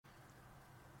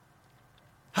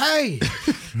Hey.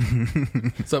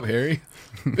 What's up, Harry?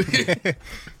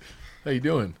 How you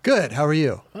doing? Good. How are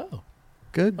you? Oh,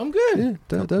 Good. I'm good.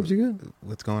 Yeah, Dubs, you good?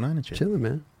 What's going on in you? Chilling,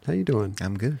 man. How you doing?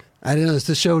 I'm good. I didn't know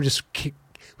the show just.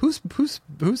 Whose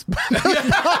That's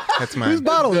mine. whose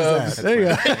bottle is that? There you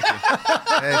go.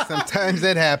 Hey, sometimes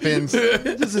that happens.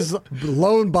 Just this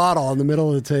lone bottle in the middle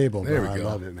of the table. There bro. we go.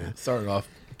 I love it, man. Starting off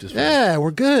just Yeah, we're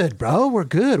good, bro. We're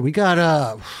good. We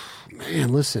got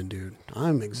man, listen, dude.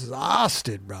 I'm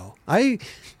exhausted, bro. I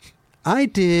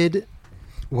did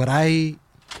what I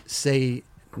say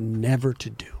never to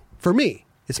do. For me,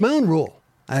 it's my own rule.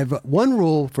 I have one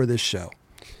rule for this show.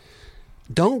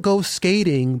 Don't go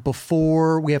skating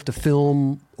before we have to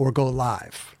film or go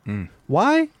live.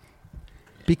 Why?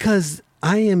 Because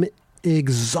I am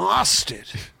exhausted.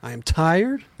 I am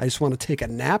tired. I just want to take a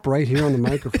nap right here on the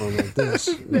microphone like this.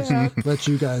 Just let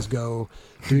you guys go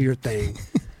do your thing.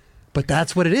 But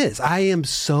that's what it is. I am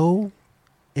so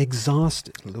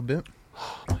exhausted. A little bit.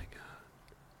 Oh, my God.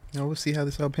 No, we'll see how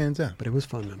this all pans out. But it was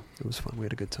fun, man. It was fun. We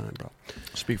had a good time, bro.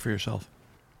 Speak for yourself.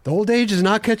 The old age is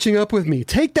not catching up with me.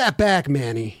 Take that back,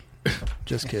 Manny.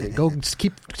 Just kidding. Go just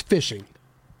keep fishing.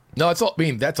 No, it's all. I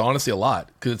mean, that's honestly a lot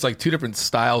because it's like two different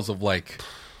styles of like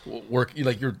work.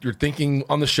 Like you're thinking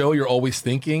on the show. You're always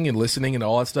thinking and listening and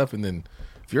all that stuff. And then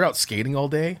if you're out skating all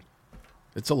day,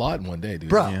 it's a lot in one day, dude.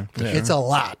 Bro, Yeah, it's a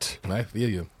lot. I feel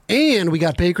you. And we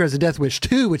got Baker as a Deathwish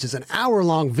 2, which is an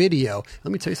hour-long video.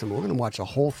 Let me tell you something. We're going to watch the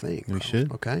whole thing. Bro. We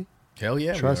should. Okay? Hell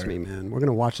yeah. Trust we me, are. man. We're going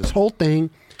to watch this whole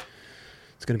thing.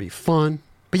 It's going to be fun.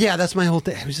 But yeah, that's my whole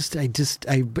thing. It was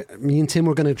me and Tim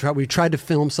were going to try. We tried to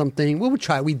film something. Well,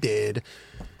 we did.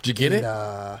 Did you get it?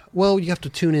 Well, you have to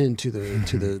tune in to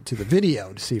the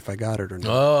video to see if I got it or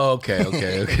not. Oh, okay.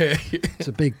 It's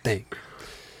a big thing.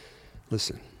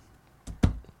 Listen.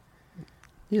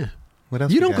 Yeah. What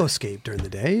else? You we don't got? go skate during the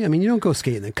day. I mean, you don't go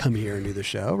skate and then come here and do the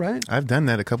show, right? I've done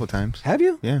that a couple times. Have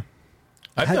you? Yeah.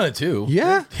 I've done it too.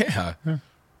 Yeah? Yeah.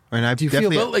 And I've Do you feel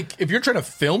definitely. But like, if you're trying to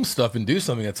film stuff and do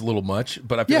something, that's a little much.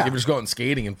 But I feel Yeah. like if you're just going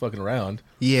skating and fucking around,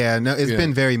 Yeah, no, it's Yeah.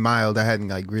 been very mild. I hadn't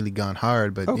like really gone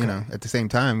hard, but Okay. you know, at the same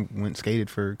time, went skated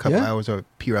for a couple Yeah. hours at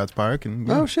P. Routes Park, and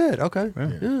yeah. Oh, shit. Okay.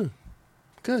 Yeah. Yeah.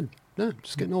 Good. Yeah,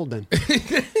 just getting old then.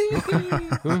 Okay.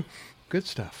 Well, good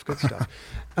stuff. Good stuff.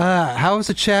 How's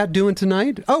the chat doing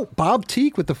tonight? Oh, Bob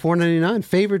Teak with the $4.99.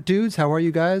 Favorite dudes. How are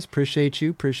you guys? Appreciate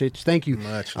you. Thank you.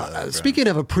 Much love, bro. Speaking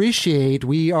of appreciate,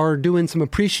 we are doing some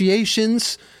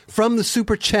appreciations from the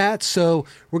super chat. So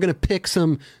we're going to pick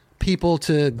some people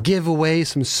to give away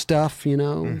some stuff, you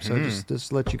know. So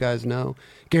just let you guys know.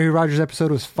 Gary Rogers'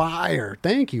 episode was fire.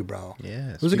 Thank you, bro. Yeah,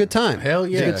 It was a good time. hell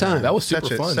It was yeah, a good time. That was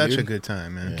super fun. such dude. a good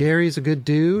time, man. Gary's a good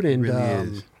dude, and Really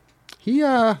is. he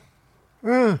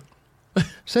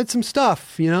said some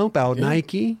stuff, you know, about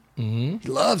Nike. Mm-hmm. He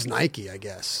loves Nike, I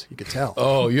guess. You could tell.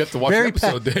 Oh, you have to watch the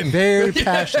episode then. Very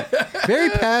passionate. Very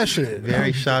passionate.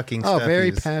 Very shocking Oh, stuff. very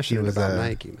He was- passionate he was, about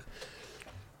Nike.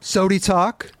 Sodi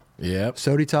Talk. Yep.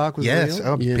 Sodi Talk was Yes, real.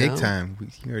 oh, you big know? time.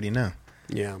 You already know.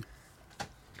 Yeah.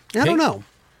 I don't know.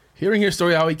 Hearing your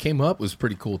story how he came up was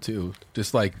pretty cool too.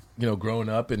 Just like, you know, growing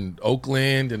up in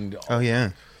Oakland and Oh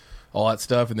yeah. all that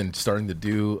stuff, and then starting to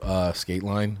do Skate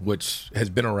Line, which has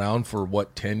been around for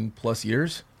what, 10 plus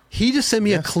years. He just sent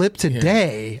me a Yes. clip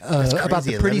today about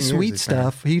crazy, the Pretty 11 years Sweet this time.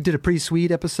 stuff. He did a Pretty Sweet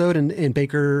episode, and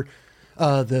Baker,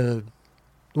 the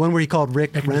one where he called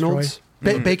Rick Bacon Reynolds,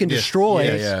 Bacon Yeah.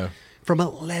 Destroy, Yeah. from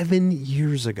 11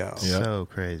 years ago. Yeah. So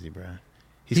crazy, bro.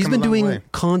 He's come been a long doing way.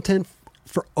 content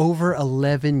for over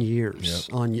 11 years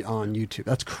on YouTube.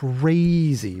 That's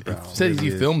crazy, bro. Said he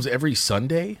is. films every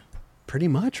Sunday. Pretty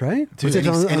much, right? Dude, Was it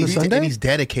on a Sunday? and he's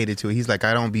dedicated to it. He's like,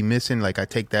 I don't be missing. Like, I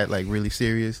take that like really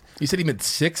serious. He said he missed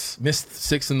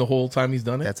six in the whole time he's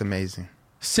done it. That's amazing.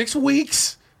 6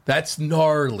 weeks? That's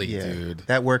gnarly, Yeah, dude.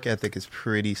 that work ethic is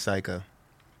pretty psycho.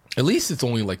 At least it's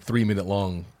only like 3-minute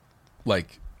long,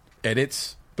 like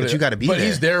edits. But you gotta be But there.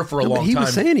 he's there for a No, but long he time.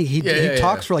 was saying he Yeah,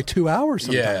 talks for like 2 hours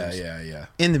Yeah, sometimes. yeah.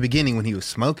 In the beginning, when he was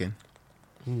smoking,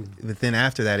 but then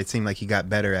after that, it seemed like he got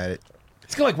better at it.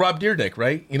 It's kind of like Rob Dyrdek,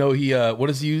 right? You know, he what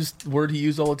does he use? The word he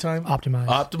used all the time? Optimize.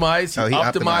 Optimize. Oh, He he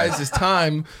optimized optimized. his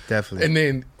time. Definitely. And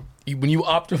then when you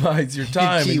optimize your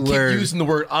time and keep Keyword. using the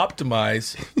word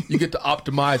optimize, you get to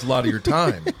optimize a lot of your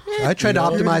time. I tried to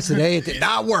optimize today. It did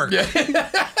not work. Did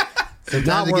not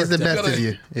Sometimes it work. gets the today. best of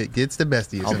you. It gets the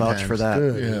best of you. I'll vouch sometimes. for that.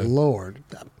 Good Yeah. Lord.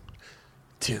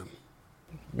 Tim.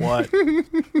 What?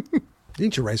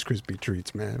 Eat your Rice Krispie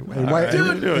treats, man, right.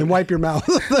 and wipe your mouth.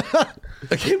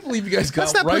 I can't believe you guys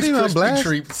got not Rice putting on Krispie blast.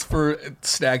 treats for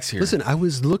snacks here. Listen, I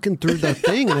was looking through the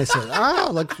thing and I said, I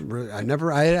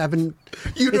haven't.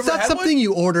 You It's never not had something one?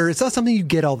 you order. It's not something you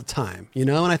get all the time, you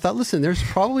know. And I thought, listen, there's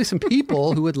probably some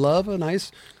people who would love a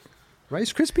nice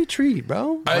Rice Krispie treat,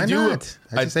 bro. Why not?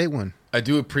 I just ate one. I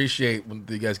do appreciate when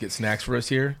you guys get snacks for us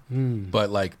here, but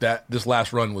like this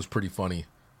last run was pretty funny.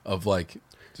 Of like,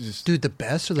 just Dude, the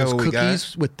best are those Oh, we got-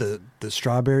 cookies with the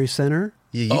strawberry center.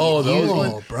 those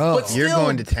ones, bro. But You're still-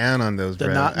 going to town on those, The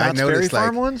bro. Knott's I Berry noticed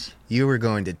Farm like ones? you were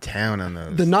going to town on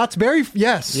those. The Knott's Berry,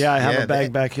 yes. Yeah, I have Yeah, a bag they-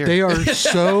 back here. They are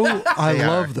so. I They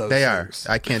love are. those. They are. things.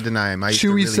 I can't deny them. I used to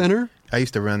Chewy really- Center. I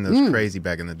used to run those crazy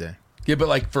back in the day. Yeah, but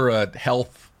like for a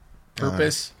health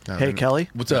purpose. No, Hey, they're- Kelly.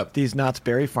 What's up? These Knott's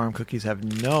Berry Farm cookies have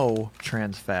no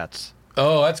trans fats,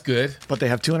 Oh, that's good. but they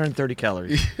have 230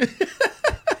 calories.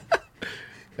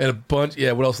 And a bunch.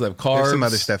 Yeah, what else do they have? Carbs. There's some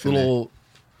other stuff in little.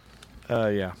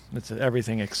 Yeah, it's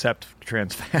everything except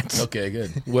trans fats. Okay,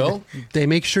 good. Well, They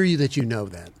make sure that you know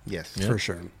that Yes, for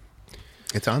sure.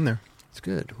 it's on there. It's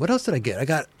good. What else did I get? I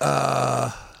got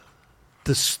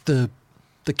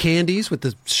the candies with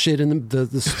the shit in the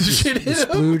Shit in the them?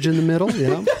 splooge in the middle.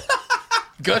 Yeah,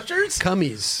 gushers.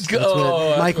 cummies. Go- That's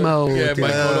what Mike that's Mo. what- yeah, did.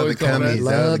 Mike Mo Oh, the always call that. cummies. Oh,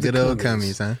 Love the the good old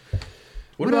cummies. cummies, huh?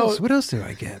 What else? What else did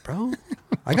I get, bro?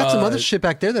 I got some other shit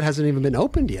back there that hasn't even been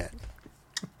opened yet.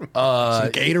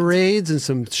 Some Gatorades and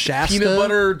some Shasta Peanut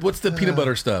butter. What's the peanut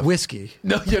butter stuff? whiskey.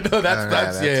 No,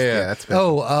 that's yeah. That's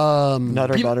special. Oh,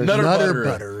 Nutter Peanut- butters. Nutter Nutter butter.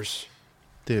 Butters,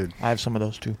 Dude, I have some of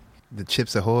those too. the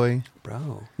Chips Ahoy.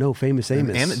 bro. No, Famous And,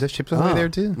 Amos. there's Chips Ahoy there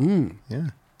too. Yeah.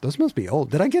 Those must be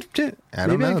old. Did I get? I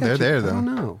don't know. got They're there, I don't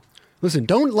though. know. Listen,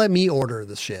 don't let me order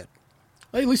the shit.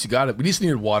 Hey, at least you got it. We just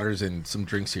needed waters and some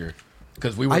drinks here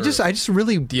because we were. I just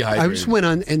really, I dehydrated. just went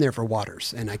on in there for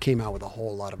waters, and I came out with a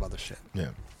whole lot of other shit. Yeah.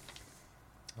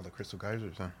 Oh, the Crystal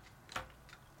Geysers, huh?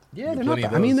 Yeah, You they're plenty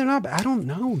not. of I mean, those. they're not. I don't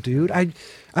know, dude. I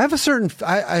have a certain.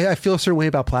 I feel a certain way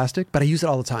about plastic, but I use it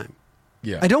all the time.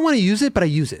 Yeah. I don't want to use it, but I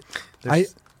use it.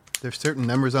 There's certain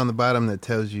numbers on the bottom that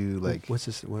tells you like What's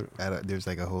this? What? there's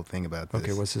like a whole thing about this.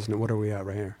 Okay, what's this? What are we at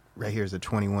right here? Right here's a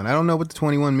 21. I don't know what the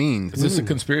 21 means. Is this a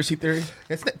conspiracy theory?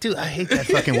 It's not, dude, I hate that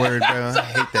fucking word, bro. I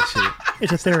hate that shit.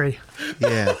 It's a theory.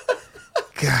 Yeah.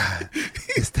 God.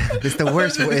 It's the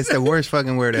worst. It's the worst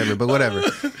fucking word ever. But whatever.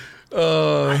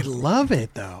 I love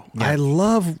it though. Yeah. I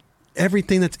love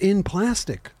everything that's in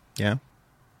plastic, Yeah.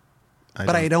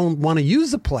 but I don't want to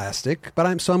use the plastic. But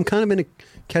I'm kind of in a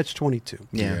catch-22.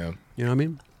 Yeah. You know what I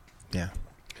mean? Yeah.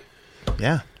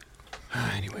 Yeah.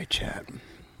 Anyway, chat.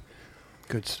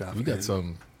 Good stuff. We got man.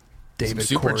 some David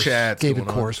super Course, chats David going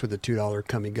on. Course with the $2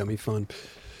 Cummy Gummy Fund.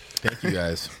 Thank you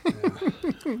guys.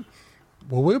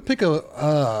 Well, we'll pick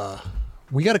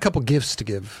we got a couple gifts to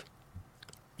give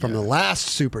from the last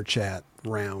super chat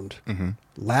round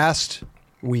last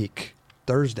week,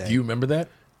 Thursday. Do you remember that?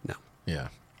 No. Yeah.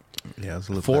 Yeah. It was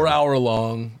a little 4 better. hour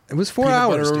long. It was 4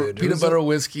 hours, dude. It Peanut was butter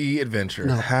whiskey adventure.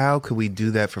 No. How could we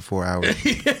do that for 4 hours?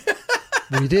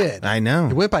 We did. I know.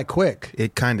 It went by quick.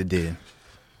 It kind of did.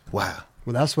 Wow.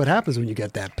 Well, that's what happens when you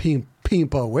get that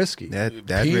Pimpo whiskey. That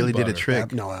Peanut really did a butter.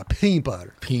 trick. No, peanut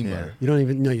butter. Peanut Yeah. butter. You don't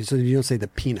even you don't say the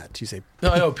peanut. You say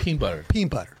No, no, peanut butter.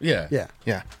 peanut butter. Yeah. Yeah.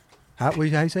 Yeah. How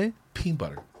you say it? Peanut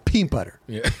butter. Peanut butter.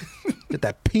 Yeah. Get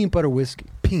that peanut butter whiskey.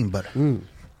 Peanut butter.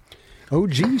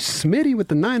 OG Smitty with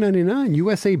the $9.99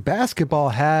 USA basketball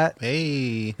hat.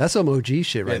 Hey. That's some OG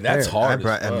shit right that's there. hard.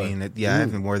 I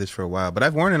haven't worn this for a while, but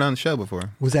I've worn it on the show before.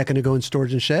 Was that going to go in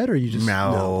storage and shed, or you just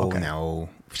No. Okay.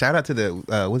 Shout out to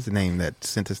the what's the name that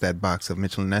sent us that box of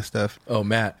Mitchell and Ness stuff? Oh,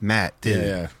 Matt. Matt, dude.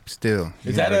 Yeah. Still.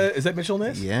 Is that Mitchell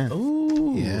Ness? Yeah.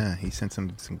 Ooh. Yeah, he sent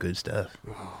some good stuff.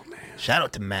 Oh man. Shout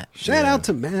out to Matt. Shout out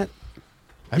to Matt.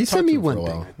 I He haven't sent talked me to him for one a thing.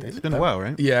 while. I think. It's been a while,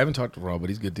 right? Yeah, I haven't talked to Rob, but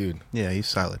he's a good dude. Yeah, he's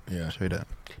solid. Yeah. Straight up.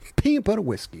 Peanut butter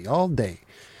whiskey all day.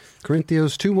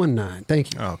 Corinthians 219.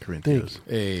 Thank you. Oh, Corinthians.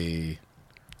 Thank you. Hey.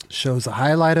 Shows the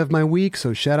highlight of my week.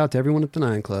 So shout out to everyone at the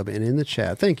 9 Club and in the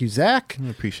chat. Thank you, Zach. I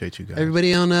appreciate you guys.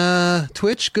 Everybody on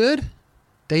Twitch, good.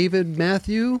 David,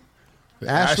 Matthew,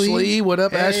 Ashley. What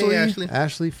up, Hey, Ashley? Ashley.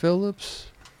 Ashley Phillips.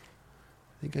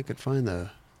 I think I could find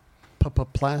the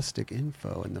plastic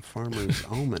info in the Farmer's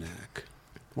Almanac.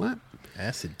 What?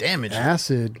 Acid damage.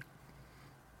 Acid.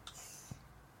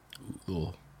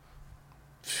 Ooh.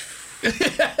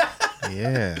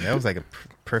 Yeah, that was like a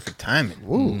perfect timing.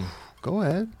 Ooh, go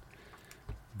ahead.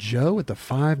 Joe with the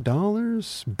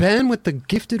 $5. Ben with the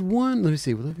gifted one. Let me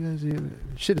see. Look, guys,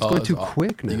 shit, it's going too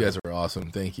quick now. You guys are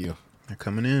awesome. Thank you. They're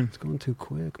coming in. It's going too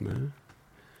quick, man.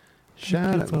 Shout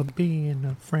Thank you out. for being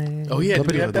a friend. Oh, yeah. Do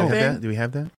we have Do that we have thing? that? Do we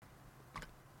have that?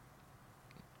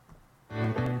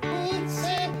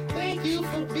 Thank you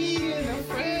for being a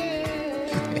friend.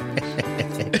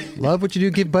 Love what you do.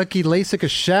 Give Bucky Lasik a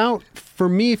shout. For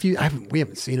me, we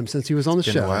haven't seen him since he was on the Been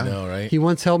a show. while. I know, right? He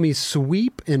once helped me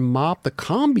sweep and mop the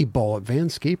combi bowl at Van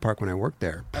Skate Park when I worked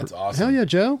there. That's awesome. Hell yeah,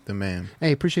 Joe. The man.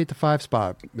 Hey, appreciate the 5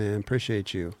 spot, man.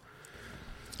 Appreciate you.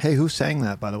 Hey, who sang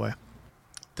that, by the way?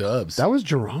 Dubs. That was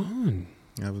Jerron.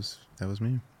 That was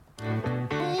me.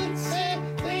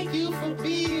 Thank you for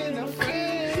being a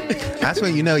friend. That's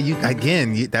when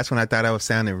that's when I thought I was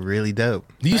sounding really dope.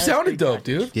 You sounded dope,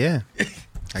 dude. Yeah,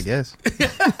 I guess.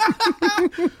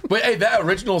 But hey, that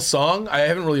original song, I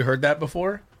haven't really heard that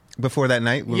before. Before that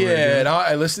night, when we were doing Yeah, it. and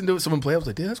I listened to it. Someone play. I was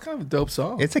like, dude, that's kind of a dope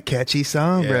song. It's a catchy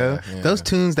song, bro. Yeah. Those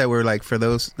tunes that were like for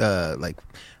those like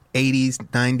 80s,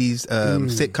 90s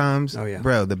sitcoms, Oh, yeah.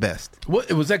 bro, the best. What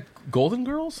was that? Golden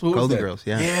Girls? Who was Golden that? Girls,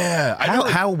 yeah. Yeah, I know.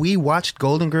 How we watched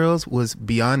Golden Girls was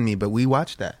beyond me, but we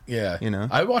watched that. Yeah, You know?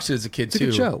 I watched it as a kid a too.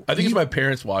 good show. I think it's my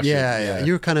parents watched it. Yeah.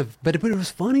 You were kind of, but it was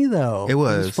funny though. It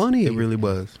was funny. It really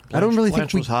was. I don't really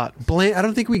Blanche think was hot. I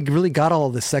don't think we really got all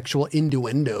of the sexual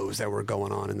innuendos that were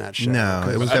going on in that show. No,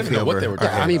 it was I didn't definitely know what over. they were our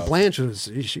talking I mean, about. Blanche was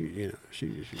she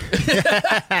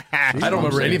I don't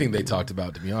remember anything they talked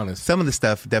about, to be honest. Some of the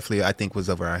stuff definitely I think was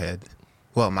over our head.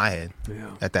 Well, my head.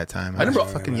 Yeah. At that time, I I was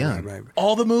remember- fucking young. Right.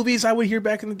 All the movies I would hear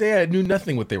back in the day, I knew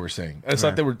nothing what they were saying. I just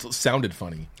thought they were sounded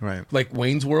funny. Right. Like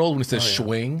Wayne's World when it says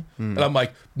swing, and I'm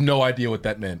like, no idea what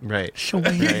that meant. Right.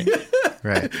 Right.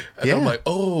 Right. And Yeah. I'm like,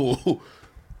 oh,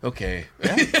 okay.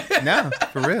 No,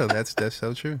 for real. That's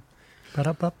so true.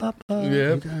 Yeah.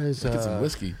 You guys, Get some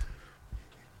whiskey.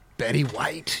 Betty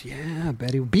White. Yeah,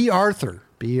 Betty. B. Arthur.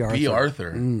 B.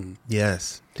 Arthur.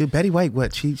 Yes, dude. Betty White.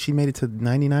 What? She made it to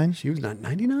 99. She was not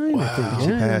 99. I think. She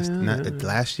Yeah, passed yeah.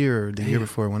 last year or the year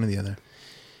before, one or the other.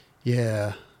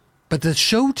 Yeah. But the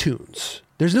show tunes.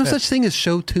 There's no such thing as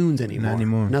show tunes anymore. Not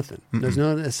anymore. Nothing. There's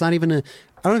no. It's not even a.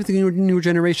 I don't think the newer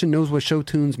generation knows what show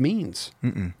tunes means.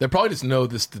 They probably just know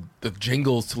the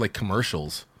jingles to like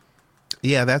commercials.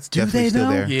 Yeah, that's Do definitely they still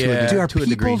though? there. Yeah. Are to a people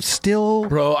degree. still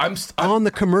Bro, I'm on the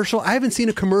commercial? I haven't seen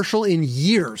a commercial in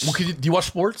years. well, do you watch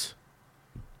sports?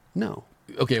 No.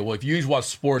 Okay, well, if you usually watch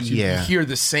sports, you Yeah. hear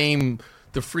the freaking.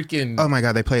 Oh my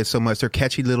god, they play it so much. They're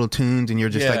catchy little tunes, and you're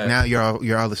just Yeah. like now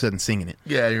you're all of a sudden singing it.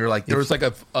 Yeah, you're like, there was like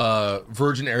a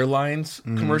Virgin Airlines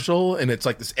commercial, and it's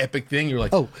like this epic thing. You're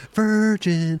like, Oh,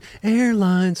 Virgin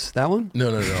Airlines. That one?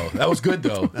 no. That was good,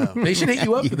 though. They should hit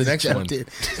you up for the next one.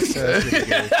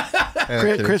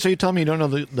 Chris, are you telling me you don't know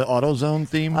the AutoZone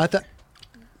theme? I thought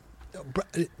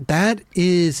that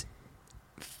is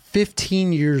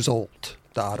 15 years old.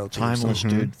 The auto theme Timeless,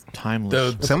 song. dude.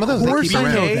 Timeless. Some of those they course keep I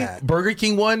around. know that. Burger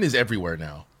King one is everywhere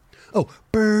now. Oh,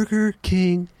 Burger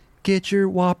King, get your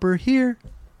Whopper here.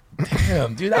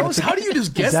 Damn, dude, that was. How do you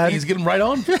just guess that- these? Get them right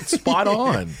on, spot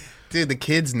on. Dude, the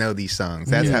kids know these songs.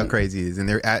 That's how crazy it is. And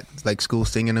they're at like school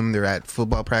singing them. They're at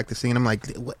football practice singing them.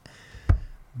 Like, what?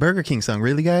 Burger King song,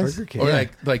 really, guys? Burger King. Or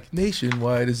like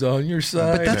Nationwide is on your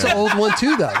side. But that's an old one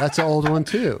too, though. That's an old one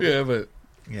too. Yeah, but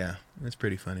Yeah, that's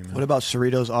pretty funny, man. What about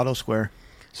Cerritos Auto Square?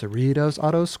 Cerritos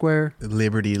Auto Square.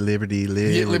 Liberty, liberty, Yeah,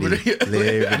 liberty, liberty.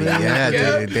 liberty. Yeah,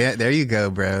 Yeah. dude. There you go,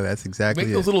 bro. That's exactly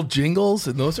make it. those little jingles,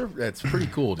 and that's pretty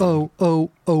cool. Dude. Oh,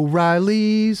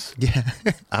 O'Reilly's. Yeah,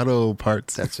 auto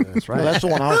parts. That's Well, right. that's the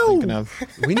one I was thinking of.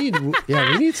 we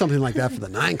need something like that for the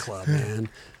 9 Club, man.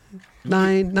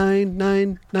 9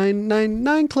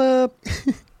 Club.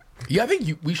 Yeah, I think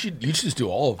you should just do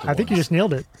all of them. I think you just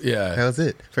nailed it. Yeah, That was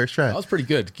it. First try. that was pretty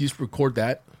good. Can you just record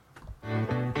that?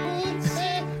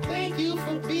 Thank you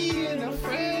for being a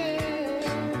friend.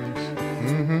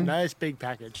 Nice big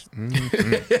package.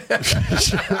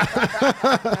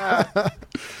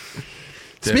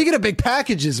 Speaking of big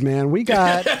packages, man, we're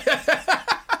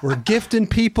gifting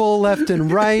people left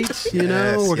and right. You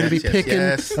know, Yes, we're going to yes, be yes, picking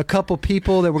yes. a couple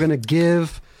people that we're going to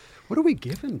give. What are we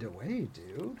giving away,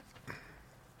 dude?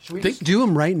 Should we just do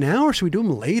them right now, or should we do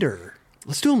them later?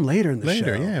 Let's do them later in the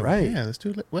Later, show. yeah, right? Yeah, let's do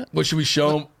it. What? What should we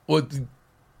show them? What?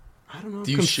 I don't know. I'm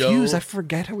Do you confused. show- I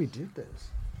forget how we did this.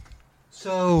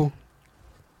 So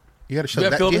You got to show Yeah,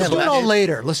 that. Phil, do you let's have let's do it that? all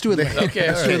later. Let's do it later. Okay,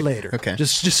 let's all do it right. later. Okay.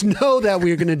 Just know that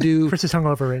we're going to do Chris is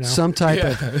hungover right now. some type Yeah,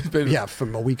 of it's been-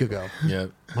 from a week ago. Yeah.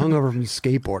 I'm hungover from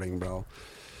skateboarding, bro.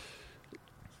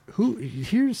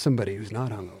 Here's somebody who's not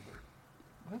hungover.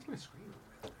 Why's my screen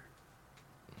over there?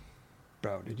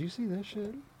 Bro, did you see that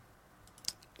shit?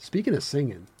 Speaking of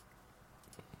singing,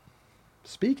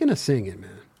 man.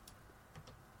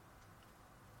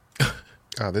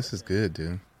 Oh, this is good,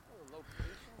 dude.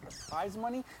 Prize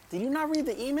money? Did you not read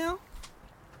the email?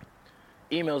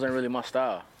 Emails ain't really my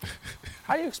style.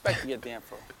 How do you expect to get the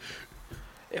info?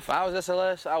 If I was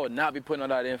SLS, I would not be putting all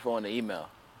that info in the email.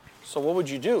 So what would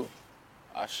you do?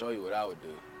 I'll show you what I would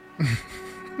do.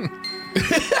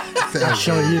 So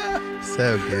Show you. good.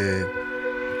 So good.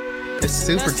 It's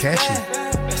super catchy.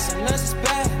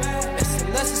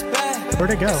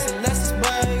 Where'd it go?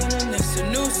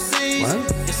 What?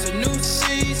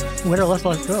 Where did Let's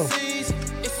go?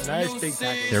 Nice big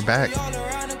package. They're back.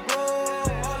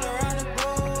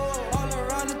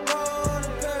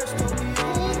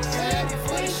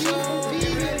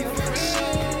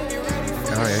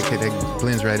 Oh, yeah, okay, that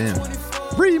blends right in.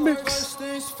 Remix.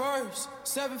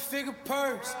 7-figure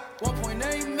purse,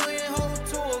 1.8 million whole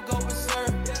tour go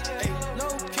berserk. 8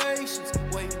 locations,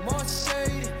 way more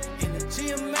shaded. In the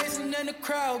G amazing and the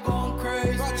crowd going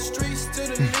crazy. Rock the streets to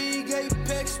the league,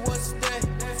 Apex, what's that?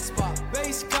 Spot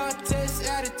base contest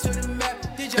added to the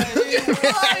map. Did y'all hear?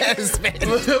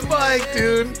 Mike,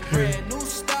 dude. Brand new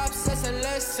stops,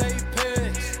 SLS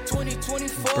Apex.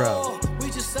 2024, Bro.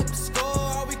 we just up the score.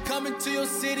 Are we coming to your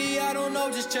city? I don't know,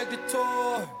 just check the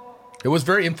tour. It was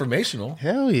very informational.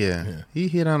 Hell yeah. He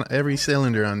hit on every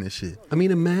cylinder on this shit. I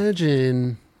mean,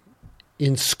 imagine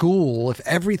in school if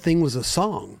everything was a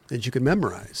song that you could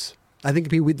memorize. I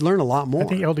think we'd learn a lot more. I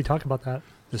think LD talked about that.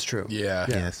 That's true. Yeah.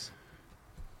 Yes.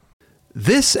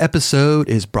 This episode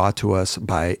is brought to us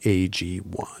by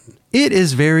AG1. It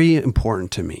is very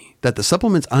important to me that the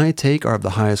supplements I take are of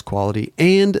the highest quality,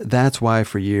 and that's why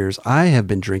for years I have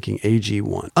been drinking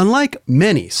AG1. Unlike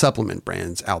many supplement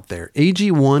brands out there,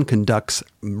 AG1 conducts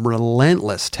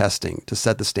relentless testing to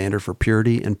set the standard for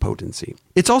purity and potency.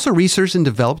 It's also researched and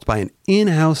developed by an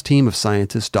in-house team of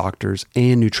scientists, doctors,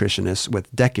 and nutritionists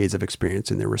with decades of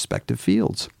experience in their respective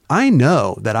fields. I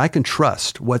know that I can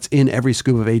trust what's in every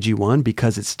scoop of AG1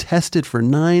 because it's tested for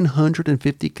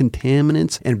 950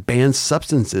 contaminants and banned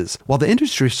substances. While the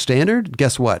industry standard,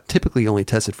 guess what? Typically only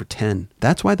tested for 10.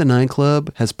 That's why the 9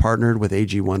 Club has partnered with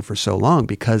AG1 for so long,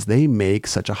 because they make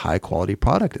such a high quality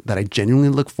product that I genuinely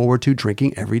look forward to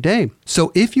drinking every day.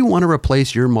 So if you want to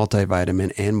replace your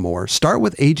multivitamin and more, start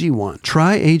with AG1.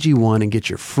 Try AG1 and get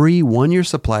your free 1-year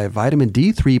supply of vitamin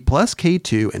D3 plus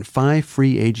K2 and 5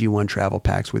 free AG1 travel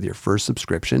packs with your first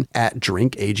subscription at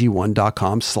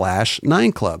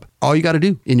drinkag1.com/9club. All you got to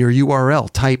do in your URL,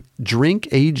 type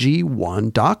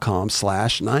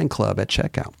drinkag1.com/9club at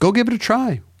checkout. Go give it a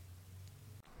try.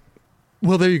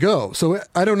 Well, there you go. So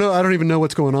I don't know. I don't even know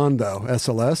what's going on though.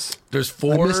 SLS. There's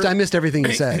 4. I missed everything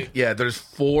you said. Yeah, there's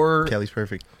 4 Kelly's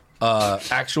perfect.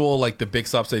 actual, like the big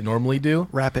stops they normally do.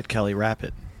 Rap it, Kelly. Rap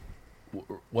it.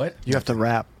 What? You have to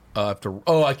rap. I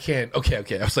can't.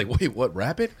 Okay. I was like, wait, what?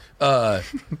 Rap it? I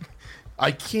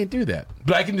can't do that.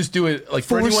 But I can just do it like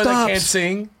for 4 anyone that can't stops.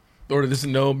 sing or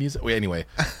doesn't know music. Wait, anyway.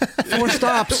 4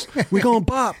 stops. We gonna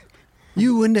bop.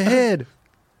 You in the head.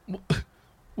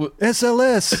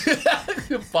 SLS.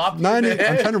 Bob, 9. I'm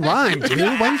trying to rhyme, dude.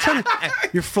 Why are you trying to?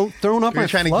 You're throwing up You're my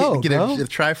trying flow, to get bro. a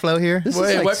tri-flow here? This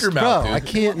Wait, is like, wipe your mouth, bro, dude. I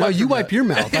can't. No, Wipe you your wipe mouth. your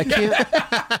mouth. I can't.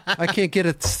 I can't get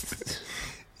it.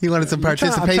 You wanted some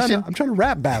participation? I'm trying to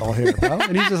rap battle here, bro.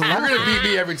 And he's just You're laughing. gonna beat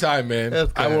me every time, man.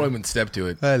 That's I good. won't even step to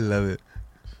it. I love it.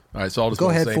 All right, so I'll just Go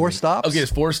won't ahead, say 4 anything. stops? Okay,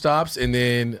 it's 4 stops, and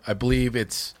then I believe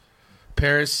it's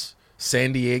Paris,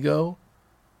 San Diego,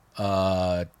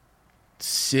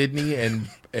 Sydney,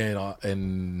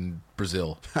 and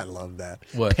Brazil. I love that.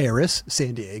 What? Paris,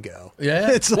 San Diego.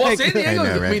 Yeah, It's well, like, San Diego. I know,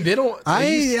 I right? mean, they don't.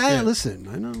 yeah. Listen,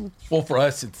 I know. Well, for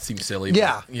us, it seems silly.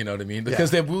 Yeah. But, you know what I mean?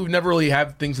 Because we've never really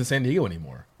have things in San Diego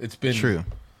anymore. It's been True.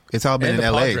 It's all been And in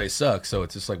the LA. Padres suck, so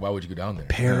it's just like, why would you go down there?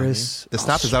 Paris. The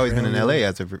stop has always been in Australia. LA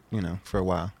as of, for a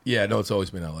while. Yeah, no, it's always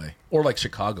been LA or like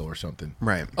Chicago or something.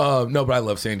 Right. No, but I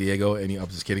love San Diego, and I'm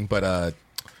just kidding. But and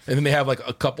then they have like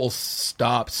a couple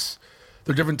stops.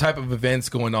 There are different type of events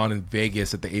going on in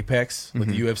Vegas at the Apex, with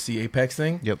the UFC Apex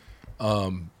thing. Yep.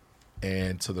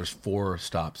 And so there's 4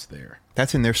 stops there.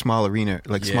 That's in their small arena,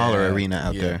 smaller arena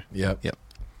out Yeah, there. Yep. Yep.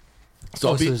 So,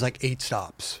 Oh, I'll so be there's like 8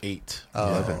 stops. 8.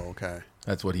 Oh, Yeah. okay.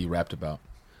 That's what he rapped about.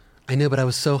 I know, but I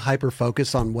was so hyper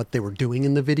focused on what they were doing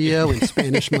in the video and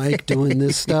Spanish Mike doing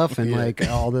this stuff and like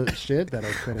all the shit that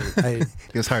I couldn't. It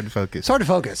was hard to focus. It's hard to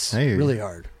focus. I hear you. Really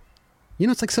hard. You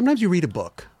know, it's like sometimes you read a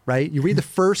book, right? You read the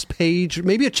first page,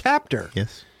 maybe a chapter.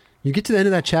 Yes. You get to the end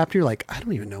of that chapter, you're like, I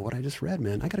don't even know what I just read,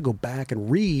 man. I got to go back and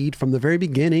read from the very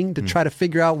beginning to try to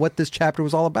figure out what this chapter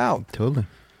was all about. Totally.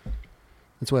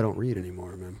 That's why I don't read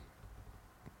anymore, man.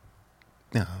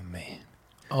 Oh, man.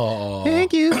 Oh,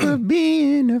 Thank you for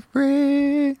being a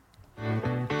friend.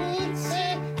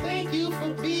 Thank you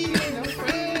for being a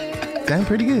friend. Sound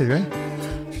pretty good,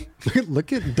 right?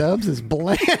 Look at Dubs as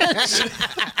Blanche.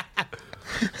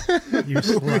 You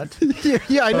slut.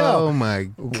 yeah, I know. Oh, my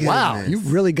goodness. Wow, you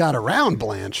really got around,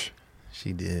 Blanche.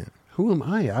 She did. Who am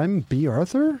I? I'm B.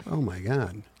 Arthur? Oh, my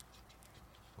God.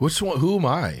 Which one? Who am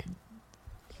I?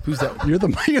 Who's that? You're the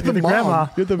mom. grandma.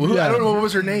 You're the, I don't know what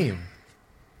was her name.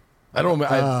 I don't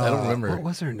remember. What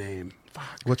was her name?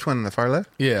 Fuck. Which one on the far left?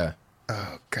 Yeah.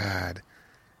 Oh God,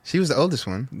 she was the oldest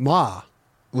one. Ma.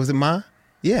 Was it Ma?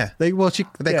 Yeah, They called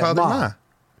her Ma.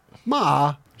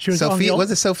 Ma. She was Sophia.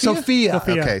 Was it Sophia? Sophia.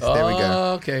 Sophia. Okay, so there we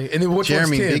go. Okay. And then which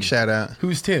Jeremy, one's Tim? big shout out.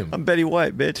 Who's Tim? I'm Betty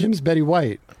White, bitch. Tim's Betty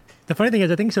White. The funny thing is,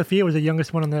 I think Sophia was the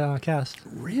youngest one on the cast.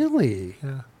 Really?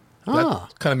 Yeah. Ah.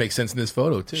 That kind of makes sense in this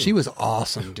photo too. She was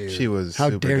awesome, dude. She was How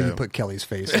super dare you dope. put Kelly's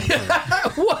face on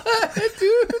her? What,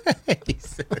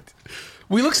 dude?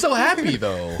 We look so happy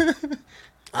though.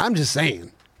 I'm just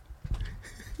saying.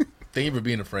 Thank you for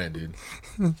being a friend,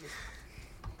 dude.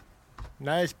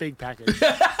 Nice big package.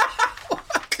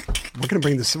 We're gonna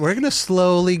bring this. We're gonna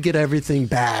slowly get everything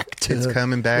back to. It's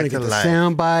coming back we're gonna to get the life.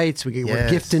 sound bites. We're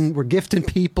Yes. gifting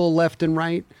people left and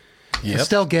right. Yep.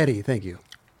 Estelle Getty, thank you.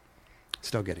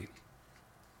 Estelle Getty.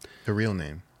 The real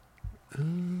name.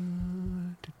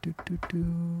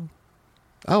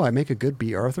 Oh, I make a good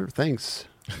B. Arthur. Thanks.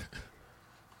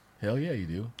 Hell yeah, you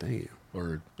do. Thank you.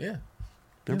 Or yeah.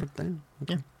 Remember that?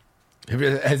 Okay.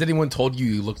 Has anyone told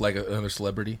you look like another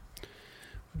celebrity?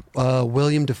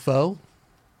 William Dafoe.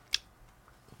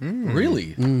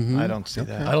 Really? I don't see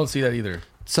that. I don't see that either.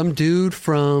 Some dude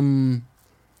from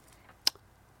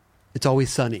It's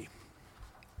Always Sunny.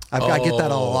 I get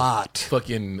that a lot.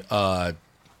 Fucking is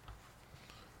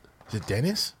it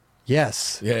Dennis?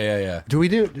 Yes. Yeah. Do we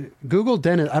do Google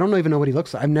Dennis? I don't even know what he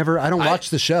looks like. I don't watch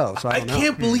the show, so I I don't know.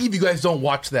 can't believe you guys don't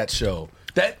watch that show.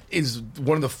 That is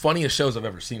one of the funniest shows I've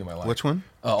ever seen in my life. Which one?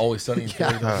 Always Sunny in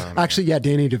Philadelphia. Yeah. Actually, yeah,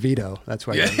 Danny DeVito. That's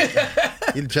why.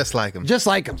 You just like him. Just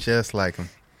like him. Just like him.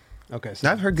 Okay.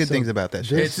 I've heard good things about that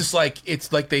show. It's just like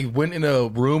they went in a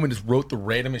room and just wrote the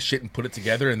randomest shit and put it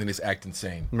together and then just act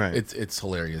insane. Right. It's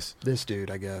hilarious. This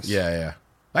dude, I guess. Yeah.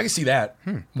 I can see that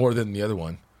more than the other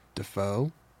one.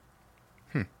 Defoe.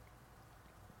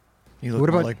 You look What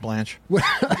more about- like Blanche.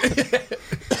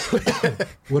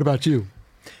 What about you?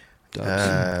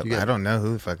 Dubs? You got- I don't know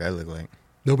who the fuck I look like.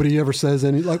 Nobody ever says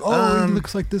any like, oh, he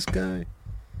looks like this guy.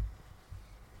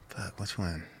 Fuck, which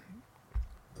one?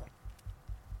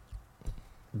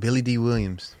 Billy D.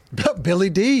 Williams. Billy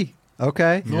D.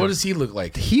 Okay. What does he look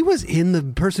like? He was in the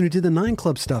person who did the 9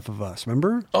 Club stuff of us.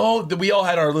 Remember? Oh, we all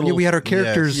had our little. Yeah, we had our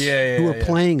characters Yeah, who were yeah.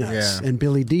 playing us, Yeah. and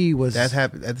Billy D was. That's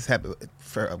happened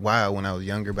for a while when I was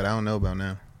younger, but I don't know about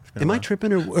now. It's been a Am I while.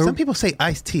 tripping or Some people say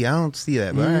Ice-T. I don't see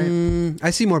that, but all right. I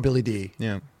see more Billy D.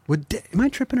 Yeah. Am I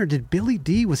tripping or did Billy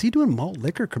D? Was he doing malt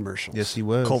liquor commercials? Yes, he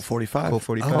was. Colt 45. Colt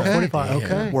 45. Okay. 45.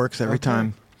 Okay. Works every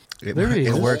time. It, There he it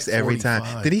is. works every 45.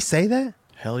 time. Did he say that?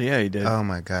 Hell yeah, he did. Oh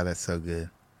my God, that's so good.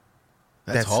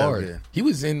 That's so hard. good. He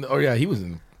was in. Oh yeah, he was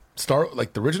in the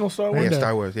original Star Wars. Yeah,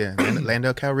 Star Wars. Yeah,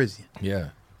 Lando Calrissian. Yeah.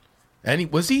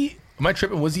 And was he? Am I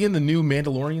tripping? Was he in the new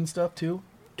Mandalorian stuff too?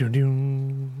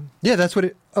 Doo-doo. Yeah, that's what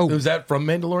it. Oh, Was that from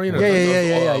Mandalorian?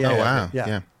 Yeah. Oh wow.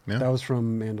 Yeah. Yeah. that was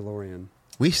from Mandalorian.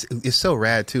 It's so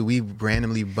rad too. We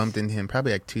randomly bumped into him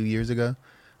probably like 2 years ago.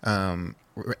 We're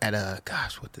at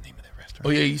what's the name of that restaurant? Oh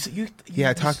yeah, you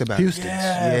Yeah, I talked about Houston's. it.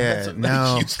 Yeah, Yeah, that's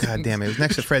no, Houston's. God damn it. It was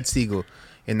next to Fred Siegel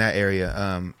in that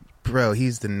area. Bro,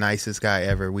 he's the nicest guy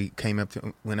ever. We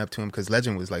went up to him because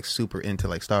Legend was like super into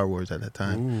like Star Wars at that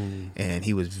time. And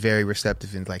he was very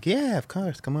receptive and like, yeah, of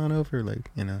course, come on over. Like,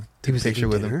 He was picture eating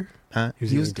with dinner? him. Huh? He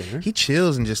was eating dinner? He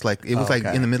chills and just like, it was like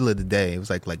okay. in the middle of the day. It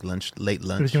was like lunch, late He was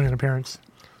lunch. doing an appearance.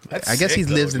 That's I guess he sick,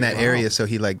 though, lives in dude. that area. So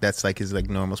he like, that's like his like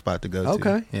normal spot to go to.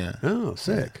 Okay. Yeah. Oh,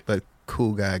 sick. But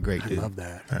cool guy, great I dude. love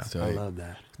that. That's I tight. love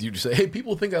that. You just say, hey,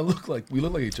 people think we look like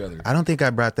each other. I don't think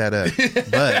I brought that up,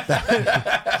 but yeah.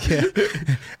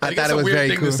 I guess thought a it was weird very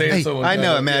thing to cool. say to Hey, someone. I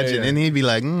know, Yeah, imagine, yeah. and he'd be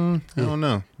like, I don't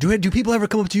know. Do people ever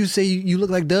come up to you and say you look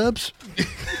like Dubs?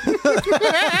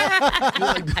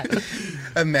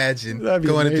 Imagine That'd be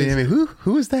going up to him, amazing. and,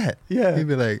 who is that? Yeah. He'd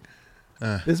be like,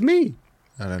 It's me.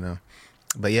 I don't know,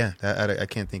 but yeah, I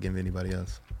can't think of anybody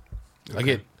else. I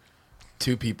get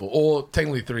 2 people, or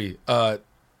technically 3.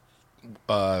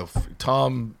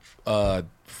 Tom,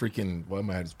 freaking, why am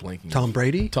I just blanking? Tom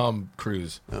Brady? Tom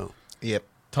Cruise. Oh. Yep.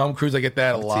 Tom Cruise, I get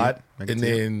that a can see lot. it. I can And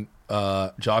see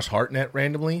then Josh Hartnett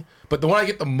randomly. But the one I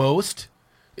get the most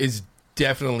is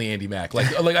definitely Andy Mack. Like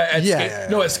at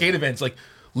at skate events, like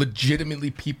legitimately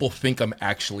people think I'm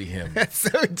actually him. That's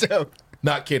so dope.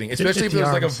 Not kidding. Especially if the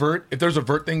there's like a arms. vert. If there's a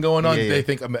vert thing going on, Yeah, yeah. they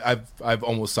think I've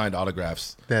almost signed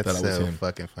autographs That's that I was so him.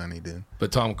 fucking funny, dude.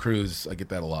 But Tom Cruise, I get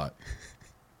that a lot.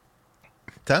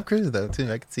 Tom Cruise though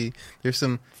too. I can see there's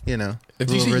some, If you little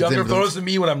see younger resemblance. photos of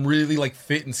me when I'm really like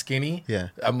fit and skinny, Yeah.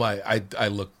 I'm like I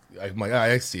look I'm like,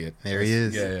 I see it. There he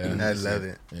is. Yeah. I love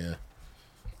it. Yeah.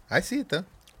 I see it though.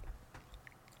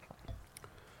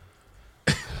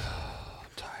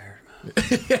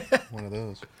 One of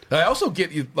those. I also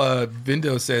get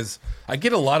Vindo says I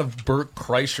get a lot of Bert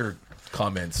Kreischer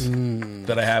comments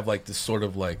that I have like this sort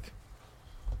of like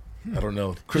I don't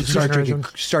know. Start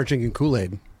drinking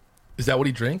Kool-Aid. Is that what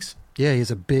he drinks? Yeah, he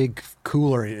has a big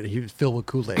cooler and he's filled with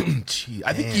Kool-Aid. Gee,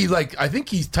 I think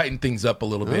he's tightened things up a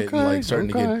little bit and like starting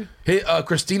to get. Hey,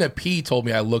 Christina P told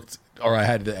me I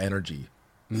had the energy,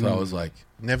 so I was like,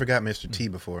 never got Mr. T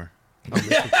before. Oh,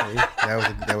 Mr.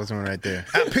 T. That was one right there.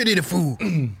 I pity the fool.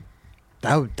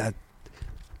 that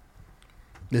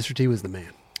Mr. T was the man.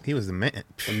 He was the man.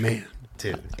 The man.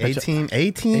 Dude. A-Team.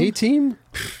 A-Team?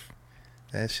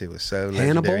 That shit was so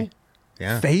Hannibal? legendary.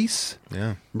 Yeah. Face?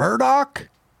 Yeah. Murdoch?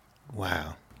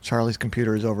 Wow. Charlie's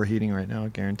computer is overheating right now,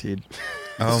 guaranteed.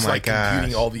 Oh it's my like god.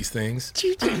 computing all these things.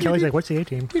 Kelly's like, what's the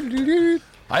A-Team?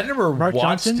 I never Mark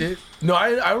watched Johnson? it. No,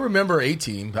 I remember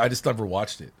A-Team. I just never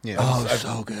watched it. Yeah. Oh,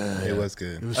 so good. It was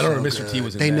good. It was I don't so know Mr. T good.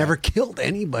 was in They that. never killed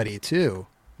anybody, too.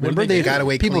 What did Remember, they do? Got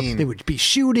away people, clean. They would be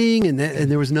shooting, and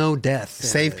there was no death.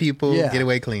 Save people, Yeah. get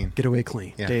away clean. Get away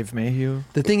clean. Yeah. Dave Mayhew.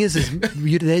 The thing is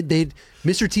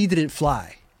Mr. T didn't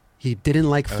fly. He didn't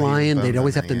like he was flying. bummed They'd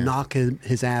always on have to that, yeah. knock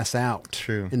his ass out.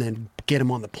 True. And then get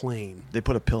him on the plane. They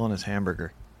put a pill in his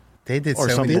hamburger. They did Or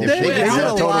so many something. different They did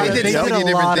a lot of- They did they so did many a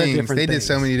different lot of things. different They did things.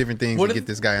 so many different things to get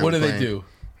this guy on What the do plane.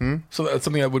 they do? So that's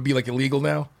something that would be like illegal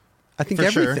now. I think For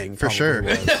everything sure. For sure.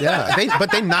 probably was. Yeah.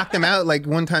 But they knocked him out like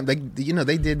one time. Like, you know,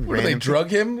 they did What do they random drug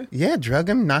him? Yeah, drug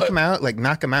him, knock him out, like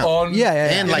knock him out. On Yeah, yeah,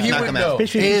 yeah. And like he knock would him know. out.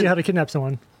 Basically, teach And- you how to kidnap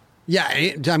someone. Yeah,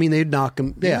 I mean, they'd knock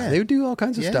him. Yeah, Yeah. they would do all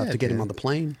kinds of Yeah, stuff to get him dude. on the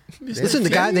plane. They Listen,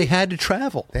 had the guy, to- they had to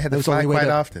travel. They had That to was the fly only way quite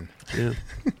to- often. Yeah,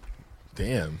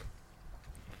 Damn.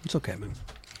 it's okay, man.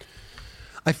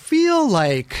 I feel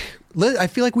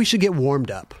like we should get warmed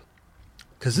up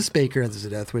because this Baker has a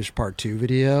Deathwish Part 2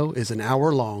 video is an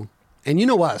hour long. And you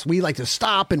know us, we like to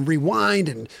stop and rewind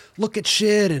and look at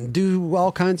shit and do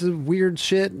all kinds of weird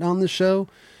shit on the show.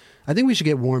 I think we should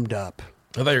get warmed up.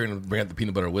 I thought you were going to bring out the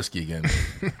peanut butter whiskey again.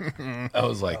 I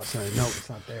was like, Sorry, no, it's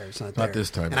not there. It's not there. Not this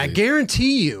time, And I please.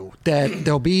 guarantee you that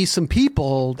there'll be some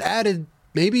people added,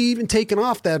 maybe even taken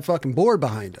off that fucking board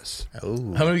behind us. Oh.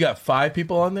 how many we got? 5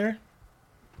 people on there?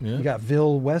 Yeah. You got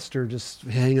Vil Wester just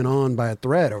hanging on by a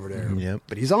thread over there. Yep.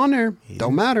 But he's on there.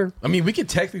 Don't matter. I mean, we could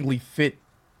technically fit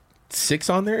 6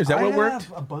 on there. Is that what worked?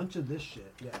 a bunch of this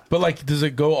shit. Yeah. But like, does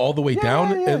it go all the way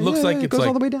down? yeah, it looks yeah, like it it's goes like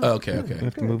all the way down. Oh, okay, Yeah. okay.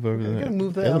 have to move over You gotta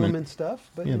move the element stuff.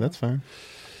 But, Yeah, that's fine.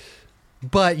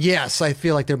 But yes, I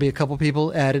feel like there'll be a couple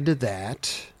people added to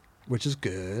that, which is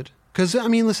good. Because, I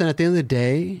mean, listen, at the end of the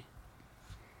day,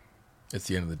 It's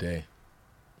the end of the day.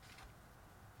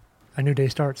 A new day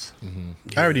starts.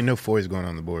 I already know Foy's going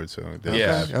on the board, so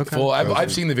Yeah, okay. Full,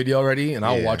 I've seen the video already, and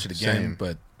I'll Yeah, watch it again. same.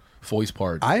 But Foy's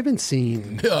part, I haven't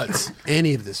seen nuts.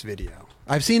 any of this video.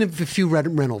 I've seen a few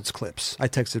Reynolds clips. I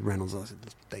texted Reynolds. I said,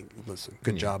 listen,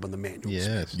 good job on the manuals.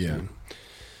 Yes. Yeah.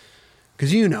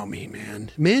 Because you know me,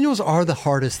 man. Manuals are the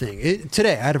hardest thing.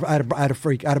 Today,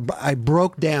 I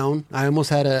broke down. I almost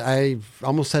had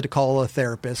to call a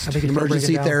therapist, I think an you broke it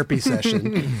emergency down. therapy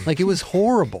session. Like, it was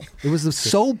horrible. It was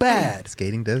so bad.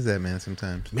 Skating does that, man,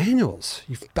 sometimes. Manuals.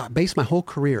 You've based my whole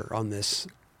career on this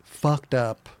fucked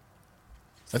up.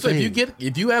 That's why thing.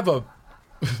 if you have a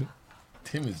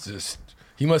Tim is just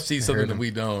he must see something heard that him. we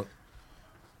don't.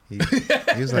 He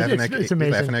was laughing It's at he was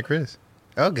amazing. laughing at Chris.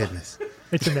 Oh goodness.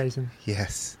 It's amazing.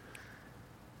 Yes.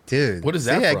 Dude. What is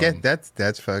that See, I from? get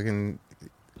that's fucking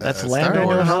That's Star Lando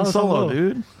Wars. and Han Han Solo, Solo.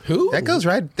 dude. Who? That goes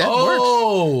right. That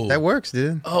oh, works. That works,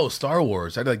 dude. Oh, Star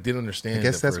Wars. I didn't understand. I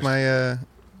guess at that's first. my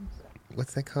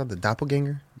what's that called? The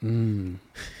doppelganger?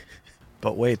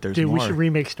 But wait, there's Dude, more. we should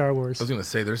remake Star Wars. I was gonna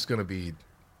say there's gonna be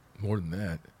more than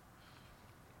that.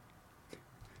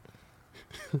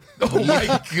 Oh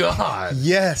my god!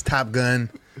 Yes, Top Gun.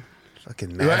 Fucking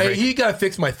Right, Maverick. you gotta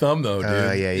fix my thumb though, dude.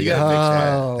 Yeah, you you gotta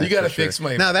gotta- fix that. You gotta for sure. fix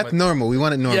my. No, that's my, normal. We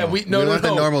want it normal. Yeah, we want the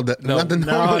no. normal. We No. want the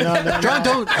normal. John,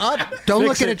 don't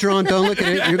look at it, John. Don't look at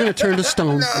it. You're going to turn to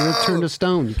stone. You're going to turn to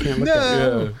stone. You can't look at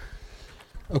it.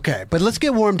 Yeah. Okay, but let's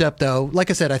get warmed up, though. Like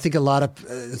I said, I think a lot of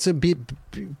it's a big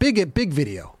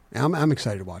video. I'm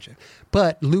excited to watch it.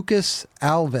 But Lucas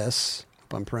Alves,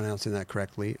 if I'm pronouncing that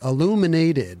correctly,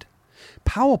 illuminated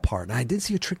Powell part. And I did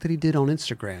see a trick that he did on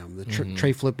Instagram, the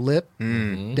tray flip lip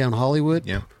down Hollywood.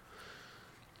 Yeah.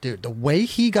 Dude, the way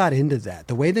he got into that,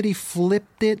 the way that he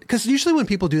flipped it, because usually when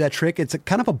people do that trick, it's a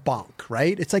kind of a bonk,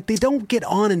 right? It's like they don't get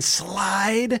on and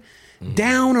slide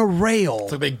down a rail.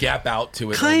 It's like they gap out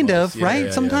to it. Kind almost. of, Yeah, right?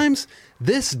 yeah, Sometimes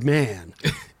this man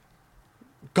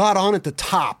got on at the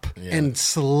top and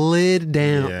slid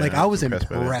down. Yeah, like I was impressed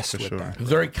by that, impressed for with sure. that. It was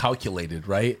very calculated,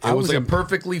 right? It I was was like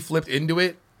perfectly flipped into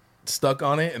it, stuck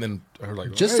on it, and then her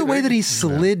like Just the way that he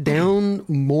slid down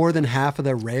more than half of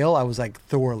the rail, I was like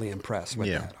thoroughly impressed with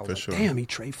Yeah, that. I was for like, sure. damn, he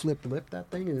tray flipped that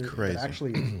thing and Crazy.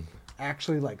 it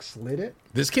actually like slid it.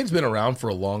 This kid's been around for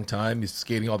a long time. He's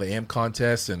skating all the AMP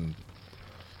contests and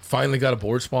finally got a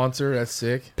board sponsor. That's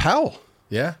sick. Powell.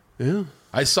 Yeah. Yeah.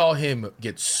 I saw him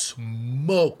get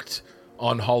smoked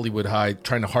on Hollywood High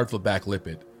trying to hard flip back lip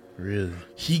it. Really?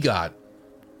 It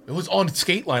was on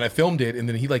skate line. I filmed it, and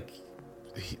then he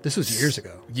This was years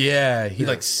ago. yeah, he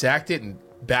like sacked it and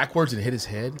backwards and hit his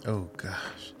head. Oh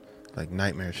gosh, like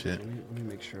nightmare shit. Let me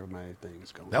make sure my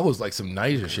thing's going. That was like some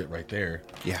Niger shit right there.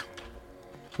 Yeah.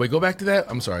 Wait, go back to that.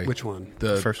 I'm sorry. Which one?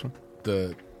 The First one.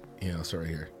 Sorry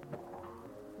here.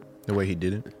 The way he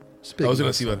did it. Speaking I was gonna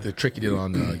of see what the trick he did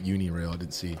on uni rail. I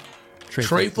didn't see. tray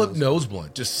Tray flip nose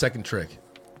blunt, just second trick.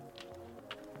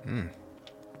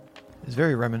 It's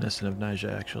very reminiscent of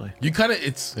Naija, actually. You kind of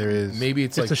There is. maybe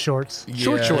it's It's like the shorts.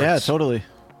 Short shorts. Yeah, totally.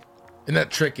 in that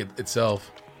trick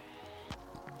itself.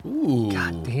 Ooh,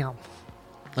 God damn.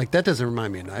 Like that doesn't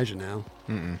remind me of Nigel now.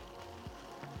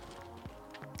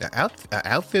 The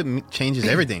outfit changes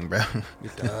everything, bro.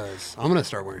 It does. I'm gonna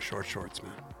start wearing short shorts,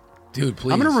 man. dude,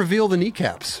 please. I'm gonna reveal the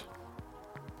kneecaps.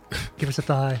 Give us a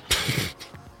thigh.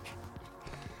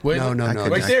 Wait, No, right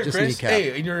just there, Chris. kneecap.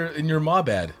 Hey, in your mob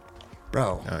ad.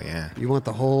 Bro. Oh yeah, You want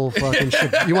the whole fucking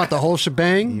you want the whole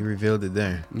shebang? you revealed it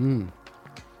there.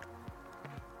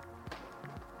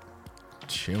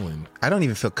 Chilling. I don't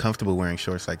even feel comfortable wearing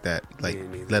shorts like that, like Me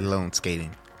neither. let alone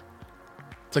skating.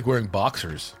 It's like wearing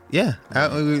boxers. Yeah,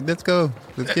 let's go.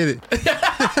 Let's get it.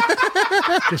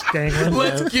 Just dangling.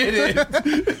 Let's get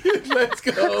it. Let's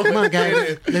go. Come on,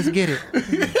 guys. Let's get it.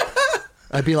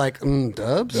 I'd be like,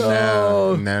 Dubs?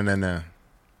 No.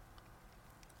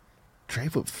 Tray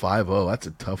flip 5-0. That's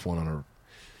a tough one on her.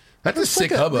 That's a It's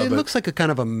sick like hubba. It but looks like a kind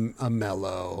of a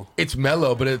mellow. it's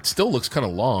mellow, but it still looks kind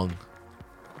of long.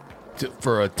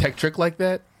 For a tech trick like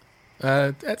that,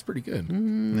 that's pretty good.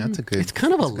 That's a good. It's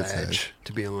kind of a that's good size. ledge,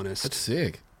 to be honest. That's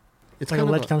sick. It's Like a kind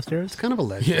of ledge downstairs? It's kind of a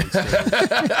ledge Yeah.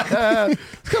 downstairs.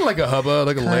 It's kind of like a hubba,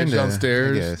 like a ledge Kinda,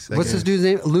 downstairs. I guess, I What's this guess. dude's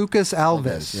name? Lucas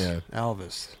Alves. Yeah.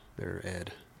 Alves. They're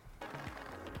Ed.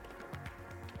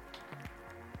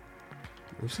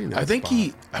 We've seen that I think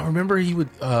spot. I remember he would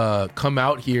come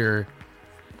out here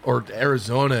or to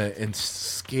Arizona and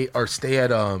skate or stay at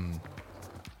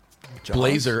Jobs?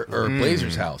 Blazer or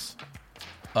Blazer's house.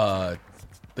 The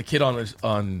kid on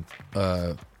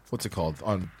what's it called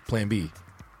on Plan B?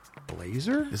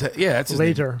 Blazer? Is that that's his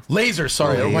Laser. name. Laser.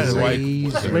 Sorry, I don't mind why.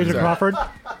 Laser. Blazer Crawford.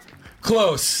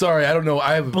 Close. Sorry, I don't know.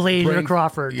 I have Blazer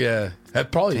Crawford. Yeah,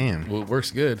 that probably Damn.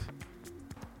 works good.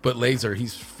 But Laser,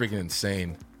 he's freaking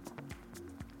insane.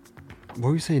 What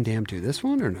were you saying, damn to? This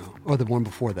one or no? Oh, the one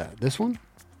before that. This one?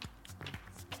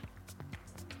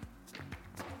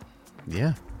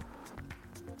 Yeah.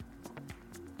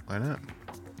 Why not?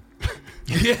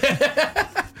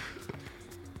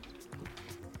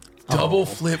 Double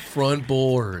flip front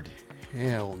board.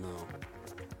 Hell no.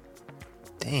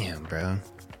 Damn, bro.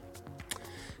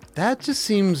 That just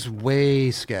seems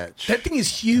way sketch. That thing is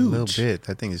A huge. little bit.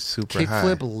 That thing is super high.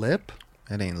 Kickflip lip?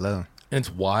 That ain't low. And it's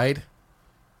wide.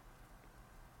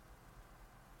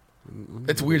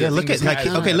 It's weird. Yeah, that look thing at just like has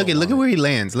okay, look metal on where he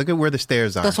lands. Look at where the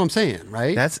stairs are. That's what I'm saying,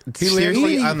 right? That's He seriously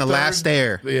literally on the last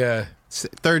stair. it. Yeah.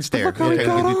 Third stair. What the fuck Okay,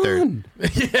 going we do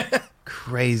third. on?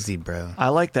 Crazy, bro. I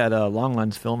like that long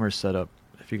lens filmer setup,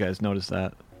 if you guys noticed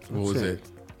that. What was see. it?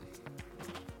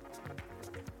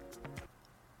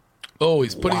 Oh,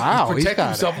 he's putting Wow, he's he's protecting got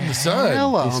himself from the sun.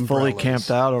 hella He's fully umbrellas.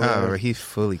 camped out over Oh, there. he's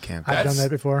fully camped. I've done That's- that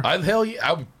before. Hell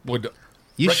yeah, I would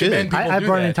You recommend should. people I do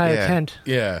brought an that. entire Yeah. tent.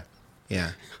 Yeah.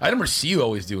 Yeah, I never see you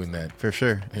always doing that. for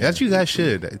sure. That's you guys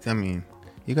should. I mean,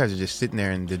 you guys are just sitting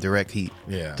there in the direct heat.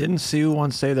 Yeah. Didn't Sue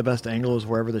once say the best angle is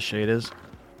wherever the shade is?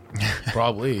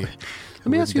 Probably. Let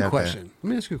me ask you a got that? question. Let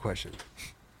me ask you a question.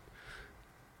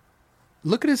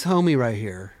 Look at his homie right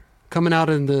here, coming out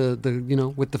in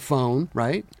the with the phone,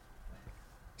 right?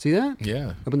 See that?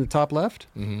 Yeah. Up in the top left?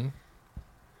 Mm-hmm.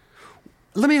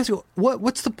 Let me ask you,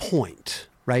 what's the point,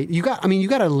 right? You got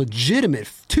a legitimate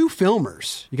two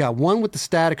filmers. You got one with the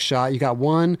static shot. You got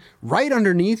one right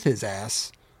underneath his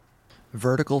ass.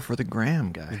 Vertical for the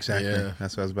gram, guy. Exactly. Yeah.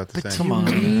 That's what I was about to But say. Come you on.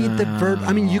 need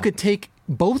the you could take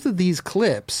both of these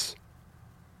clips.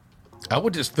 I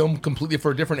would just film completely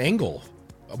for a different angle.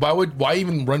 Why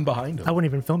even run behind him? I wouldn't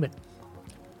even film it.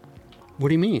 What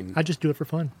do you mean? I just do it for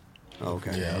fun.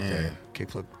 Okay. Yeah, okay.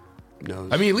 Kickflip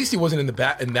nose. I mean, at least he wasn't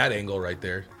in that angle right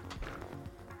there.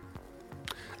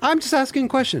 I'm just asking a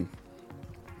question.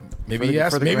 Maybe For he the-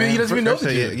 asked. for the Maybe he gram. doesn't even know the So,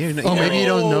 yeah, dude. Oh, maybe you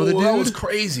don't know the That was dude?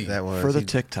 crazy. That was For the you-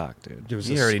 TikTok, dude. There was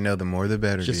You already know the more the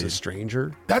better, just dude. a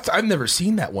stranger. That's I've never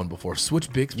seen that one before.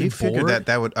 Switch bigs You figured before.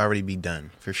 that would already be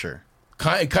done for sure.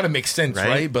 It kind of makes sense, Right?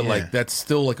 right? But Yeah. like that's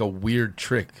still like a weird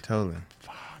trick. Totally.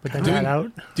 Put that Doing-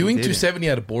 out. Doing did it. 270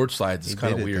 out of board slides is He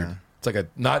kind of did it, weird. though. It's like a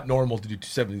not normal to do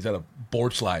 270s out of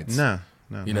board slides. No.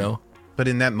 You know? But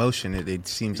in that motion, it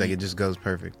seems like it just goes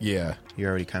perfect. Yeah. You're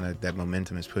already kind of that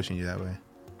momentum is pushing you that way.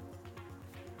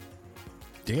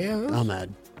 Damn. I'm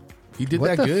mad. He did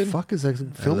what that the good. fuck is that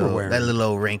That filmer little, wearing? that little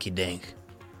old ranky dink.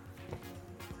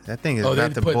 That thing is Oh, they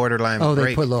about to put- borderline Oh, they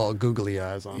break. put little googly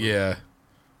eyes on. it. Yeah.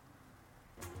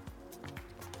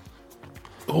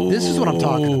 This is what I'm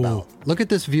talking Ooh. about. Look at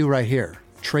this view right here.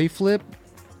 Tray flip.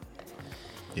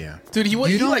 Yeah. Dude, he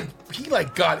You don't- he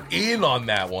got in on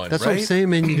that one. That's right? what I'm saying,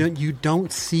 man. You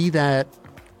don't see that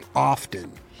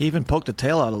often. He even poked the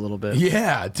tail out a little bit.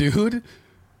 Yeah, dude.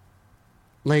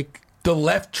 Like The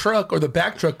left truck or the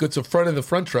back truck gets in front of the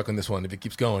front truck on this one if it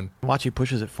keeps going. Watch, he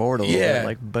pushes it forward a little Yeah. bit,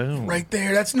 like boom. Right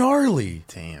there. That's gnarly.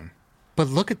 Damn. But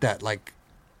look at that. Like,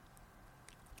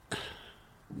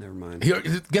 never mind.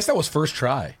 Guess that was first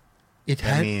try. It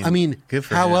had. mean, I mean, good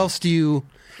for how him. else do you?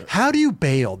 How do you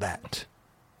bail that?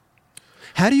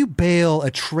 How do you bail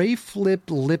a tray flip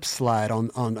lip slide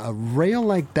on a rail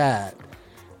like that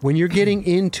when you're getting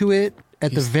into it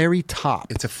at the very top?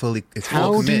 It's How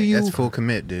full do commit. you- That's full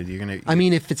commit, dude. You're gonna. I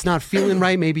mean, if it's not feeling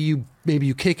right, maybe you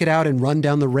kick it out and run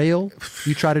down the rail.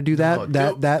 You try to do that.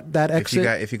 No, that if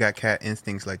exit. you got cat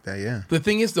instincts like that, yeah. The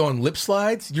thing is, though, on lip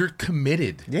slides, you're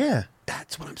committed. Yeah.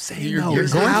 That's what I'm saying. Your no,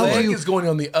 how how do leg you? is going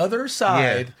on the other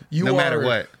side. You no are, matter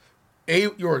what.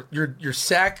 Your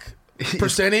sack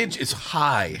percentage is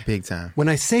high. Big time. When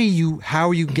I say you, how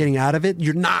are you getting out of it?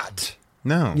 You're not.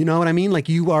 No. You know what I mean? Like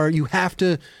you are. You have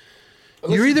to.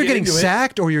 Unless you're you either get getting into it.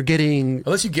 sacked or you're getting.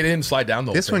 Unless you get in and slide down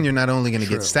the whole This thing. one, you're not only going to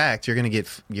True. get sacked, you're going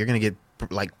to get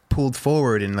like pulled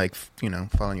forward and like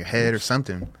fall on your head or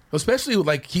something. Especially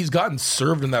like he's gotten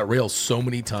served in that rail so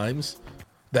many times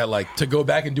that like to go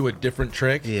back and do a different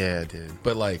trick. Yeah, dude.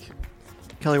 But like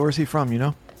Kelly, where's he from? You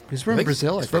know? He's I from think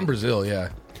Brazil. He's from Brazil, yeah.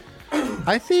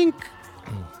 I think.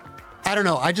 I don't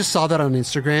know. I just saw that on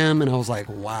Instagram and I was like,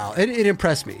 wow. It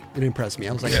impressed me. It impressed me.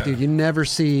 I was like, Yeah. dude, you never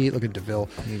see. Look at DeVille.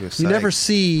 He was You never psyched.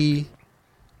 see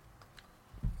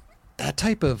that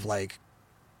type of like.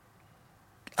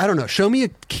 I don't know. Show me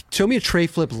a tray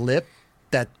flip lip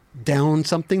that down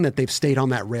something that they've stayed on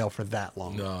that rail for that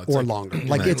long No, it's or like- longer. it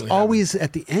Like doesn't it's really always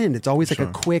at the end. It's always like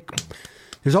a quick.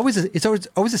 There's always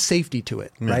always a safety to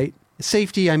it, right?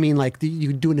 Safety. I mean, like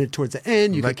you doing it towards the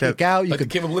end. You Like can that- kick out. You Like the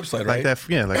could cable lip slide, Like right? that,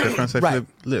 yeah, like that front side Right.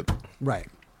 flip lip. right.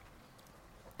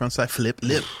 Front side flip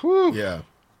lip. Yeah.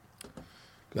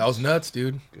 That was nuts,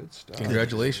 dude. Good stuff.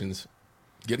 Congratulations.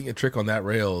 Getting a trick on that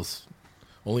rails,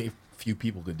 only a few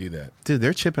people could do that. Dude,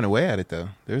 they're chipping away at it though.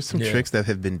 There's some Yeah. tricks that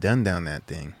have been done down that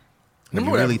thing. When Remember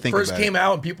you when really it think first about came it.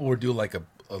 out and people were doing like a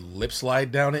lip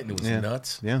slide down it and it was Yeah.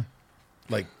 nuts? Yeah.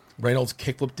 Like Reynolds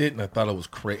kickflipped it and I thought it was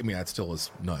crazy. I mean, that still was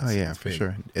nuts. Oh yeah, It's for big.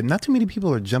 sure. And not too many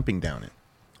people are jumping down it.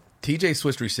 TJ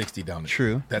Swiss 360 down it.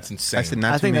 True. That's insane. I said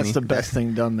not I too think many. that's the best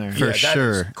thing done there. For Yeah, that is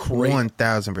sure. great.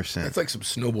 1000%. That's like some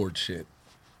snowboard shit.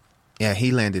 Yeah,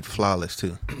 he landed flawless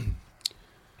too.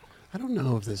 I don't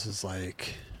know if this is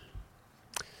like.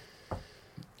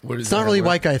 What is It's not that? really What-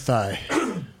 white guy thigh.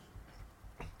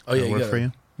 Oh yeah, That you work got for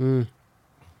you?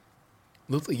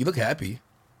 You look happy.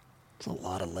 It's a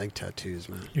lot of leg tattoos,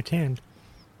 man. You're tanned.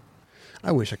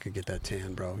 I wish I could get that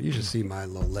tan, bro. You should see my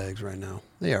little legs right now.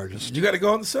 They are just. You got to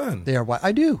go in the sun. They are white.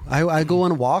 I do. I go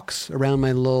on walks around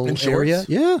my little In area. shorts?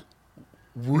 Yeah.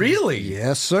 Really?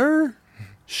 Yes, sir.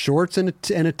 Shorts and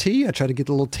a tee. I try to get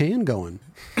the little tan going.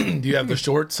 Do you have the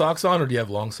short socks on or do you have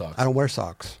long socks? I don't wear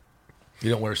socks. You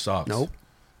don't wear socks? Nope.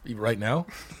 Right now?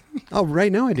 Oh,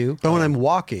 right now I do. But when I'm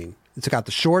walking, it's got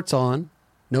the shorts on,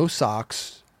 no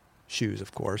socks, shoes,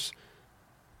 of course,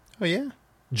 Oh yeah.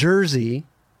 jersey,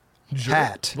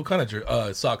 hat. What kind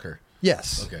of soccer?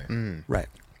 Yes. Okay. Right.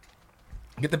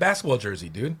 Get the basketball jersey,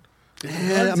 dude. Get the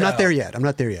Eh, guns I'm not out. there yet. I'm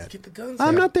not there yet. Get the guns I'm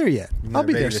out. not there yet. I'll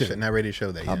be ready there to soon. not ready to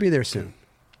show that yet. I'll be there soon.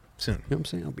 soon. You know what I'm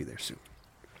saying? I'll be there soon.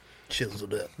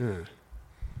 Chiseled up.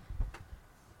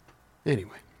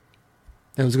 Anyway,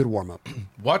 that was a good warm up.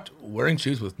 Wearing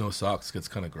shoes with no socks gets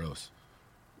kind of gross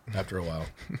after a while.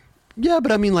 Yeah,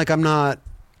 but I mean, like, I'm not.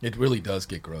 It really does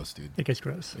get gross, dude. It gets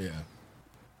gross. Yeah.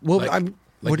 Well, Like, I'm.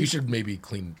 like what you do should maybe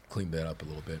clean that up a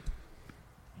little bit.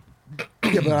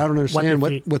 Yeah, but I don't understand your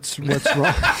feet. what's wrong.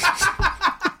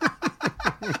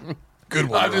 Good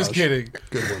one. I'm just Raj. kidding.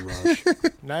 Good one, Raj.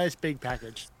 Nice big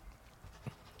package.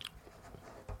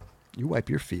 You wipe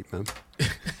your feet, man.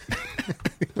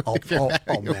 all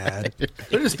mad.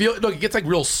 I just feel no. It gets like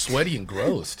real sweaty and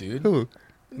gross, dude. Who?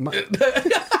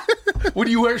 When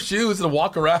you wear shoes and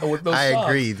walk around with those I socks.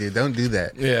 agree, dude. Don't do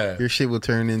that. Yeah. Your shit will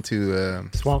turn into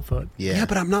Swamp foot. yeah.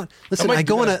 But I'm not. Listen, might I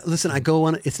go do on a. that. Listen, I go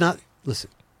on. It's not.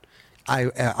 Listen,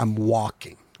 I'm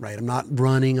walking. Right. I'm not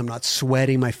running. I'm not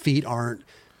sweating. My feet aren't.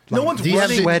 No one's Do you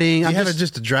have running. sweating. Do I'm you have just-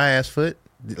 just a dry ass foot,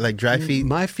 like dry feet?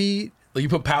 My feet. Like you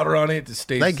put powder on it to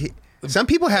stay. Like some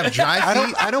people have dry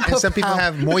feet. I don't and put some people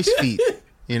have moist feet.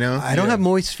 You know. I don't have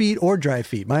moist feet or dry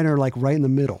feet. Mine are like right in the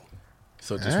middle.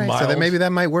 so just All right, mild. so then maybe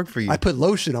that might work for you. I put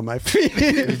lotion on my feet.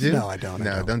 do? No, I don't.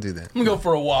 No, don't do that. I'm gonna go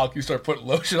for a walk. You start putting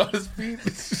lotion on his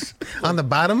feet. On the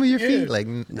bottom of your feet, like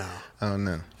No. oh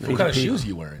no. What kind of shoes are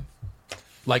you wearing?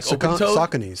 Like open toed?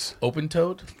 Sauconys. Open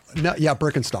toed? No, yeah,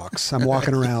 Birkenstocks. I'm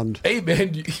walking around. Hey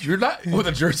man, you're not with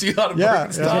a jersey on. Yeah, Got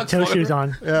Birkenstocks, toe shoes whatever.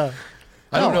 on. Yeah.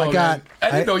 I don't No, know. I got- man.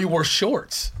 I didn't know you wore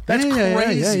shorts. That's yeah,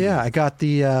 crazy. Yeah. I got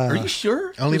the. Are you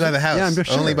sure? Only by the house. Yeah, I'm just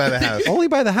sure. Only by the house. Only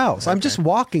by the house. I'm just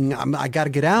walking. I got to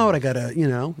get out. I got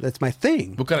to, that's my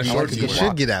thing. What kind of I shorts like do to you You wear?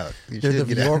 should get out. You They're should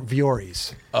the get out.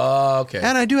 Vioris. Okay.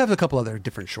 And I do have a couple other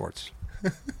different shorts.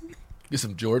 Get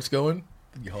some jorts going.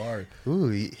 It'd be hard. Ooh,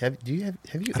 have you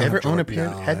I don't ever have owned a Jord- pair?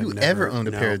 no, Have you I've ever never- owned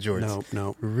a pair of no, Jordans?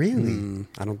 No. Really?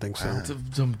 I don't think so.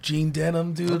 Some jean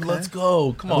denim, dude. Okay. Let's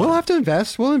go. Come on. We'll have to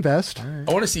invest. We'll invest. I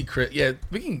want to see Chris. Yeah,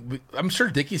 I'm sure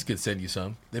Dickies could send you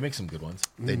some. They make some good ones.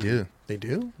 They do. They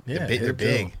do? Yeah, They're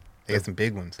big. They got some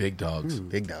big ones. Big dogs.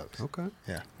 Big dogs. Okay.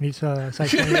 Yeah. Need size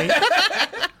 28.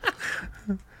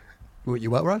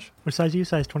 You what, Rush? What size are you?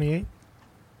 Size 28?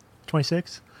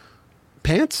 26?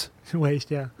 Pants?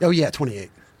 Waist, yeah. Oh, yeah, 28.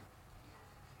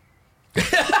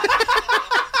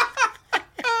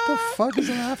 The fuck is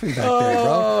laughing back there,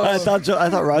 bro? I thought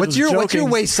Rod What's was your joking.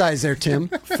 waist size there, Tim?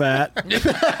 Fat.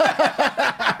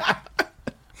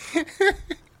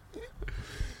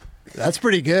 That's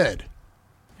pretty good.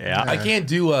 Yeah. I can't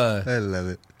do I love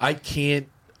it. I can't.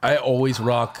 I always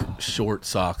rock short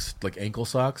socks, like ankle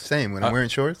socks. Same when I'm wearing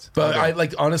shorts. But Okay. I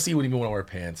like honestly wouldn't even want to wear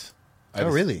pants. I Oh,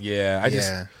 just- really? Yeah. I just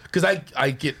Yeah. because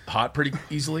I get hot pretty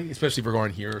easily, especially if we're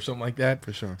going here or something like that.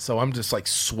 For sure. So I'm just like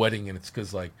sweating, and it's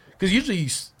because usually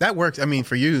that works. I mean,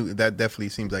 for you, that definitely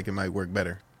seems like it might work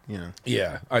better. You know.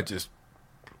 yeah. I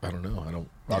don't know. I don't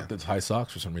rock Yeah. the high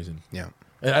socks for some reason, Yeah.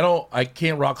 and I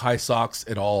can't rock high socks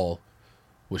at all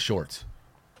with shorts.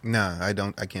 Nah, I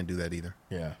don't. I can't do that either.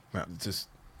 Yeah. Yeah. It's just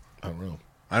I don't know.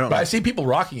 I don't. But I know. see people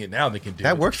rocking it now. They can do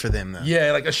That it. works for them though.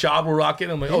 Yeah, like a shop will rock it.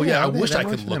 I'm like, oh Yeah, yeah, I all day. wish That I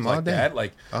works could for look them all like day. that.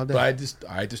 Like, All day. but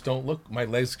I just don't look. My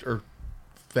legs are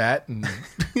fat and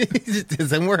It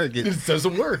doesn't work. it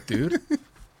doesn't work, dude. You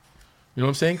know what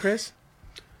I'm saying, Chris?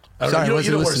 I don't Sorry, know. I You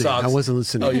don't wasn't wear listening. socks. I wasn't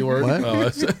listening. Oh, you weren't. What? Oh,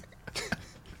 that's-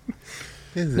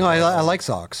 No, I like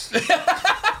socks.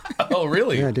 oh,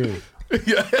 really? Yeah, I do.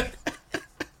 Yeah.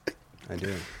 I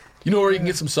do. You know where you can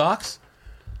get some socks?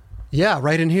 Yeah,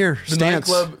 right in here. The Stance.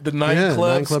 the Nine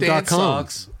Club nineclub.com. Stance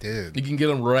socks. Dude. You can get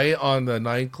them right on the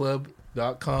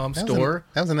nineclub.com store.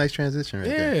 That was a nice transition right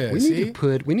there. Yeah, We see? need to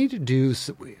put. We need to do.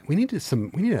 We need a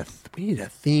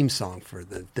theme song for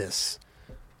this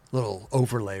little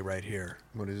overlay right here.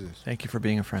 What is this? Thank you for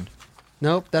being a friend.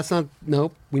 Nope, that's not.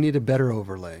 Nope, we need a better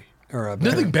overlay or a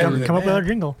better, Nothing better than Come up with that. a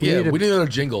jingle. Yeah, need a- we need another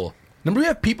jingle. Remember, we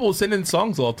have people sending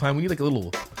songs all the time. We need like a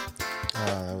little.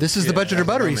 This is the Budget or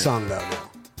Buttery song though.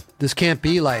 This can't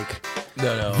be like.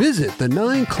 No. Visit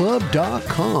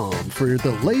the9club.com for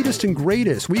the latest and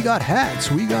greatest. We got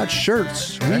hats, we got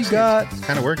shirts, we got. It's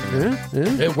kind of working. Yeah,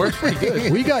 yeah. It works pretty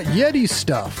good. We got Yeti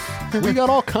stuff. We got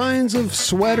all kinds of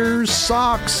sweaters,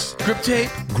 socks, Grip tape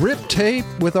grip tape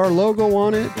with our logo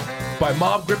on it. by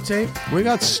Mob Grip Tape. We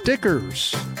got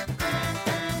stickers.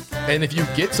 And if you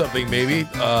get something, maybe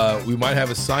we might have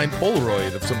a signed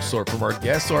Polaroid of some sort from our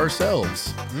guests or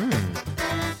ourselves.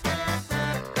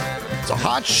 It's a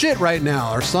hot shit right now.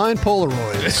 Our signed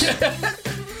Polaroids.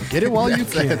 Get it while you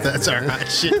can. That's our hot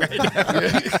shit right now.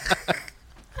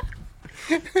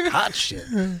 Hot shit.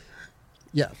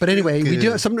 Yeah, but anyway, we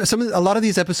do a lot of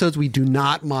these episodes we do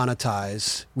not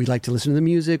monetize. We like to listen to the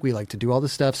music. We like to do all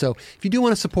this stuff. So if you do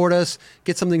want to support us,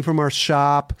 get something from our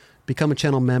shop, become a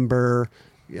channel member,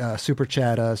 super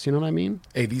chat us. You know what I mean?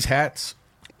 Hey, these hats.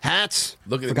 Hats.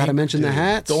 Look at Forgot me. to mention the Dude,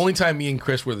 hats. The only time me and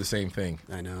Chris wear the same thing.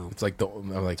 I know. It's like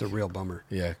I'm like It's a real bummer.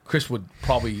 yeah. Chris would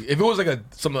probably if it was like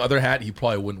some other hat, he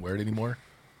probably wouldn't wear it anymore.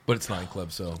 But it's 9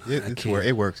 Club, so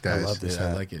It works, guys. I love this yeah, I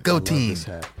hat. like it. Go I love team. this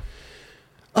hat.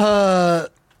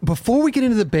 Before we get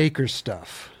into the Baker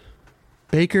stuff,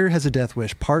 Baker has a Death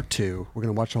Wish Part 2. We're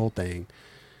going to watch the whole thing.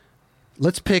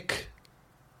 Let's pick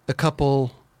a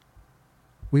couple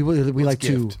We like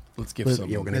to. Let's gift some.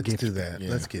 Yeah, we're gonna Let's gift do that. Yeah.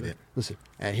 Let's get it. Listen,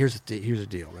 here's the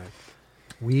deal,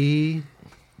 right?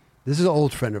 This is an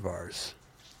old friend of ours.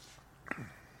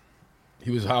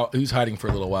 He was hiding for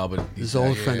a little while, but This is an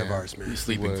old friend of ours, man. He's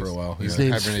sleeping for a while. His Yeah.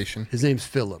 name's Hibernation. His name's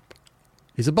Philip.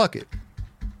 He's a bucket.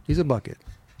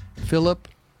 Philip,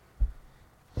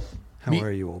 how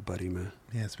are you, old buddy, man?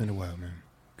 Yeah, it's been a while, man.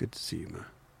 Good to see you, man.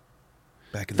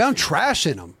 Back in Found the trash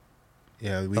in him.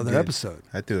 Yeah, we Other did. episode.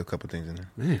 I threw a couple things in there.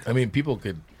 Man. I mean, people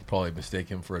could probably mistake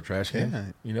him for a trash can. Yeah.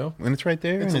 You know, When it's right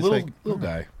there, it's and a it's little like,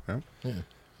 guy. oh. Yeah.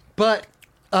 But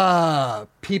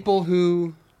people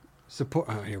who support.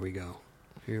 Oh, here we go.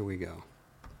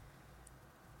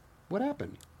 What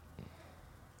happened?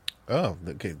 Oh,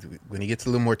 okay. When he gets a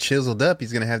little more chiseled up,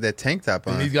 he's gonna have that tank top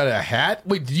on. And he's got a hat.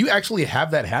 Wait, did you actually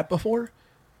have that hat before?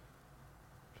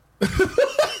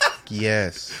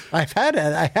 Yes. I've had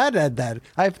that.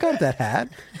 I've got that hat.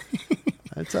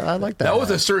 I like that. That was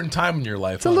hat. a certain time in your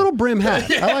life. It's a little brim hat.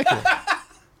 I like it.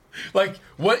 Like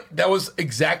what? That was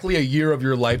exactly a year of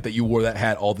your life that you wore that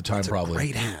hat all the time. It's probably a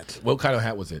great hat. What kind of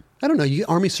hat was it? I don't know. You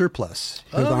Army Surplus.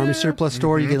 You go to the Army Surplus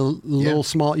store. You get a little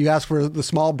small. You ask for the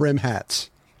small brim hats.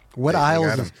 What They aisle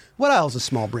got is 'em. what aisle is a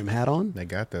small brim hat on? They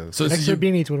got those. So this is Extra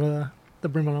your, beanies with the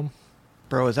brim on them.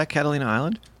 Bro, is that Catalina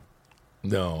Island?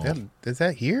 no. Is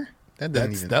that here? That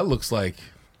doesn't even. That looks like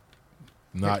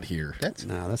not here. That's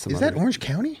No, that's some is other- that Orange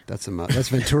County? That's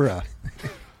Ventura.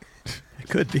 It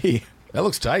could be. That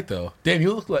looks tight though. Damn,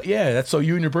 you look like That's so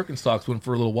you and your Birkenstocks went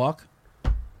for a little walk,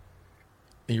 and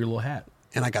your little hat.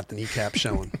 And I got the kneecap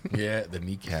showing. Yeah, the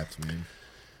kneecaps, man.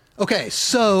 Okay,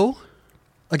 so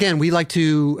again, we like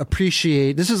to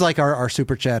appreciate. This is like our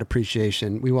super chat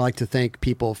appreciation. We like to thank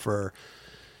people for,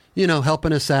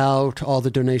 helping us out. All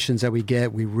the donations that we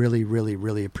get, we really, really,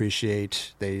 really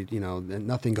appreciate. They,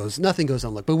 nothing goes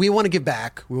unlooked. But we want to give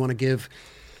back. We want to give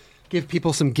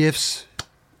people some gifts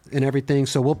and everything.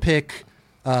 So we'll pick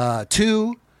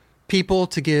 2 people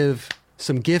to give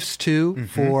some gifts to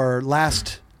for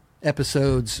last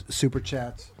episode's super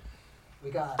chats.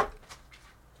 We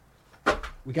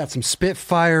got some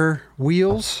Spitfire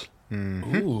wheels.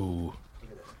 Ooh,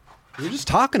 We were just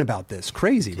talking about this.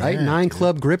 Crazy, right? Yeah, 9 dude.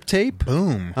 Club grip tape.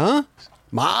 Boom. Huh?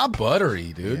 Mob.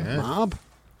 buttery, dude. Yeah. Mob.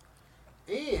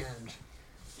 And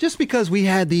just because we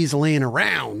had these laying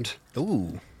around,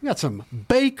 Ooh. we got some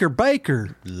Baker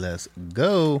Let's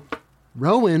go.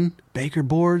 Rowan Baker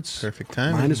boards. Perfect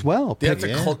timing. Mine as well. That's,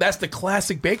 Yeah. that's the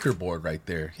classic Baker board right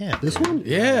there. Yeah. This one?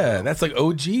 Yeah, that's like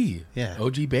OG. Yeah.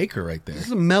 OG Baker right there. This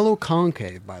is a mellow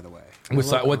concave, by the way.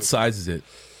 What size is it?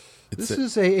 This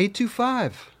is a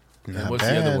 825. And Not what's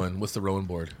bad. the other one? What's the Rowan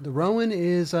board? The Rowan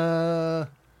is I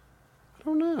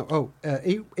don't know. Oh,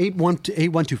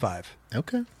 8125.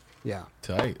 Okay. Yeah.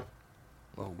 Tight.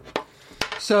 Boom.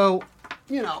 So,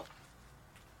 we'll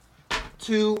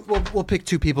pick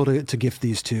 2 people to gift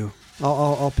these to.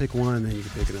 I'll pick one, and then you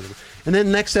can pick another one. And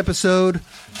then next episode,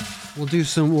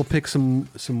 we'll pick some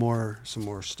more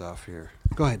stuff here.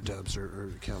 Go ahead, Dubs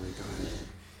or Kelly. Go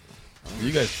ahead.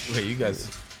 You guys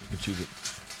can choose it.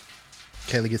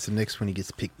 Kelly gets the next one. He gets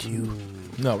to pick 2.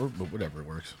 No, whatever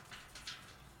works.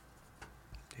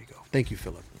 There you go. Thank you,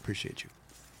 Philip. Appreciate you.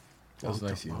 That was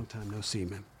nice of you. Long time no see,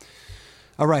 man.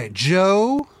 All right,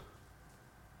 Joe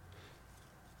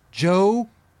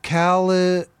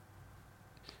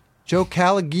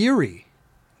Caligari.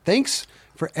 Thanks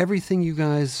for everything you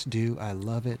guys do. I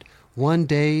love it. One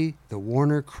day, the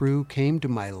Warner crew came to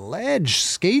my ledge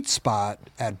skate spot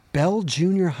at Bell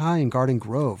Junior High in Garden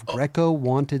Grove. Greco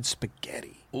wanted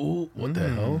spaghetti. Ooh, what the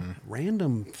hell?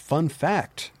 Random fun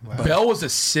fact. Bell was a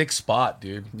sick spot,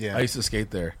 dude. Yeah. I used to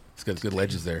skate there. It's got good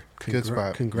ledges there. Good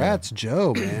spot. Congrats,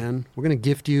 Joe, man. We're going to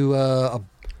gift you a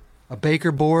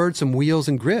Baker board, some wheels,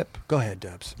 and grip. Go ahead,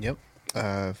 Dubs. Yep.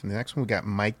 For the next one, we got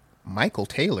Michael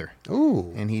Taylor.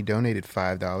 Ooh. And he donated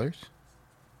 $5.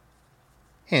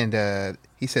 And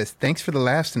he says, thanks for the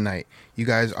laughs tonight. You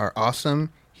guys are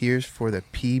awesome. Here's for the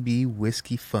PB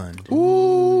Whiskey Fund.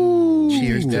 Ooh.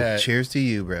 Cheers to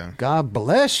you, bro. God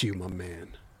bless you, my man.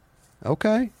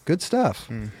 Okay, good stuff.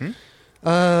 Mm-hmm.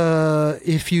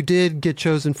 If you did get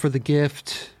chosen for the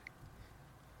gift,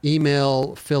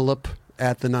 email Philip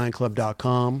at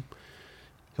the9club.com.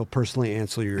 He'll personally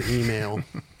answer your email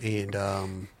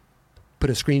and put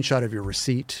a screenshot of your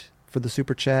receipt for the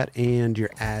super chat and your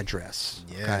address.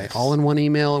 Yes. Okay, all in one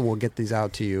email, and we'll get these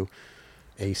out to you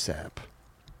ASAP.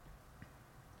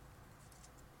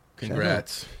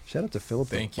 Congrats. Shout out to Philip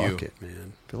Thank the you. Bucket,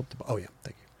 man. Philip the Oh yeah,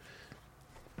 thank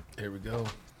you. Here we go.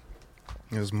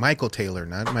 It was Michael Taylor,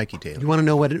 not Mikey Taylor. You want to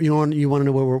know what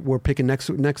we're picking next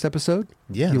episode?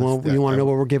 Yeah, You let's want do that. to know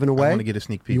what we're giving away? I want to get a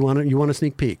sneak peek. You want a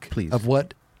sneak peek, Please. of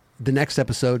what the next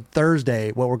episode,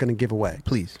 Thursday, what we're going to give away.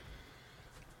 Please.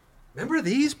 Remember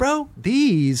these, bro?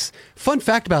 These. Fun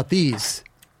fact about these.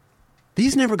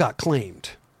 These never got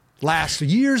claimed.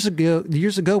 Years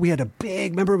ago, we had a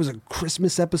big, remember it was a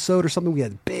Christmas episode or something? We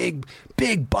had big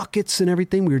buckets and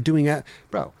everything. We were doing that.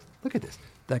 Bro, look at this.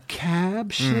 The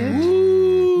cab shit.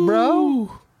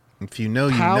 Bro. If you know,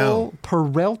 you know.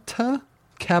 Peralta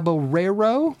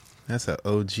Caballero. That's an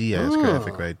OG ass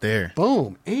graphic right there.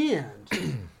 Boom. And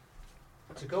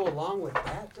to go along with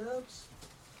that, Dubs,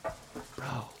 bro.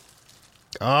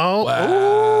 Oh,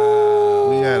 Wow.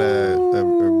 we got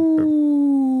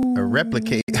a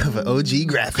replicate of an OG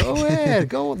graphic. Go ahead.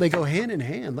 They go hand in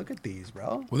hand. Look at these,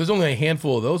 bro. Well, there's only a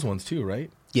handful of those ones too, right?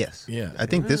 Yes. Yeah. I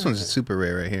think this one's super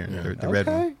rare right here. Yeah. The red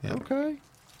one. Yeah. Okay.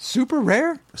 Super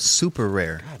rare? Super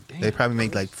rare. God damn. They probably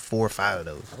make like 4 or 5 of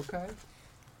those. Okay.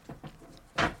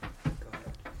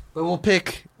 But we'll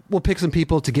pick some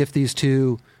people to gift these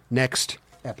to next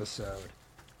episode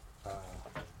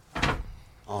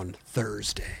on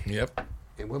Thursday. Yep.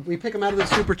 And we pick them out of the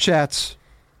super chats.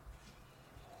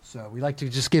 So we like to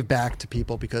just give back to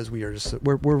people because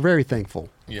we're very thankful.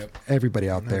 Yep. Everybody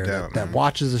out No there doubt, that man.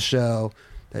 watches the show,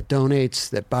 that donates,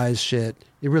 that buys shit.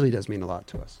 It really does mean a lot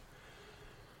to us.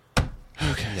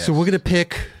 Okay. Yes. So we're going to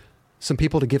pick some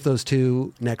people to give those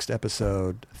to next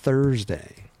episode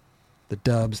Thursday. The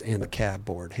Dubs and the cab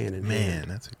board hand in hand.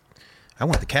 Man, I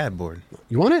want the CAD board.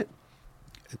 You want it?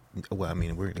 Well, I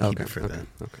mean, we're going to keep it for Okay.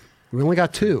 We only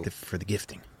got 2. for the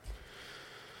gifting.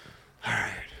 All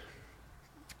right.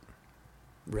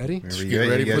 Ready? Are we Get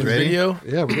ready You for guys the video?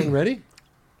 Yeah, we're getting ready?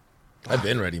 I've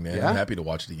been ready, man. Yeah? I'm happy to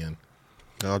watch it again.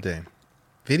 All day.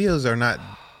 Videos are not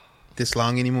this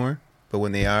long anymore, but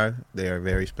when they are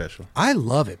very special. I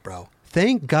love it, bro.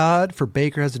 Thank God for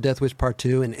Baker Has a Deathwish Part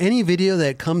 2. And any video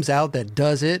that comes out that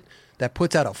does it, that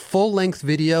puts out a full-length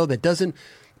video, that doesn't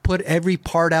put every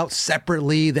part out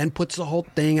separately, then puts the whole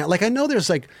thing out. Like, I know there's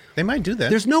like... They might do that.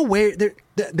 There's no way...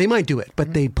 They might do it,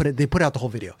 but they put out the whole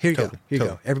video. Here you Totally, go. Here you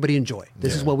totally. go. Everybody enjoy.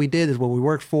 This is Yeah. what we did. This is what we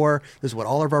worked for. This is what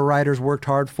all of our writers worked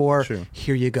hard for. True.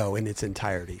 Here you go in its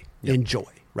entirety. Enjoy,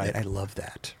 right? I love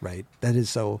that, right? That is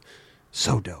so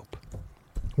dope.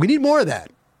 We need more of that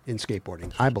in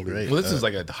skateboarding, I believe. Great. Well, this is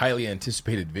like a highly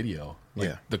anticipated video. Like,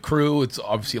 Yeah. The crew, it's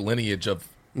obviously a lineage of...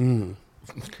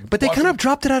 But they kind of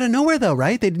dropped it out of nowhere, though,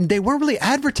 right? They weren't really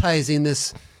advertising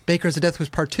this Baker's the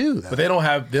Deathwish Part 2, though. But they don't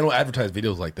advertise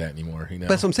videos like that anymore, you know? But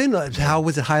that's what I'm saying. Like, how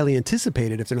was it highly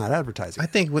anticipated if they're not advertising? I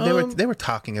think they were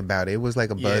talking about it. It was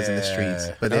like a buzz in the streets,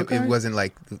 Yeah. but Okay. it wasn't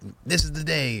like this is the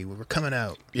day we're coming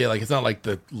out. Yeah, like it's not like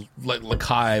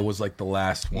Lakai was like the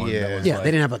last one. Yeah. That was Yeah, like,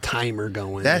 they didn't have a timer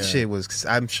going. That shit was.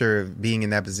 I'm sure being in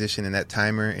that position and that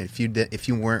timer, if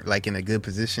you weren't like in a good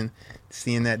position,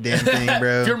 seeing that damn thing,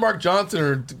 bro. If you're Mark Johnson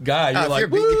or Guy, you're if like,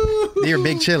 you're you're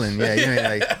big chilling. Yeah, you ain't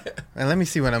like. "Man, let me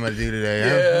see what I'm gonna do today.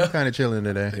 Yeah. I'm kind of chilling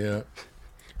today.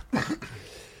 yeah.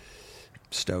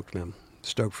 Stoked, man.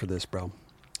 Stoked for this, bro.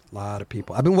 A lot of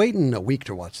people. I've been waiting a week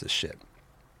to watch this shit.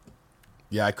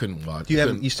 Yeah, I couldn't watch. You I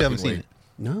still haven't couldn't seen it.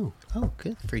 No. Oh,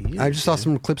 good for you. I just saw dude.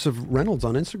 some clips of Reynolds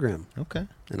on Instagram, Okay,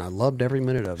 and I loved every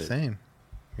minute of it. same.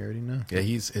 You already know. Yeah,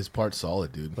 his part's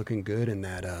solid, dude. Looking good in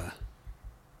that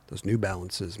those New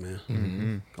Balances,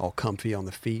 man. All comfy on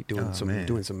the feet, doing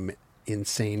some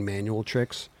insane manual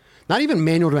tricks. Not even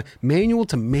manual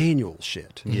to manual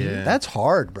shit. Yeah. That's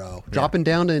hard, bro. Dropping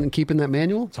down and keeping that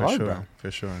manual, it's For hard, sure. bro.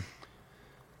 For sure.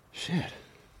 Shit.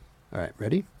 All right,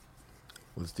 ready?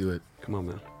 Let's do it. Come on,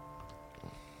 man.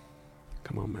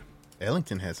 Come on, man.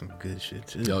 Ellington has some good shit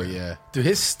too. Oh yeah, dude,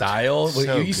 his style. When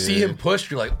So you see good. him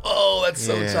push, you're like, oh, that's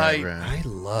so Yeah, tight. bro. I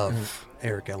love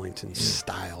Eric Ellington's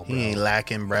style, bro. He ain't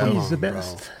lacking, bro. Come He's the on, bro.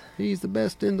 best. He's the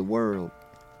best in the world.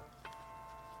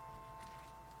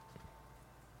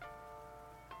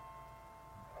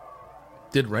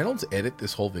 Did Reynolds edit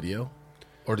this whole video,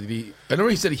 or did he? I know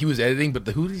he said he was editing, but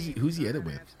who's he edit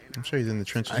with? I'm sure he's in the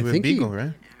trenches I with think Beagle,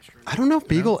 right? I don't know if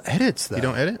Beagle edits, though. You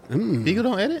don't edit? Beagle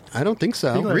don't edit? I don't think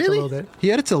so. Beagle edits a little bit.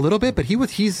 He edits a little bit, but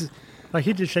he's Like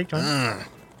he did Shake John.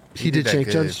 he did did that Shake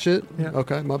good. John's shit. Yeah.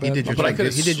 Okay, my bad. He did your But I trick.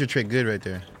 could've He did your trick good right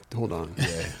there. Hold on. Yeah,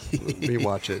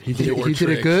 rewatch it. He did Your it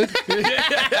trick. good.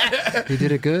 He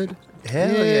did it good. Hell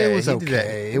yeah, it was he did that.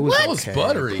 okay. It was That was okay.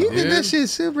 buttery, He dude. did that shit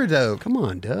super dope. Come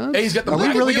on, Doug. Hey, he's got the are we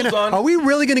black really wheels gonna on. Are we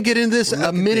really gonna get into this Look a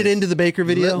at minute this. into the Baker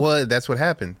video? Well, that's what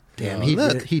happened. Damn,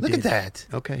 Look, he look did. at that.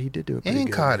 Okay, he did do it pretty And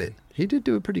good. caught it. He did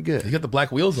do it pretty He good. got the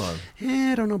black wheels on.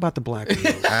 Yeah, I don't know about the black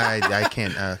wheels. I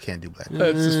can't do black.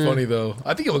 That's just funny though.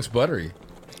 I think it looks buttery.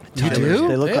 You They do?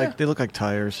 look like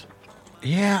tires.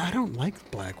 Yeah, I don't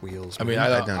like black wheels. I mean,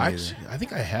 man. I don't I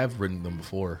think I have ridden them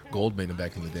before. Gold made them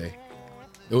back in the day.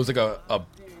 It was like a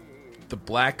the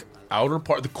black outer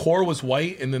part. The core was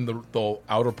white, and then the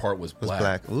outer part was Was black.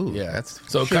 black. Ooh, Yeah, that's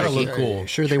so it kind of looked cool.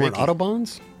 Sure they weren't Tricky.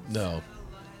 Autobahns? No,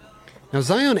 Now,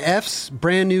 Zion F's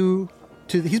brand new.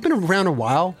 He's been around a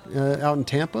while out in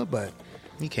Tampa, but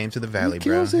He came to the valley, he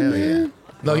bro. kills it, Hell man.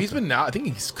 yeah. no, he's been now. I think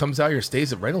he comes out here,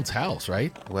 stays at Reynolds' house,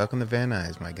 right? Welcome to Van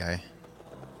Nuys, my guy.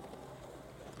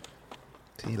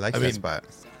 He likes I that mean- spot.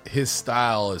 His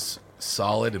style is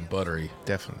solid and buttery.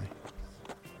 Definitely.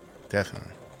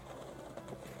 Definitely.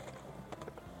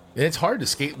 And it's hard to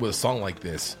skate with a song like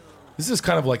this. This is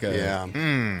kind of like a Yeah.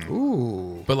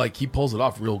 Ooh. but like he pulls it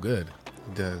off real good.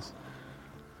 He does.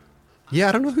 Yeah,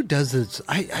 I don't know who does this.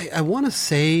 I want to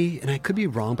say, and I could be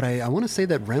wrong, but I want to say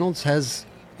that Reynolds has.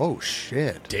 Oh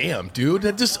shit! Damn, dude,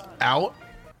 that just out.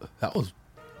 That was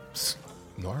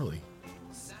gnarly.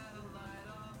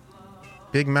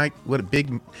 Big Mac, what a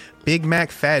Big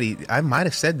Mac fatty. I might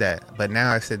have said that, but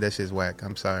now I said that shit's whack.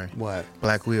 I'm sorry. What?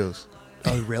 Black Wheels.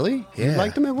 Oh really? Yeah. You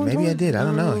liked him at one Maybe time? I did. I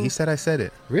don't know. No. He said I said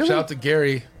it. Really? Shout out to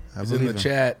Gary. I He's in the believe him.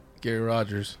 chat. Gary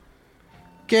Rogers.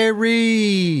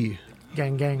 Gary,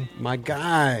 Gang, gang. my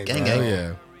guy. Gang, bro. Oh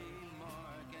yeah.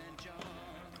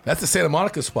 That's the Santa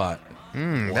Monica spot.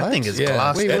 That thing is Yeah.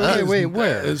 glossed Wait, up. wait,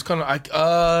 where? It's kind of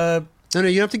No,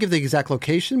 you don't have to give the exact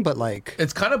location, but like,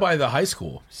 it's kind of by the high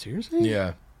school. seriously?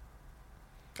 Yeah.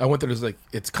 I went there. It's like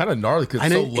it's kind of gnarly because I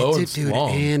it's know, so low and dude,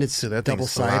 long. and it's Dude, that thing's double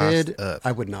sided. glossed up.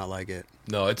 I would not like it.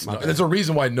 No, it's My not. bad. There's a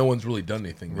reason why no one's really done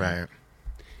anything. Man. Right.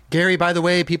 Gary, by the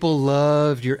way, people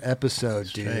loved your episode,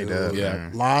 dude. Straight up, Yeah.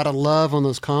 man. A lot of love on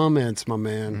those comments, my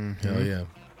man. Hell yeah.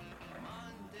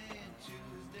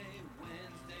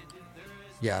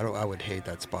 Yeah, I would hate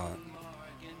that spot.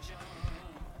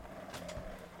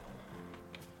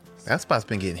 That spot's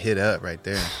been getting hit up right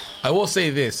there. I will say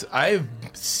this: I've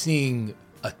seen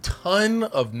a ton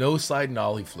of no slide and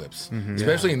ollie flips,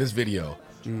 especially in this video.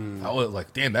 I was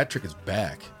like, "Damn, that trick is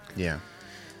back." Yeah.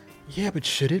 Yeah, but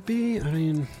should it be? I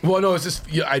mean, Well, no, it's just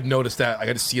I noticed that I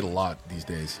got to see it a lot these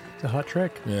days. It's a hot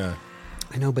trick. Yeah,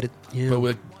 I know, but it. Yeah.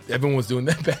 but everyone was doing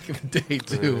that back in the day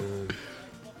too.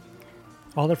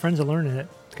 All their friends are learning it.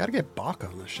 Got to get Baka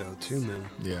on the show too, man.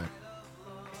 Yeah,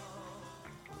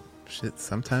 Shit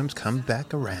sometimes comes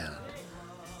back around.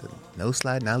 The no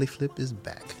slide nollie flip is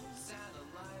back.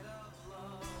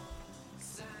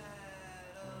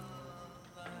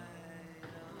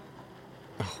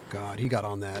 Oh God, he got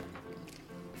on that.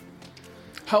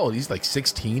 how old? He's like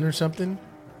 16 or something.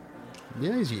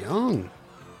 Yeah, he's young.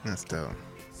 That's dope.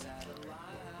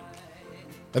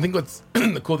 I think what's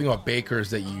the cool thing about Baker is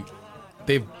that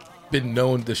they've been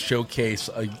known to showcase,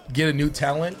 get a new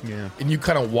talent, Yeah. and you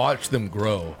kind of watch them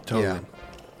grow. Yeah.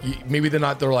 Maybe they're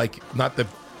not the.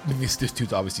 I mean, this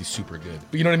dude's obviously super good,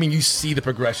 but you know what I mean. You see the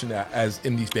progression as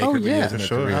in these Baker Oh videos yeah, in their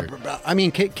sure. career. I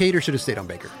mean, Cater should have stayed on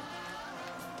Baker.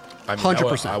 I mean,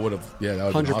 100%. I would have. Yeah, that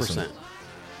would have been awesome.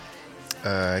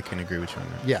 I can agree with you on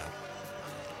that. Yeah.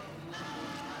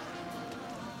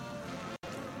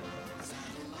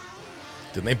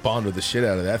 Then they bonded the shit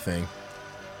out of that thing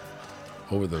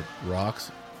over the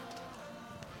rocks.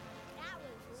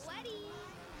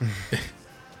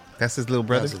 That's his little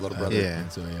brother? That's his little brother. Yeah.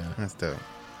 So yeah, That's dope.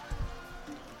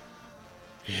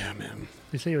 Yeah, man.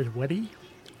 You say it was wetty?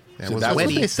 That So was that That's what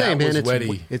wetty. they say, That man. was It's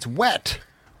wetty. it's wet,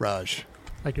 Raj.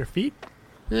 Like your feet?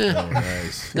 Yeah. oh,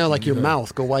 nice, No, like your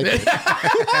mouth. Go wipe it.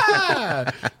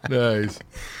 nice.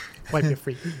 Wipe your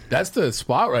feet. That's the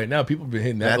spot right now. People have been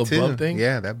hitting that, That little too. bump thing.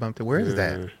 Yeah, that bump. Where is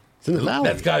that? It's in the valley.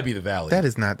 That's got to be the valley. That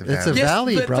is not the It's a valley. Yes,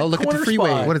 valley, the bro. Look at the corner freeway.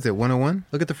 spot. What is it? 101?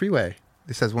 Look at the freeway.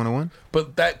 It says 101.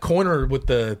 But that corner with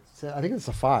the I think it's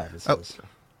a 5. It Oh. says.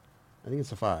 I think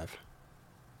it's a 5.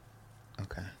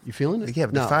 Okay. You feeling it? Yeah,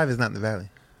 but No. the 5 is not in the valley.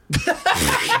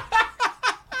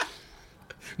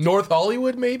 North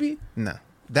Hollywood, maybe. No.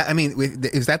 That I mean,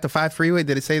 is that the 5 freeway?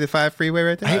 Did it say the 5 freeway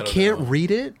right there? I don't can't know.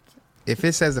 read it. If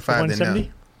it says the 5, then no.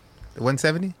 170? The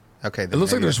 170? Okay. It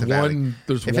looks like there's one.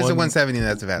 There's If one it's a 170, then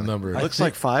that's the valley. number. Looks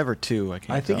like 5 or 2. I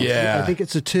can't I think. tell. Yeah. I think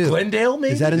it's a 2. Glendale,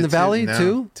 maybe. Is that in the valley No,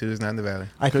 too? 2 is not in the valley.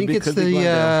 I think it's could be the.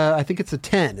 Glendale. I think it's a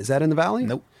 10. Is that in the valley?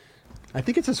 Nope. I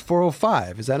think it says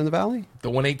 405. Is that in the valley? the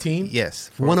 118?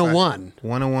 Yes. 101.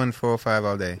 101, 405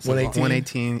 all day. 118?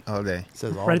 118 all day. It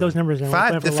says all Write the- those numbers down.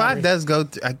 The 5 does go.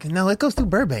 No, it goes through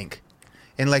Burbank,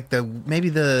 and like maybe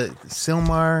the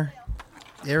Silmar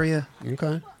area.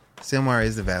 Okay. Silmar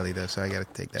is the valley though, so I got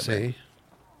to take that back. See.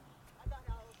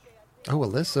 Oh,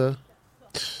 Alyssa.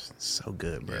 So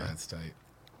good, bro. Yeah, that's tight.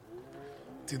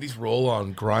 Dude, these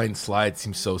roll-on grind slides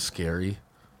seem so scary.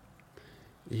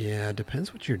 Yeah, it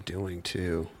depends what you're doing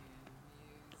too.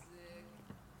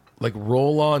 Like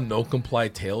roll-on, no-comply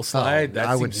tail slide. I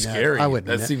that would seems never- scary. I would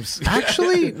That ne- seems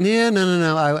Actually, yeah,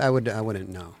 no. I wouldn't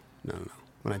know. No.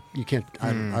 You can't.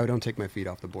 I don't take my feet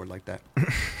off the board like that.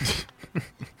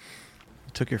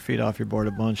 Took your feet off your board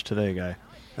a bunch today, guy.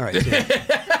 All right, Tim.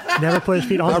 Never put his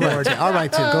feet on the board. All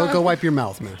right, Tim. Go wipe your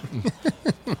mouth, man.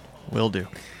 Will do.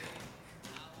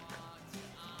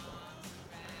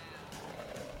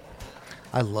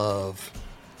 I love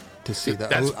to see that.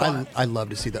 That spot. I love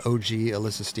to see the OG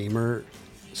Alyssa Steamer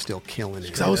still killing it.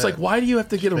 Because I was like, why do you have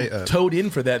to get them towed in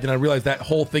for that? Then I realized that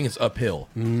whole thing is uphill.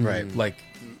 Right. Like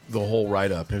the whole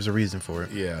ride up. There's a reason for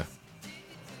it. Yeah.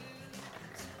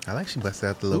 I like she busted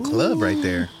out the little club right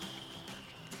there.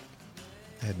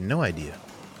 I had no idea.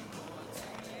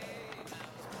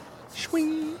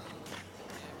 Swing.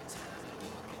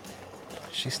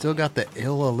 She still got the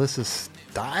ill Alyssa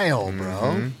style, bro.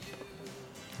 Mm-hmm.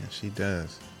 Yeah, she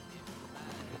does.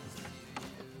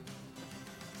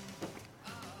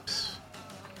 Psst.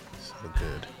 So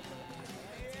good.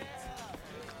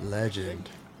 Legend.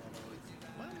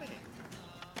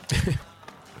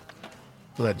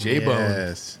 Well, that J-Bone.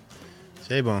 Yes.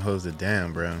 J-Bone holds it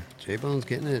down, bro. J-Bone's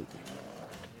getting it.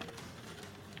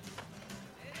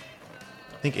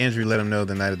 I think Andrew let him know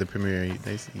the night of the premiere.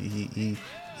 He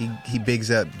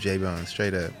bigs up J-Bone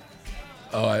straight up.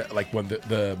 Oh, like when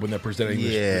they're presenting.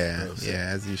 Yeah,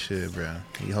 as he should, bro.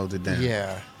 He holds it down.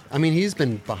 Yeah. I mean, he's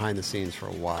been behind the scenes for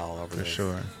a while over for there.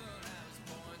 sure.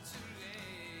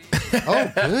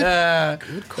 Oh,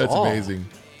 good call. That's amazing.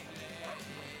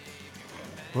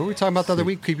 What were we talking about the other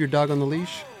week? Keep your dog on the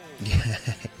leash?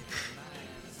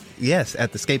 Yes,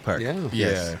 at the skate park. Yeah.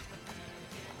 Yes.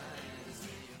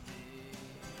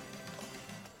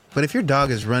 But if your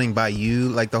dog is running by you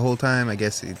like the whole time, I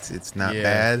guess it's not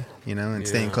bad, and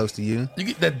staying close to you.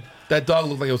 You get that dog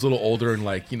looked like it was a little older and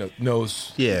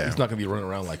knows he's not gonna be running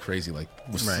around like crazy like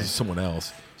with someone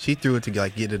else. She threw it to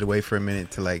get it away for a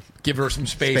minute to give her some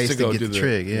space to go get do the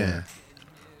trig. Yeah.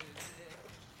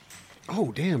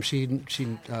 Oh damn! She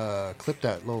clipped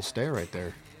that little stair right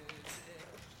there.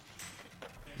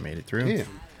 Made it through.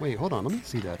 Damn. Wait, hold on. Let me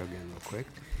see that again real quick.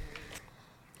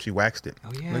 She waxed it.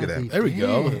 Oh yeah. Look at that. There we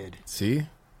go. See?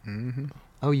 Mm-hmm.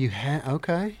 Oh, you had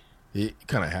okay. You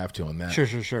kind of have to on that.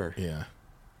 Sure. Yeah.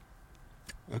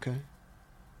 Okay.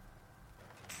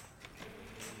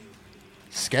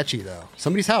 Sketchy though.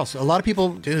 Somebody's house. A lot of people.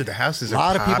 Dude, the houses A are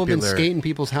lot of people popular. been skating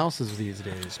people's houses these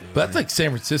days. Man. But that's like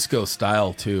San Francisco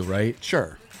style too, right?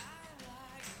 Sure.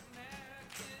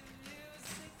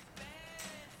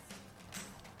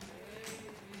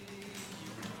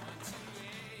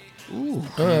 Ooh.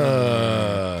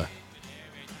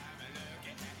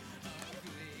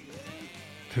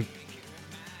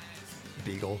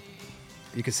 Beagle.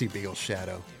 You can see Beagle's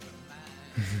shadow.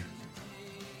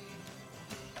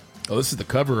 Oh, this is the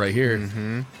cover right here.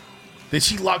 Mm-hmm. That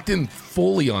she locked in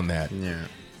fully on that. Yeah.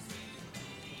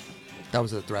 That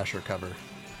was a Thrasher cover.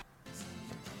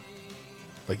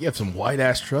 Like you have some white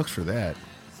ass trucks for that.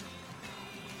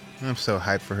 I'm so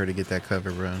hyped for her to get that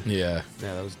cover, bro. Yeah.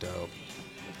 Yeah, that was dope.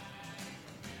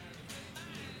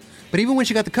 But even when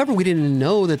she got the cover, we didn't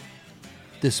know that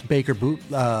this Baker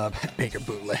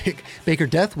Deathwish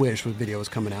video was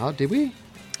coming out, did we?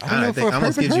 I don't know if it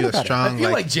almost gives you a strong. I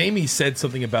feel like Jamie said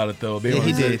something about it though. Yeah,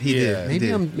 he did. He did.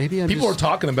 Maybe I'm people were just,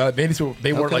 talking about it. Maybe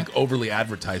they weren't like overly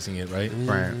advertising it, right?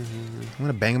 Right. I'm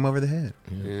gonna bang him over the head.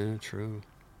 Yeah, true.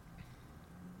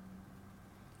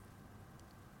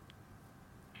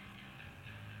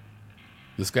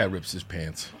 This guy rips his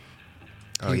pants.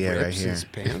 Oh He yeah, right rips here. his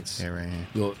pants. Yeah, right here.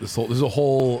 There's a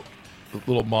whole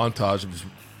little montage of his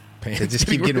pants. They just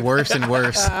keep getting worse and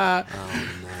worse. Are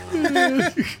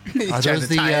those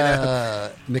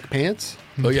the McPants?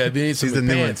 Oh yeah, they need some These are the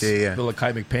new pants. ones, yeah. The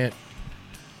Lakai McPant.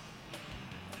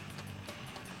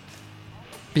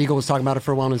 Beagle was talking about it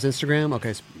for a while on his Instagram.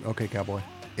 Okay, cowboy.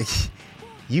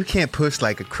 You can't push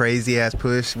like a crazy ass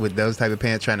push with those type of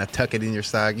pants trying to tuck it in your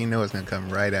sock. You know it's gonna come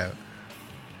right out.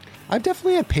 I've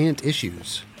definitely had pant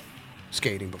issues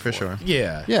skating before. For sure.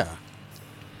 Yeah. Yeah.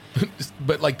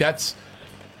 But like that's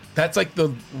like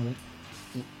the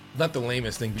not the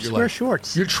lamest thing, but you're Wear like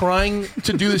shorts. You're trying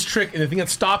to do this trick, and the thing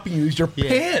that's stopping you is your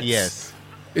pants. Yes.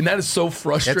 And that is so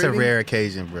frustrating. That's a rare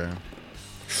occasion, bro.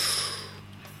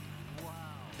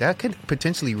 That could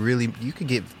potentially you could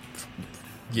get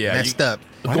messed up.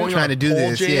 Going trying on to do pole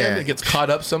this, jam, yeah. it gets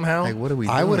caught up somehow. Like, what are we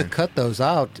doing? I would have cut those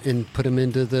out and put them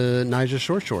into the Niger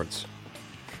short shorts.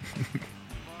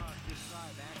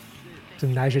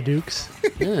 Some Niger Dukes.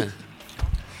 Yeah.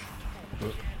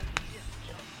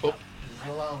 Oh.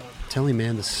 Tell me,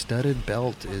 man, the studded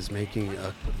belt is making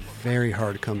a very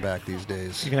hard comeback these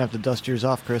days. You're gonna have to dust yours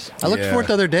off, Chris. I looked for it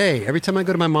the other day. Every time I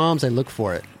go to my mom's, I look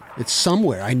for it. It's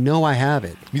somewhere. I know I have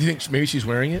it. You think maybe she's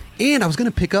wearing it? And I was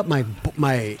going to pick up my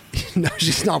no,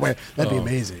 she's not wearing. That'd be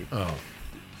amazing. Oh.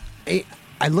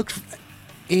 I looked.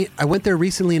 I went there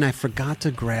recently and I forgot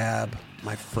to grab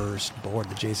my first board,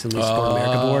 the Jason Lee Sport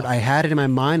America board. I had it in my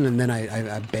mind and then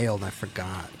I bailed and I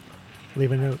forgot.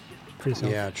 Leave a note for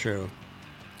yourself. Yeah, true.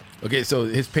 Okay, so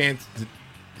his pants,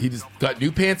 he just got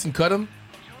new pants and cut them?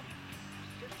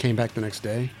 Came back the next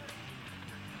day.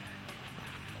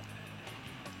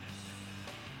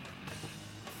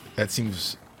 That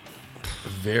seems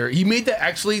very... He made that,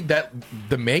 actually,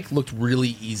 the make looked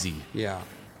really easy. Yeah.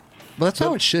 Well, that's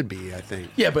how it should be, I think.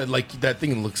 Yeah, but like that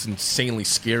thing looks insanely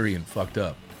scary and fucked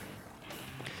up.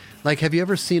 Like, have you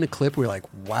ever seen a clip where you're like,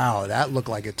 wow, that looked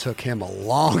like it took him a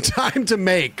long time to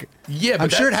make? Yeah, but I'm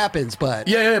sure it happens, but...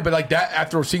 Yeah, but like that,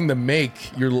 after seeing the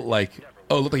make, you're like,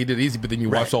 oh, it looked like you did it easy, but then you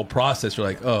watch the whole process, you're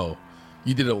like, oh,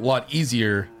 you did it a lot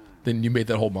easier than you made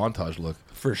that whole montage look.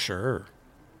 For sure.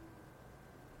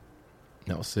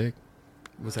 That was sick.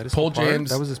 Was that his Paul part? James...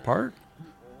 That was his part?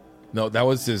 No, that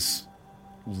was his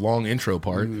long intro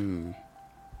part.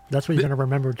 That's what you're going to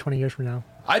remember 20 years from now.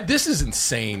 This is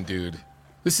insane, dude.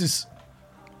 This is...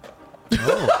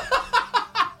 That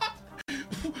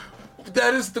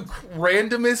is the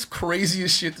randomest,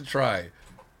 craziest shit to try.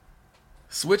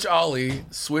 Switch ollie,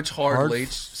 switch hard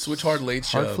late shove.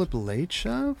 Hard flip late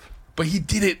shove? But he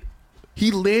did it. He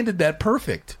landed that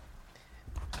perfect.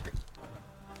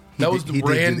 That was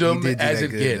random as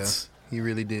it gets. Though. He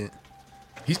really did.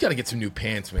 He's got to get some new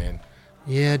pants, man.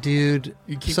 Yeah, dude.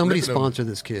 You keep Somebody ripping 'em. sponsor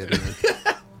this kid. Man.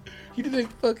 He did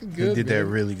that fucking good. He did that man.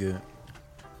 really good.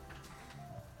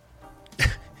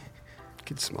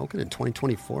 Kid smoking in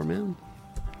 2024, man.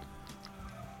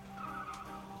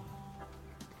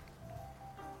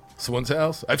 Someone's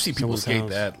house? I've seen people Someone's skate house.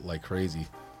 that like crazy.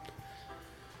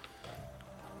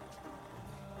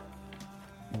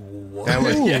 That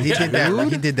was, Yeah, he did that.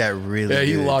 dude. He did that really. Yeah,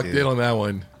 he good, locked dude. in on that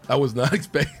one. I was not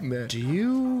expecting that. Do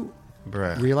you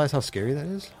Bruh. realize how scary that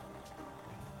is?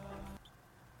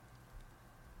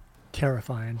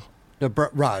 Terrifying. No,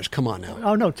 Raj, come on now.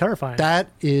 Oh, no, terrifying. That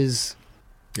is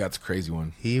Yeah, it's a crazy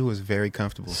one. He was very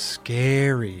comfortable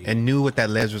scary. and knew what that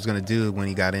ledge was going to do when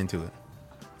he got into it,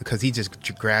 because he just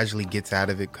gradually gets out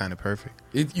of it kind of perfect.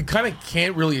 You kind of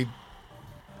can't really...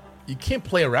 You can't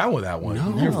play around with that one.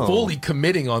 No. You're fully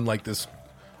committing on like this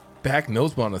back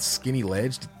nose on a skinny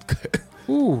ledge.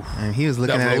 Ooh. And he was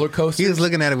looking That at roller it. coaster? He was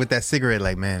looking at it with that cigarette,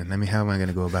 like, man, how am I going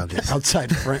to go about this?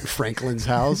 Outside Franklin's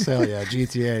house. Hell yeah,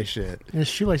 GTA shit. And his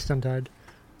shoelace untied.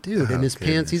 Dude, in his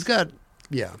pants, he's got,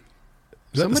 yeah.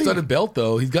 Is that the studded belt,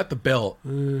 though? He's got the belt.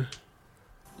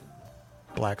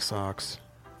 Black socks.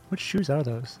 What shoes are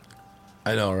those?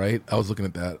 I know, right? I was looking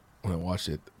at that when I watched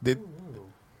it.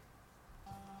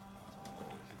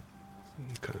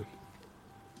 Okay.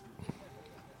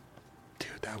 Dude,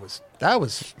 that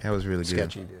was really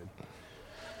sketchy, good. dude.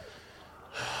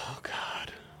 Oh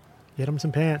God. Get him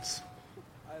some pants.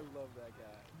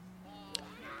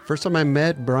 First time I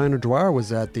met Brian O'Dwyer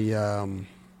was at the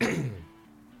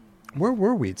where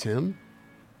were we, Tim?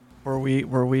 Were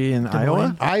we in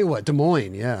Iowa? Iowa, Des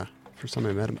Moines, yeah. First time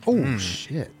I met him. Oh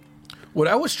shit. What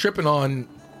I was tripping on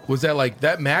was that like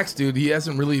that Max dude, he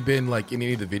hasn't really been like in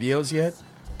any of the videos yet,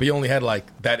 but he only had like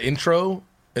that intro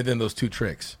and then those 2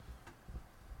 tricks.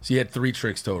 So he had 3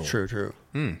 tricks total. True.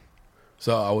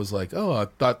 So I was like, oh, I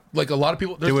thought like a lot of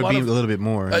people. There would be a little bit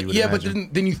more. you would Yeah, but imagine.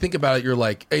 then you think about it, you're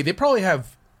like, hey, they probably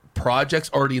have projects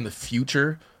already in the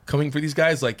future coming for these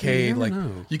guys. Like, hey, like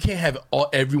you can't have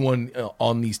everyone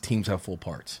on these teams have full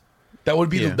parts. That would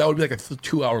be that would be like a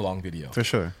 2-hour long video for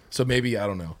sure. So maybe I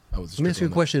don't know. I was. Let me ask you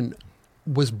a question.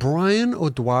 Was Brian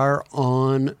O'Dwyer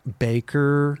on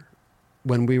Baker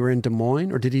when we were in Des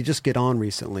Moines, or did he just get on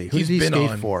recently? Who He's did he been skate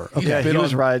on. for? He's Yeah, been he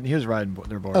was on- riding. He was riding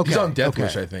their board. Okay. He's on Deathwish,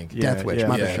 okay. I think. Yeah, Deathwish. yeah,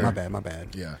 my for bad. sure. My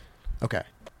bad. Yeah. Okay.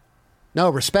 No,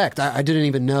 respect. I didn't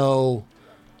even know.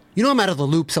 You know, I'm out of the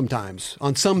loop sometimes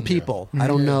on some people. I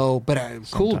don't know, but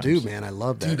cool dude, man. I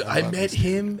love that. Dude, I love met this.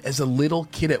 him as a little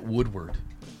kid at Woodward.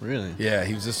 Really? Yeah,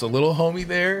 he was just a little homie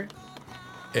there,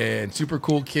 and super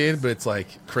cool kid. But it's like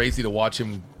crazy to watch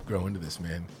him grow into this,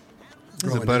 man. It's a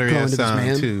Growing butter into ass this song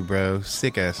man. too, bro.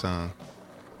 Sick ass song.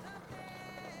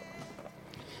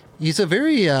 He's a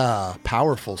very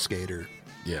powerful skater.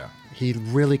 Yeah. He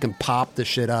really can pop the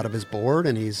shit out of his board,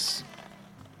 and he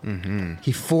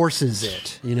forces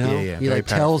it. You know, Yeah, he very like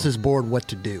tells powerful. his board what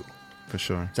to do. For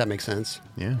sure. Does that make sense?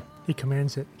 Yeah. He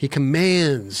commands it. He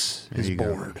commands There his you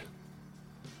go. board.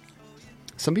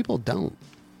 Some people don't,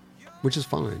 which is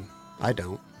fine. I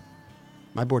don't.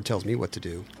 My board tells me what to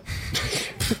do.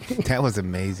 That was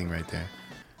amazing right there.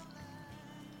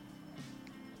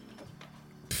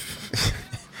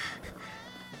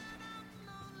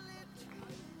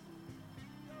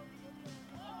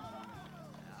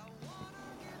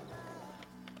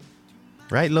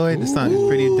 Right, Lloyd? This song is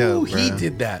pretty dope, bro. He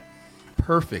did that.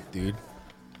 Perfect, dude.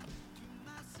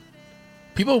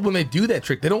 People, when they do that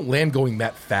trick, they don't land going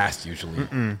that fast usually.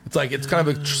 It's like, it's kind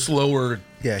of a slower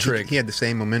trick. He had the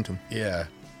same momentum. Yeah.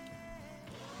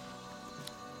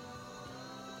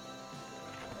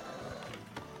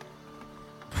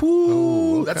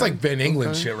 Whew, that's like Ben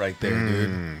England shit right there,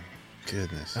 dude.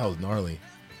 Goodness. That was gnarly.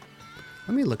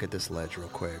 Let me look at this ledge real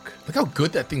quick. Look how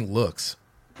good that thing looks.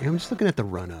 Yeah, I'm just looking at the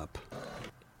run up.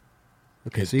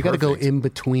 Okay, It's so you got to go perfect. in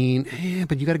between.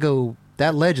 But you got to go.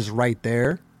 That ledge is right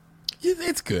there. Yeah,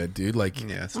 it's good, dude. Like,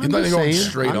 Yeah, it's you're I'm not just going saying.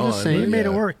 straight I'm on. just saying. but You made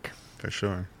it yeah. work. For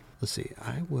sure. Let's see.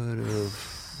 I would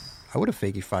have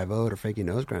fakey 5-0'd or fakey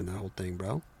nose grind that whole thing,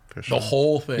 bro. For sure. The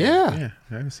whole thing. Yeah. Yeah,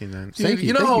 I haven't seen that. Dude, Thank you,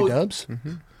 you know thank you, how- Dubs.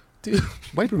 Dude,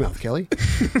 Wipe your mouth, Kelly.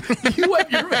 you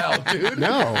wipe your mouth, dude.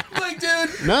 No. Like, dude,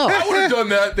 No. I would have done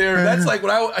that there. That's like when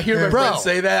I hear my Bro. friends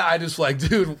say that, I just like,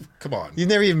 dude, come on. You've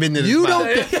never even been to this You spot.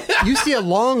 don't. You see a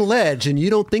long ledge, and you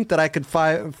don't think that I could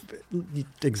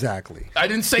exactly. I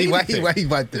didn't say He anything.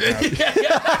 wiped it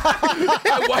out.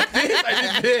 I wiped this.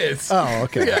 I did this. Oh,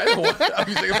 okay. Yeah, I don't want, I'm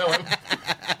just thinking about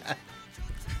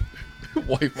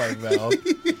wipe my mouth.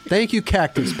 Thank you,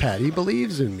 Cactus Pat. He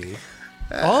believes in me.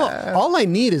 All I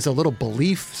need is a little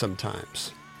belief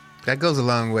sometimes. That goes a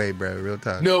long way, bro. Real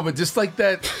talk. No, but just like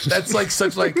that, that's like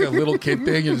such like a little kid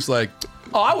thing. You're just like,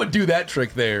 oh, I would do that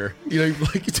trick there. You know, you're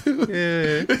like, dude.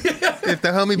 Yeah. If the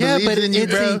homie Yeah, believes but in you,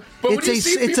 bro. But when it's you a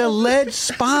see it's a people- ledge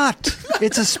spot.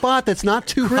 It's a spot that's not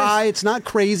too high. It's not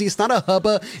crazy. It's not a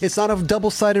hubba. It's not a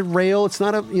double-sided rail. It's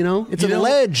not a it's You a know,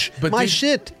 ledge. but My did-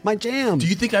 shit. My jam. Do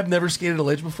you think I've never skated a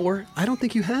ledge before? I don't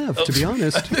think you have, to be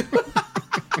honest.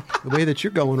 The way that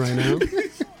you're going right now,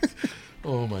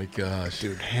 Oh my gosh.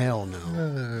 dude. Hell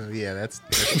no. Yeah, that's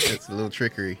a little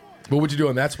trickery. What would you do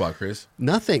on that spot, Chris?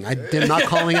 Nothing. I'm not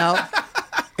calling out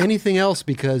anything else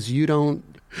because you don't.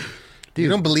 Dude, You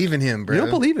don't believe in him, bro. You don't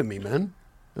believe in me, man.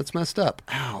 That's messed up.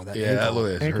 Ow, that Yeah, ankle.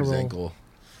 look at Ankle his roll. ankle.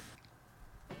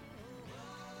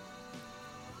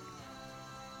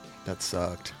 That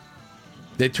sucked.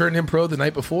 They turned him pro the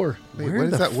night before. Wait, Where what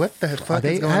is the that? What the fuck Are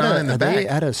is going on in the are back? they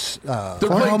at a? They're Oh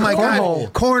playing my cornhole.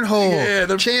 god, cornhole Yeah,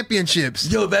 they're-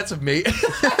 championships, Yo, that's amazing.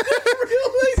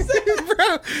 bro.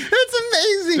 That's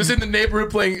amazing. Just in the neighborhood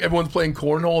playing, everyone's playing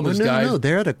cornhole, and No, this no, guy. no,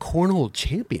 they're at a cornhole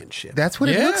championship. That's what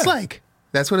it Yeah. looks like.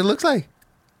 That's what it looks like.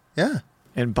 Yeah,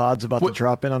 And Bod's about What- to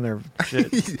drop in on their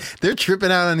shit. they're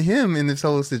tripping out on him in this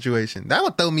whole situation. That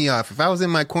would throw me off if I was in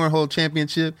my cornhole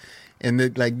championship and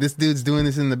this dude's doing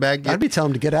this in the back. I'd be telling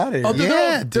them to get out of here. Oh,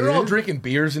 Yeah, they're all dude. drinking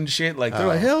beers and shit. Like they're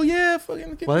like, hell yeah,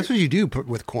 fucking. Get Well, that's beer. what you do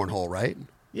with cornhole, right?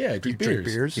 Yeah, drink you drink beers.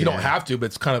 beers? You don't Yeah. have to, but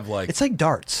it's kind of like It's like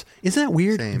darts. Isn't that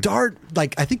weird? Same. Dart,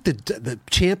 like I think the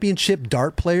championship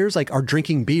dart players like are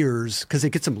drinking beers because it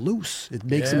gets them loose. It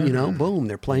makes them, Yeah. boom,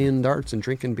 they're playing darts and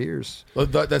drinking beers. well,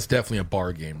 that's definitely a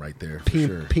bar game right there for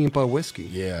sure. Pimpa whiskey.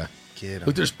 Yeah. Get 'em.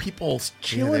 Look, there's people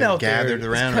chilling they're out gathered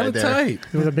there. around It's kind right of there. tight.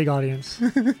 It was a big audience.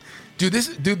 Dude,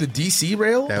 the DC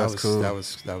rail That was cool. That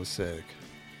was sick.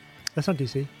 That's not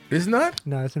DC. is not.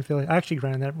 No, it's in Philly. I actually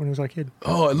ran that when I was like a kid.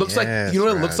 Oh, it looks like Yes, you know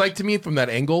what it Raj. looks like to me from that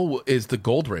angle is the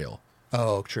gold rail.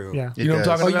 Oh, true. Yeah. You know what I'm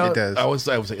does. talking about? It does. I was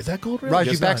like, is that gold rail? Raj,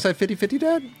 you Guess not. backside 50-50,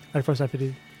 Dad? I first I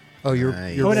 50. Oh, you're.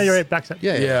 Nice. you're Oh, no, you're right. Backside.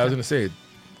 Yeah, Yeah, I was gonna say it.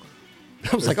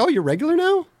 I was like, oh, you're regular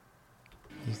now?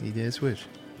 He did switch.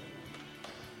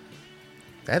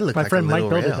 That looked My like friend a Mike little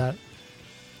Bill did rail. that.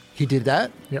 He did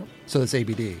that? Yep. So it's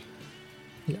ABD.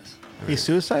 Yes. He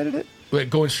suicided it? Wait,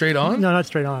 going straight on? No, not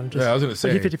straight on. Just, Yeah, I was gonna but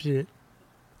say. he 50 it.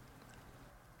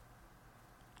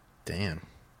 Damn.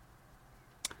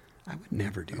 I would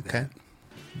never do Okay. that.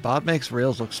 Bod makes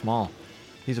rails look small.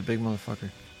 He's a big motherfucker.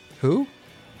 Who?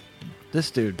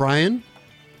 This dude. Brian?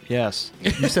 Yes.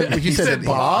 You said you said, said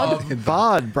Bob?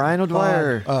 Bod, Brian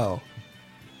O'Dwyer. Oh.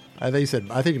 I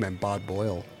think you meant Bod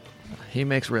Boyle. He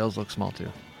makes rails look small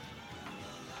too.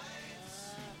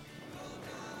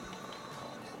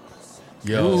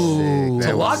 Yo, Ooh. Sick. to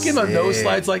That lock was in on those sick.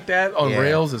 slides like that on Yeah.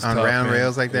 rails is on tough, round man.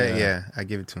 rails like that. Yeah. I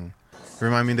give it to him.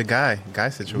 Remind me of the guy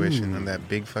situation on that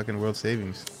big fucking World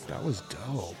Savings. That was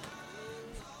dope.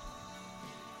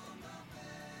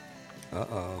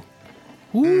 Uh-oh.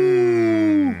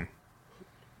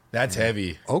 That's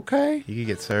heavy. Okay. You could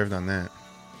get served on that.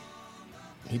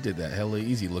 He did that hella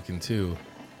easy looking too.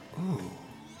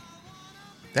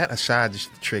 That Ashad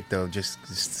trick though, just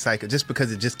psycho, just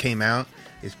because it just came out,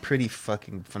 is pretty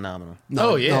fucking phenomenal.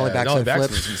 Oh yeah, Nollie backside backside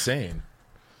flip. is insane.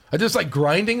 I just like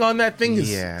grinding on that thing.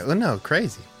 Is, Yeah, well, no,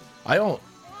 crazy. I don't.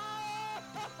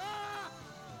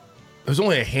 There's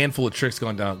only a handful of tricks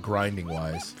gone down grinding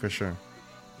wise. For sure.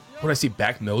 When I see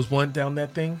back nose blunt down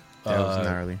that thing, That was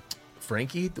gnarly.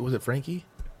 Frankie, was it Frankie?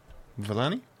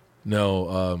 Villani?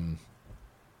 No,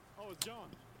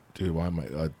 dude, why am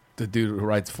I? The dude who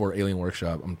writes for Alien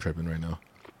Workshop. I'm tripping right now.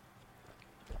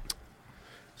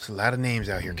 There's a lot of names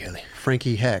out here, Kelly.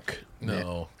 Frankie Heck.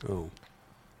 No, Oh,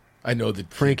 I know the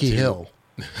Frankie too. Hill.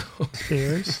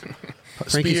 Spears.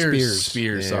 Frankie Spears.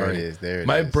 Spears. There Sorry, it is, there it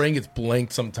my is. brain gets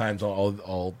blanked sometimes on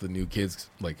all the new kids.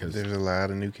 Like, 'cause- There's a lot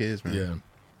of new kids, man. yeah.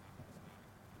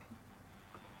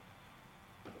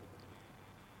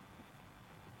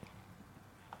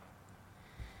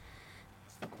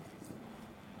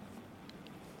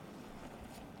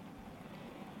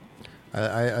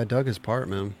 I dug his part,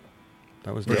 man.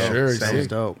 That was For dope. sure, That same. was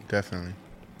dope. Definitely.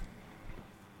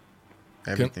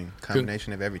 Everything.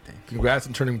 Combination of everything. Congrats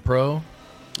on turning pro.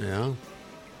 Yeah.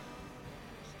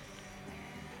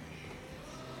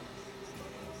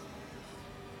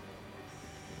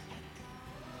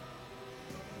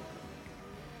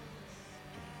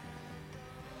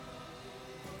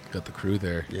 Got the crew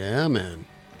there. Yeah, man.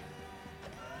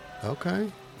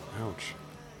 Okay. Ouch.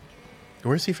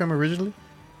 Where's he from originally?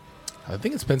 I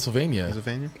think it's Pennsylvania.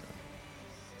 Pennsylvania?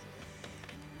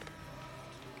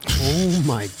 Oh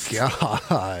my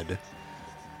god.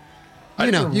 I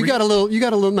You know, didn't you re- got a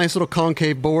little nice little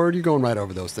concave board. You're going right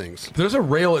over those things. There's a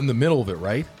rail in the middle of it,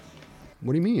 right?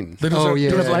 What do you mean? There's oh a,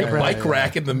 yeah, there's like bike a rack. bike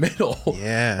rack in the middle.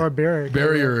 Yeah. Or barrier.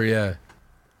 Barrier, yeah.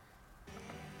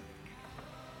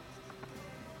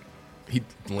 He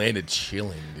landed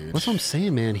chilling, dude. That's what I'm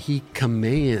saying, man. He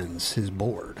commands his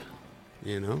board.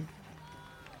 You know,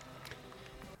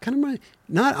 kind of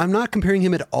I'm not comparing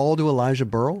him at all to Elijah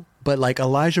Burrell, but like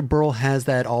Elijah Burrell has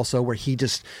that also where he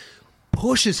just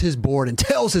pushes his board and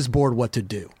tells his board what to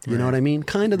do. You know what I mean?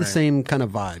 Kind of the Right. same kind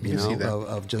of vibe. You can see know, that.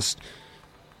 of just.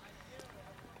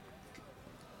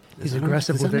 He's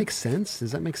aggressive Does with that it. make sense?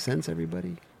 Does that make sense,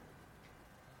 everybody?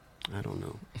 I don't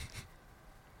know.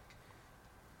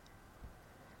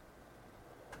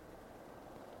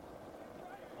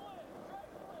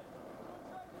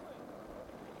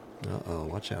 Uh-oh,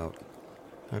 watch out.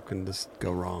 How can this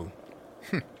go wrong?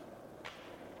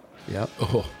 Yep.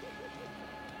 Oh,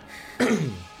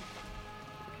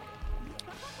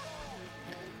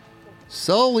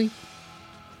 Sully.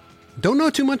 Don't know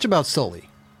too much about Sully.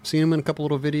 Seen him in a couple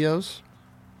little videos.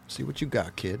 See what you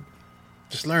got, kid.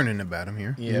 Just learning about him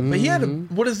here. yeah. But he had a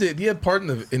what is it? He had part in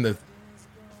the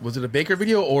was it a Baker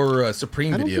video or a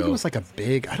Supreme I don't video? think it was like a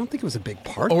big. I don't think it was a big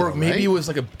part. or though, maybe right? it was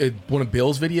like one of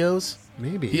Bill's videos.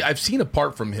 Maybe. I've seen a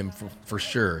part from him for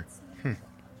sure. I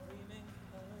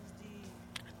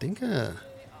think. That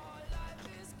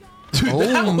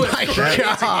Oh was my crazy.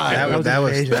 god!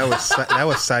 That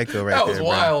was psycho right That there. was bro.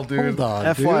 wild, dude. Hold on,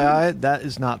 FYI, that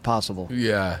is not possible.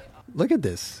 Yeah. dude. Look at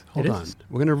this. Hold It on. is.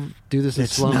 We're gonna do this in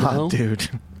It's slow not, mo. dude.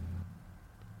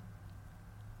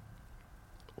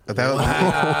 But that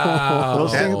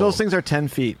was, Those things are 10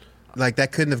 feet. like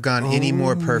that couldn't have gone any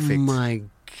more perfect. Oh my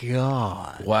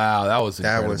god! Wow, that was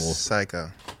That incredible. was psycho.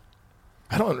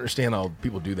 I don't understand how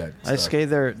people do that. I stuff. skate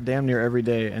there damn near every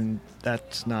day, and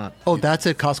that's not. Oh, that's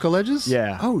at Costco Ledges.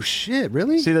 Yeah. Oh shit!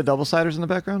 Really? See the double siders in the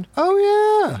background? Oh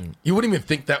yeah. You wouldn't even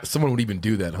think that someone would even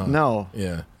do that, huh? No.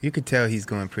 Yeah. You could tell he's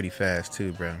going pretty fast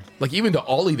too, bro. Like even to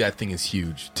ollie that thing is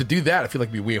huge. To do that, I feel like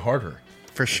it'd be way harder.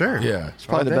 For sure. Yeah. It's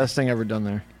probably the best thing ever done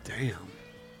there. Damn.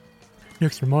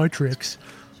 Next to my tricks.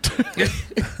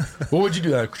 What would you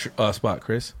do that spot,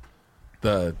 Chris?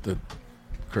 The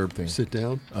curb thing. Sit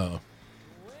down. Oh,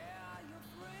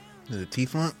 The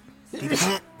teeth lump.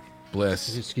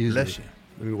 bless. Excuse Bless me. you.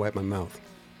 Let me wipe my mouth.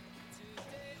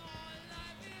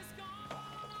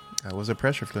 That was a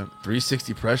pressure flip.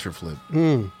 360 pressure flip.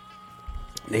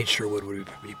 Nate Sherwood would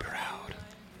be proud.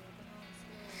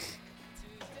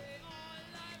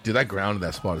 Dude, that ground in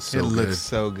that spot is so it good. looks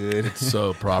so good. It's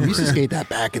so I proper. used to skate that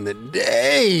back in the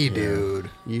day, dude.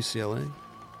 UCLA.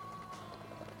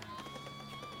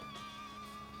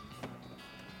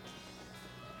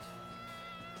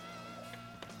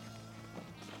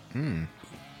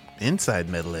 Inside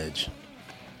metal edge.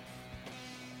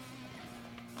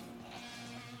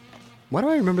 Why do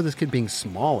I remember this kid being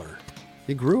smaller?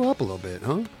 He grew up a little bit,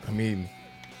 huh? I mean,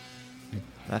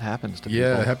 That happens to yeah,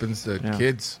 people. it happens to Yeah.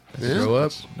 kids as they Yeah. grow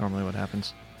up. That's normally what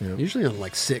happens. Yeah. Usually on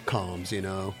like sitcoms, you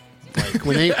know. Like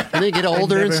when they get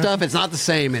older and never- stuff, it's not the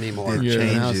same anymore. It You know,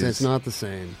 changes. it's not the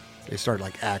same. They start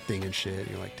like acting and shit.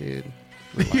 You're like, dude,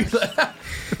 relax.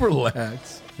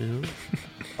 Relax. You know?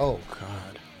 Oh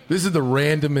god. This is the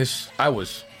randomest.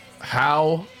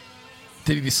 How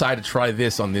did he decide to try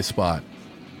this on this spot?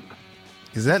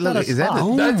 Is that not a is that spot.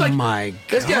 Oh That's like- my god.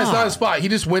 This guy's not a spot. He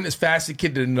just went as fast as he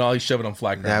could and all he shoved it on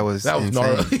flat ground. That was insane.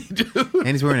 gnarly, dude. and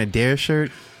he's wearing a Dare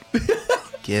shirt?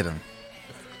 Get him.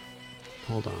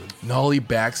 Hold on. Nollie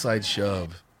backside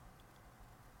shove.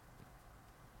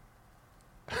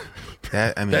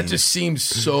 That That just seems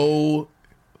so.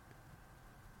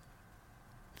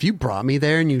 If you brought me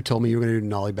there and you told me you were going to do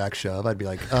nollie back shove, I'd be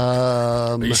like,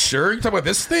 Are you sure? You talking about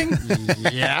this thing?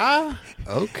 yeah,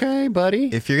 okay, buddy.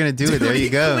 if you're gonna do it, there Dude, you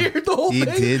go. he cleared the whole He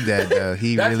thing. did that though.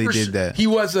 He That's really for did sure. that. He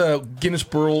was a Guinness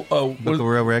Book Book of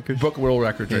World Records Book of World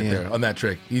Records right Yeah. there on that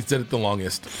trick. He did it the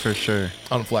longest for sure,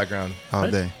 on flat ground. all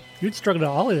day. You'd struggle to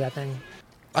ollie that thing.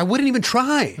 I wouldn't even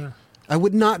try. I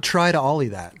would not try to ollie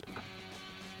that.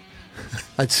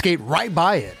 I'd skate right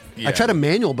by it. Yeah. I try to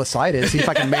manual beside it, see if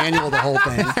I can manual the whole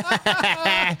thing.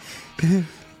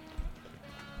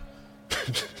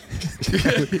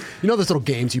 You know those little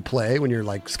games you play when you're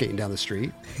like skating down the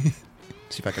street?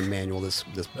 See if I can manual this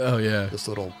Oh yeah. this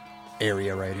little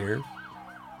area right here.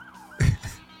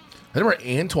 I remember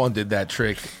Antoine did that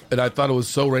trick, and I thought it was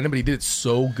so random, but he did it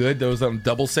so good. There was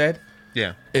double set,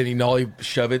 Yeah, and he nollie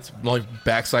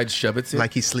backside shove it,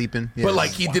 like he's sleeping. but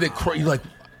like he did it like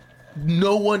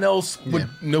no one else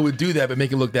would do that, but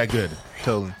make it look that good.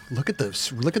 totally. Look at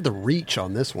the reach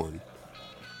on this one.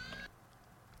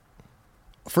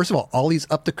 First of all, ollies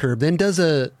up the curb, then does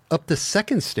a up the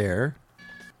second stair.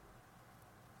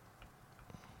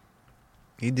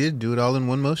 He did do it all in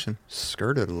one motion.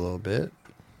 Skirted a little bit.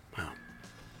 Wow.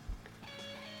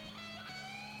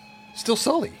 Still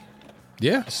Sully.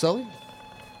 Yeah, Sully?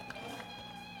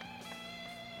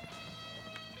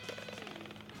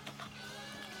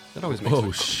 That always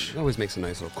makes that always makes a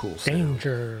nice little cool sound.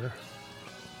 Danger.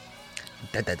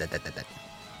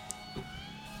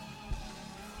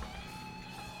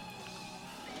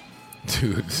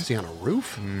 dude. Is he on a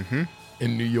roof?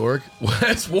 In New York,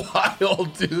 that's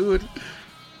wild, dude.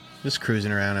 Just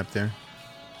cruising around up there.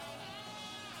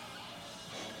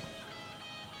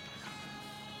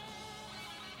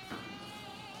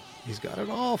 He's got it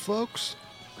all, folks.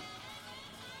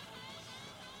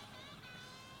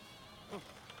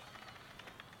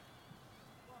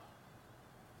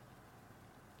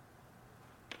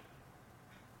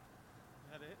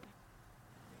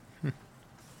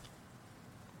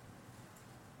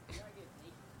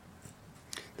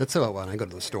 That's how when I go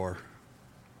to the store.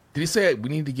 Did he say we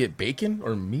need to get bacon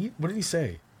or meat? What did he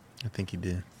say? I think he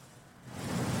did.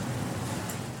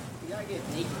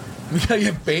 We gotta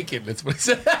get bacon. That's what he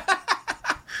said.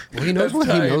 Well, he knows That's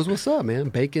he tight. knows what's up, man.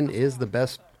 Bacon is the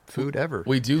best food ever.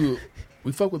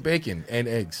 We fuck with bacon and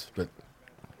eggs, but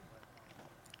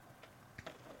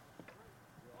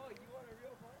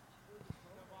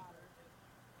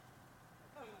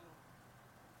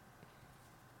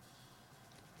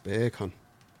Bacon.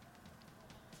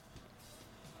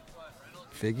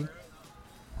 Figgy.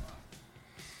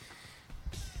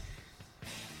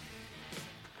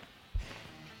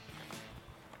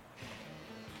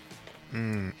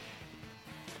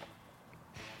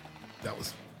 that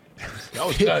was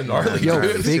kind of gnarly. Yo,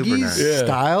 dude. Super Figgy's nice. Yeah.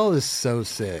 style is so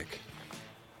sick.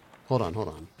 Hold on.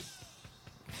 On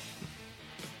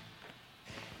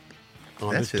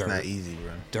That's the just dirt. not easy,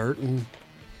 bro. Dirt and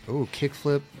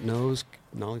kickflip, nose,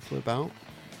 nollie flip out.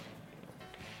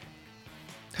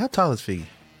 How tall is Figgy?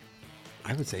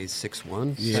 I would say he's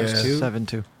 6'1", Yeah. 6'2".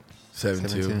 7-2. 7-2.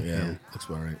 7-2, Yeah, yeah. looks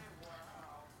about right.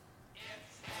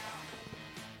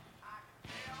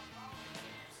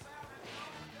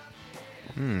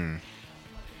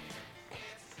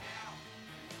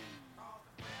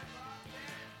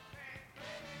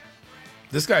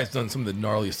 This guy's done some of the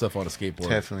gnarliest stuff on a skateboard.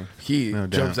 Definitely. He No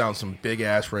jumps doubt. out some big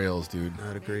ass rails, dude.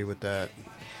 I'd agree with that.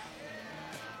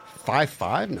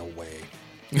 5'5"? No way.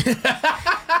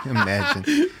 Imagine.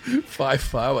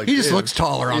 5'5". Like He just damn. looks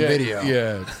taller on Yeah, video.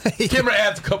 Yeah. Camera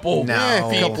adds a couple. No.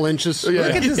 Yeah, a couple inches. Yeah.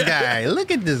 Look at this guy.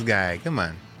 Look at this guy. Come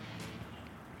on.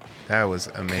 That was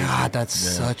amazing. God, that's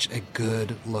such a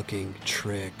good looking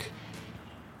trick.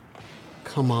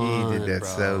 Come He on, did that bro.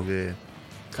 so good.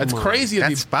 That's on. crazy. That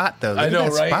He- spot, though. Look I know,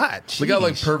 at that right? spot. Look how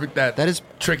like Sheesh. perfect that is-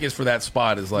 trick is for that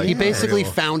spot. Is like He basically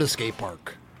unreal. found a skate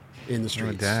park in the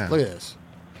streets. damn. Look at this.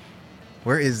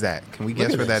 Where is that? Can we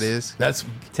guess at where that this. is? That's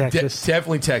Texas.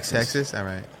 definitely Texas. Texas? All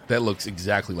right. That looks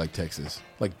exactly like Texas,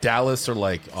 like Dallas or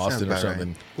like Austin or about right.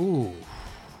 something. Ooh.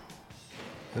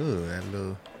 Ooh, that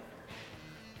little.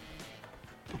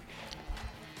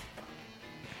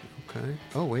 Okay.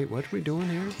 Oh, wait. What are we doing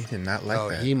here? He did not like Oh,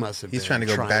 that. he must have He's been trying to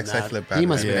go trying backside that. flip out. He of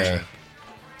must that. have been. Yeah.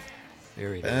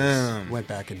 There he goes. Damn. Went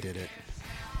back and did it.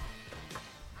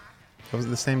 Was it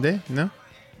the same day? No?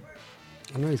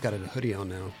 I know he's got a hoodie on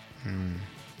now.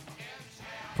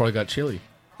 Probably got chili.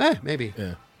 Maybe.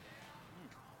 Yeah.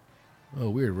 Oh,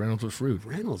 weird. Reynolds was rude.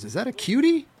 Reynolds, is that a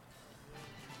cutie?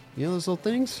 You know those little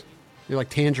things? They're like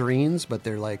tangerines, but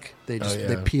they're like they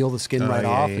peel the skin right yeah,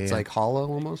 off. yeah, It's yeah. like hollow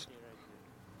almost.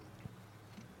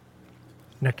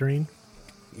 Nectarine.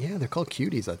 Yeah, they're called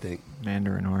cuties, I think.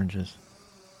 Mandarin oranges.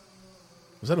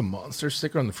 Was that a monster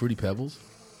sticker on the Fruity Pebbles?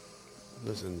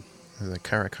 Listen, It's like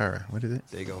cara. What is it?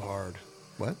 they go hard.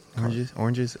 What?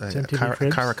 Oranges. MTV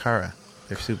Cribs? Cara.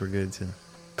 They're super good too.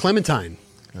 Clementine.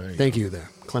 There you Thank you there.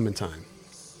 Clementine.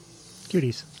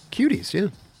 Cuties. Cuties, yeah.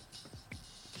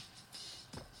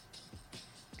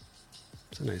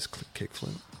 It's a nice kick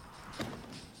flip.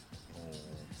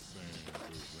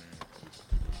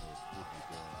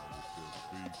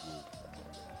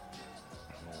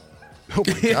 Oh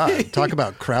my God. Talk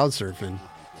about crowd surfing.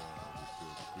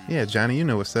 Yeah, Johnny, you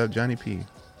know what's up, Johnny P.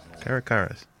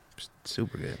 Caracaras.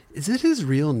 Super good. Is it his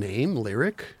real name,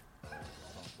 Lyric?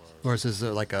 Or is this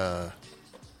like a...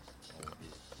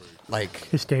 Like,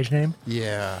 His stage name.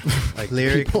 yeah. Like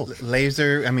Lyric, people-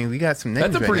 Laser. I mean, we got some names.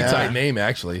 That's a right pretty now. tight name,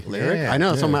 actually. Lyric? Yeah. I know.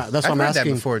 That's Yeah. what I've I'm heard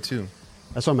asking. that before too.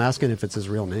 That's what I'm asking if it's his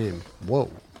real name.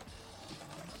 Whoa.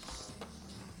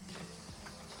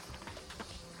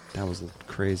 That was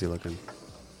crazy looking.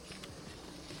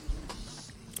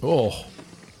 Oh,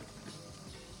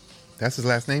 That's his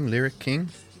last name, Lyric King.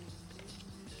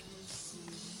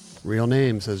 Real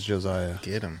name, says Josiah.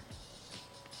 Get him.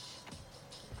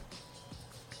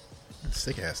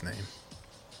 Sick ass name.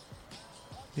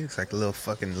 He looks like a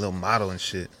little model and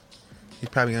shit. He's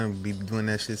probably gonna be doing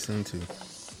that shit soon too.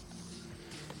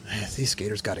 Man, these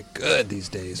skaters got it good these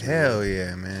days. Man. Hell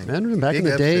yeah, man. Man, back in Big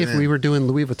the ups day, to if them. we were doing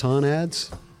Louis Vuitton ads,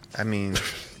 I mean, you know what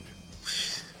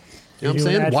I'm Doing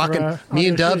saying? ads Walking, for, me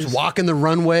and Audio Dubs Shoes. walking the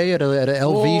runway at a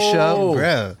LV show.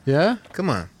 bruh, Yeah, come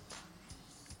on.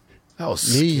 that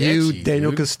was me, you, sketchy,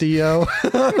 Daniel dude. Castillo,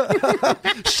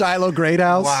 Shiloh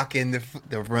Greathouse. Walking the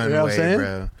runway, saying?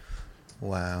 bro.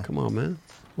 Wow. Come on, man.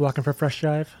 Walking for Fresh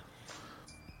Jive.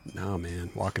 No, man,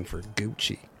 walking for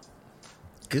Gucci.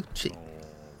 Gucci.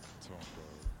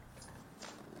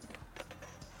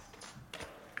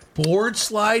 Board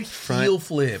slide, heel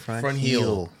flip, front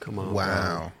heel. Come on,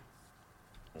 Wow.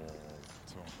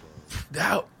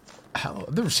 How?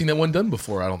 I've never seen that one done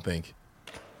before. I don't think.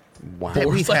 Wow. Board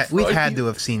We've slide had front to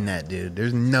have seen that, dude.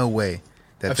 There's no way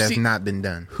I've that's seen- not been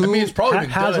done. I mean, it's probably been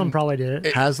Haslam done. probably did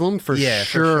it. Haslam for Yeah,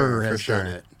 sure for has sure. done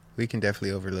it. We can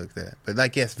definitely overlook that. But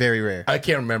like, yes, very rare. I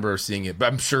can't remember seeing it, but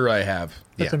I'm sure I have.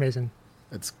 That's yeah. amazing.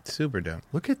 It's Super dope.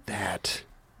 Look at that.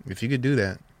 If you could do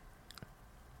that.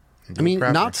 and do I mean, it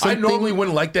proper. not I something. normally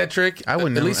wouldn't like that trick. I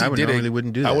wouldn't At know- least I he would did normally it.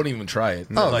 wouldn't do Oh, that. I wouldn't even try it.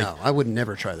 Oh Like, no, I would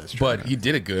never try this. Trick. but he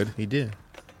did it good. He did.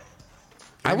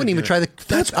 I wouldn't even do try the.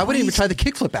 That's I wouldn't even crazy. try the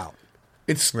kickflip out.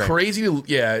 It's Right. crazy.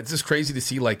 It's just crazy to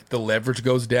see like the leverage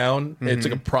goes down. And it's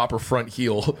like a proper front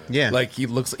heel. Yeah. like he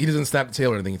doesn't snap the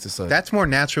tail or anything. It's just That's more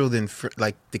natural than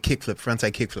like the kickflip,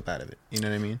 frontside kickflip out of it. You know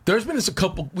what I mean? There's been just a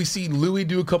couple. We see Louis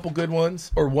do a couple good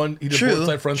ones, or one he did board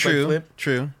side front side flip.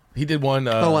 True. He did one.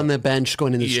 On the bench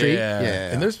going in the yeah. street.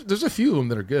 Yeah, And there's a few of them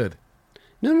that are good.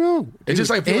 no. It's just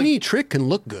like- I feel any trick can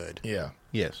look good. Yeah.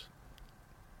 Yes.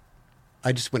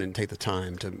 I just wouldn't take the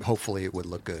time to. Hopefully, it would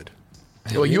look good.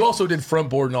 Well, you also did front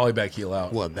board and ollie back heel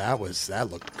out. Well, that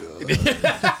looked good.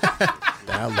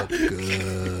 That looked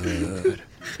good.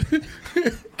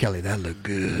 Kelly, that looked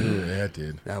good. Yeah, it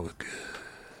did. That was good.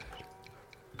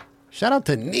 Shout out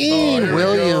to Neen there we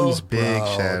Williams, go. bro. Big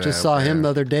shout Just out, saw him bro. the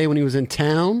other day when he was in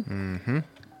town.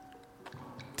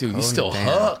 Dude, he still damn.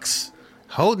 hucks.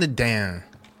 Holding it down.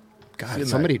 God, Feeling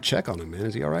somebody check on him, man.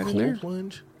 Is he all right in there? Cold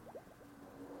plunge.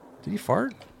 Did he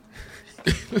fart?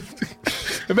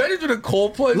 Imagine doing a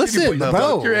cold plunge. Listen, you can put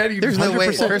bro, your head, you There's no way.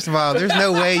 100%. First of all, there's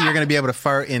no way you're going to be able to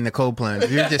fart in the cold plunge.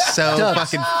 You're just so Dubs.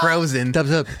 fucking frozen.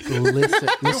 Dubs up. Listen,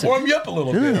 It'll listen, warm you up a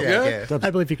little bit. Yeah, Yeah. yeah. Dubs, I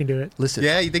believe you can do it. listen,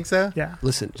 Yeah, you think so? Yeah.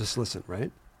 listen, just listen,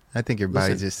 right? I think your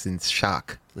body's Listen. just in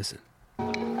shock. Listen.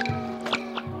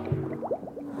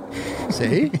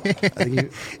 See? I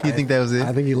think You think that was it?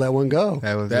 I think you let one go.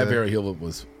 That was That very heel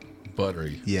was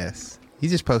buttery. Yes. He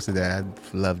just posted that.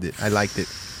 I loved it. I liked it.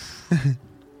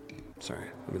 Sorry,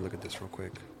 let me look at this real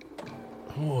quick.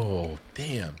 Oh,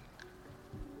 damn.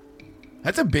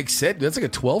 That's a big set. That's like a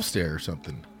 12 stair or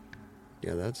something.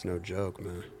 Yeah, that's no joke,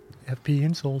 man. FP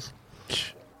insoles.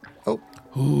 Oh,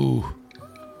 Ooh.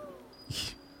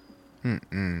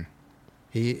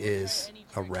 he is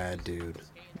a rad dude.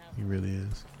 He really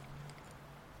is.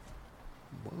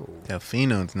 Whoa.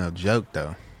 Delfino's no joke,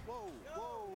 though.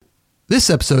 This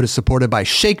episode is supported by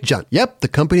Shake Junt. Yep, the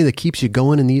company that keeps you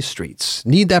going in these streets.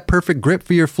 Need that perfect grip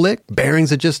for your flick?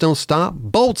 Bearings that just don't stop?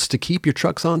 Bolts to keep your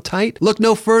trucks on tight? Look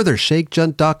no further.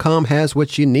 ShakeJunt.com has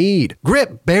what you need.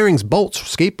 Grip, bearings, bolts,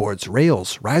 skateboards,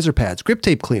 rails, riser pads, grip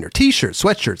tape cleaner, t-shirts,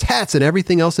 sweatshirts, hats, and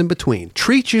everything else in between.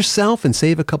 Treat yourself and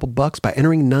save a couple bucks by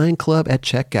entering 9Club at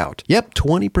checkout. Yep,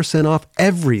 20% off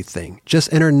everything.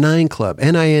 Just enter 9Club,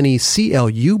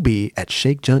 NINECLUB at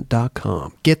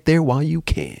ShakeJunt.com. Get there while you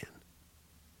can.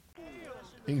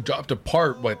 He dropped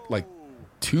apart, what, like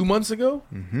 2 months ago?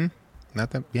 Mm-hmm.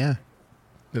 Not that, yeah.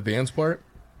 The dance part?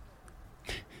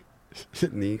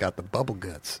 And then you got the bubble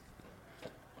guts.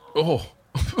 Oh.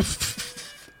 Are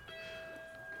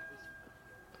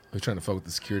you trying to fuck with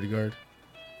the security guard?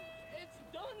 It's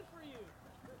done for you.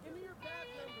 Give me your badge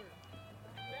number.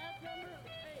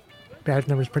 Hey, Badge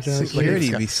numbers printed out.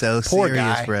 Security be so Poor serious,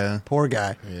 guy. bro. Poor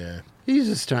guy. Yeah. He's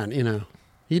just trying,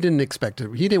 he didn't expect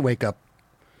it. He didn't wake up.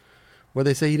 What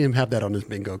they say, he didn't have that on his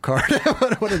bingo card.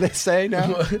 What do they say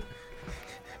now?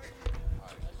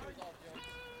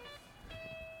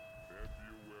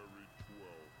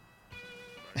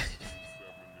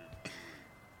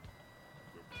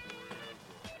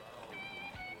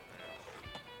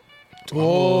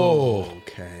 Oh.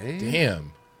 Okay.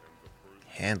 Damn.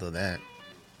 Handle that.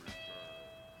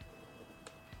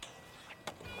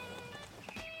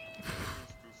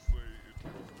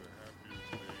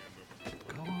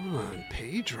 Go on,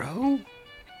 Pedro.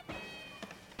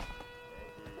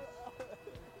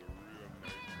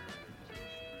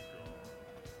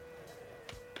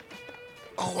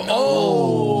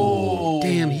 Oh, no.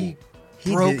 Damn, he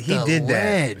broke the did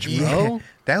ledge, that. bro. Yeah.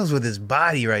 That was with his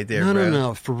body right there, No, bro.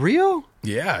 no. For real?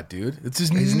 Yeah, dude. It's his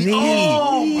His knee. knee.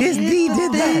 Oh, His knee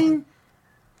did that.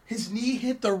 his knee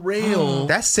hit the rail.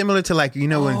 That's similar to like,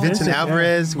 when Vincent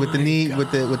Alvarez with the knee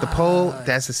with the pole.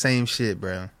 That's the same shit,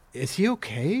 bro. Is he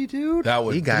okay, dude? That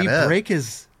would He got Did he up. break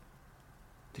his...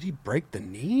 Did he break the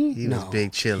knee? He was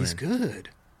big chillin'. He's good.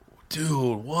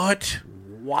 dude, what?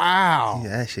 Wow.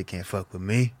 Yeah, that shit can't fuck with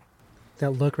me.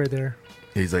 That look right there.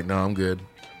 He's like, no, I'm good.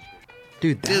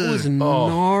 Dude, that was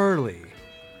gnarly.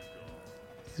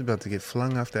 He's about to get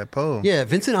flung off that pole. Yeah,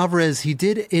 Vincent Alvarez, he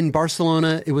did in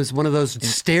Barcelona. It was one of those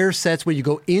stair sets where you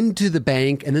go into the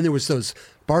bank, and then there was those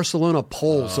Barcelona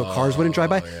poles so cars wouldn't drive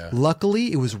by. Yeah.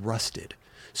 Luckily, it was rusted.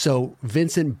 So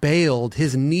Vincent bailed.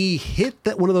 His knee hit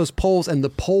one of those poles, and the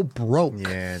pole broke.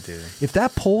 Yeah, dude. If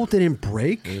that pole didn't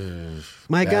break,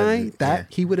 my guy,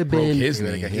 he would have been his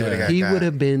knee. he would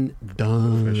have been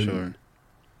done. For sure.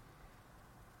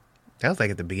 That was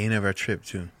like at the beginning of our trip,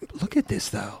 too. Look at this,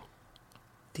 though.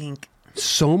 Dink.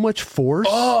 So much force.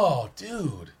 Oh,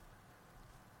 dude.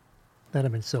 That'd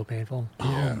have been so painful.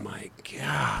 Oh my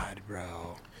God,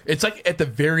 bro. It's like at the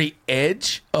very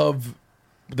edge of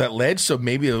that ledge, so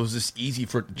maybe it was just easy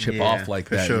for it to chip off like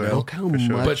for that. sure. You know? Look how For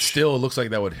sure. much. But still, it looks like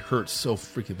that would hurt so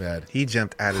freaking bad. He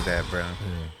jumped out of that, bro.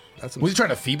 That's some, Was he trying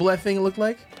to feeble that thing, it looked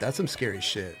like? that's some scary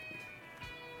shit.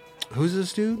 Who's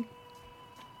this dude?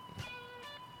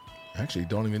 Actually,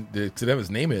 don't even... Did that have his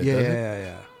name in it, Yeah, doesn't it?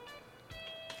 yeah.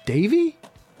 Davey?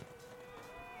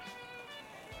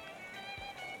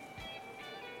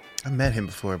 I met him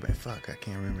before, but fuck, I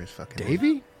can't remember his fucking name.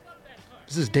 Davey?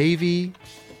 This is Davey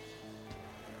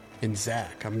and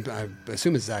Zach. I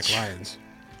assume it's Zach Lyons.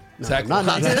 No, Zach not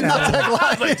Lyons. Zach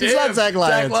Lyons. Like, It's not damn, Zach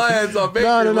Lyons. Zach Lyons on Baker.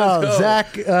 No. Let's go.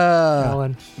 Zach.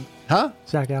 Allen. Huh?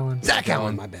 Zach Allen. Zach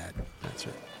Allen. My bad. That's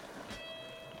right.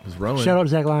 It was Rowan. Shout out to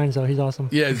Zach Lyons, though. He's awesome.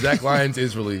 Yeah, Zach Lyons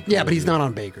is really... Yeah, but he's not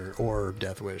on Baker or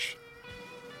Deathwish.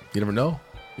 You never know.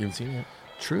 You haven't seen it yet.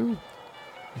 True.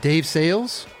 Dave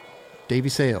Sales? Davey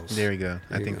Sales. There we go.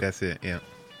 I you think go. that's it, yeah.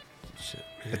 Shit,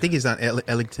 I think he's on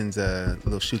Ellington's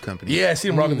little shoe company. Yeah, I see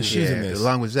him rocking the shoes Yeah, in this.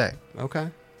 along with Zach. Okay.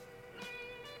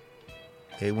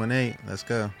 818, let's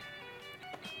go.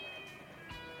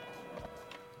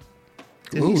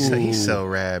 Dude, Ooh. he's so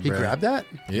rad, He bro. grabbed that?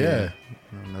 Yeah.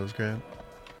 Nose grab.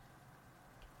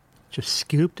 Just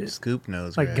scooped it. Scoop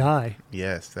nose Like grab. Guy.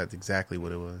 Yes, that's exactly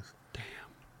what it was.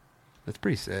 That's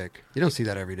pretty sick. You don't see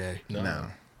that every day. No. I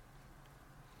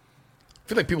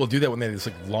feel like people do that when they just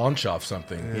like launch off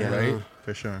something, Yeah, right?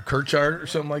 for sure. Kirchart or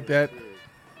something like that.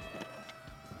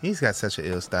 He's got such an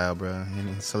ill style, bro. And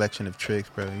his selection of tricks,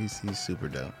 bro. He's super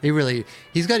dope.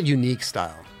 He's got a unique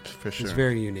style. For sure. It's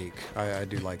very unique. I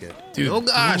do like it. Dude. Oh,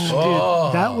 gosh.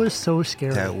 Dude, that was so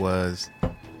scary. That was.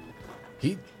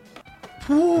 He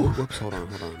Whoops, hold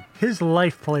on. His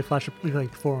life probably flashed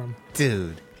like before him.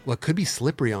 Dude. Well, it could be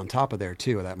slippery on top of there,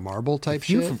 too. That marble type If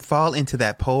you shit. fall into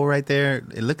that pole right there,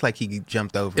 it looked like he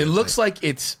jumped over. It looks like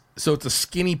it's a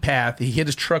skinny path. He hit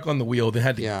his truck on the wheel,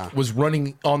 then Yeah. was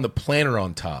running on the planter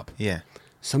on top. Yeah.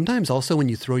 Sometimes also when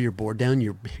you throw your board down,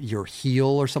 your heel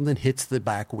or something hits the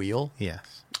back wheel.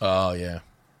 Yes. Oh yeah.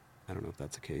 I don't know if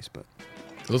that's the case, but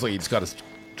It looks like he just got his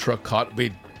truck caught.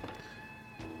 Wait,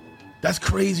 that's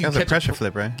crazy. That was a Catch pressure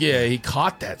flip, right? Yeah, he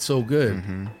caught that so good.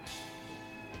 Mm-hmm.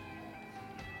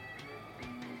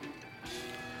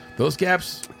 Those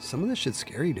gaps. some of this shit's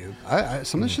scary, dude.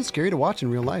 Some of this shit's scary to watch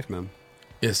in real life, man.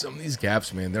 Yeah, some of these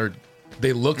gaps, man.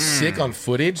 They look sick on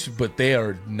footage, but they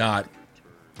are not.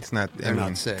 It's not. They're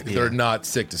not sick. Yeah. They're not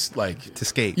sick to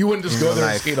skate. You wouldn't just In go real there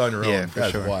and life. skate on your own. Yeah, for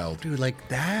That's sure. wild. Dude, like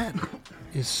that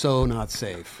is so not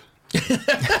safe.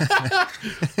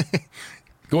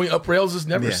 Going up rails is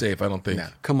never Yeah. safe. I don't think. No.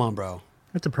 Come on, bro.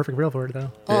 That's a perfect rail for it,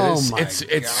 though. Oh is. my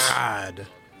It's- god.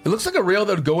 It looks like a rail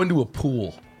that would go into a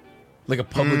pool, like a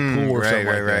public pool or right, something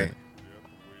like right. that.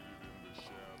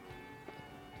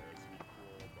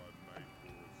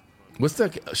 What's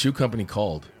the shoe company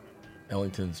called?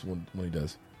 Ellington's when he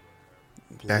does.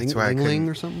 That's why I Ling couldn't-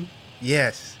 or something.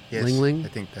 Yes. Ling Ling? I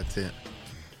think that's it.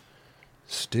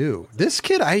 Stu, this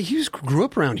kid, he grew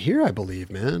up around here, I believe,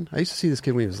 man. I used to see this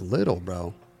kid when he was little,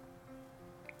 bro.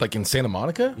 Like in Santa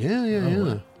Monica? Yeah, yeah, Oh,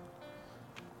 yeah. wow.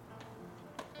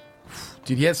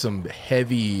 Dude, he had some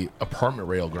heavy apartment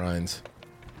rail grinds.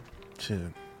 Shit.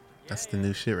 That's the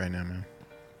new shit right now, man.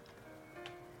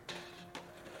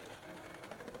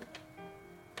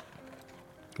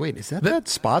 Wait, is that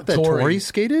spot that Tori. Tori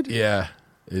skated? Yeah,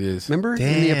 it is. Remember in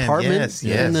the Damn, apartment? yes, In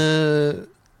yes. the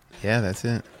Yeah, that's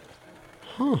it.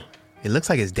 Huh. It looks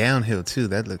like it's downhill too.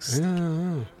 That looks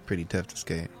pretty tough to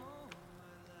skate.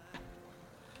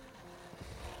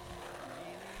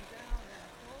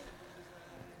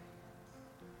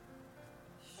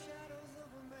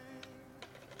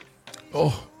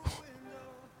 Oh,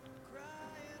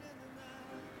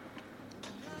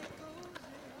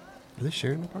 Are they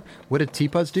sharing the park? What did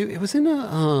Teapots do? It was in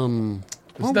a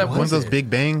what that was One of those it? Big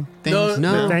Bang things.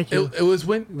 No. Thank you. it was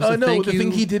when. was a No, thank the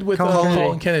thing you, he did with Colin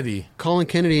Colin Kennedy. Colin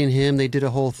Kennedy and him, they did a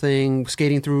whole thing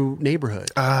skating through neighborhood.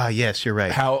 Ah, yes, you're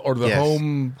right. How or the Yes.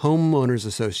 home. Homeowners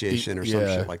Association or some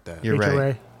Yeah. shit like that. You're HOA.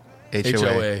 right.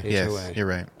 HOA. Yes, HOA. you're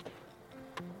right.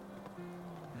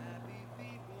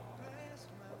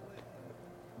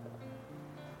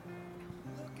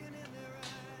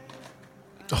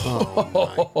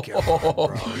 Oh my god,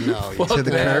 bro. No, you- To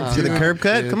the curb, to the curb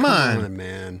cut. Dude, Come on,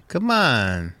 man. come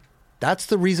on. That's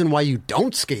the reason why you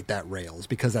don't skate that rail is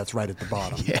because that's right at the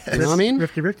bottom. Yes. You know what I mean?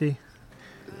 Rifty Rifty.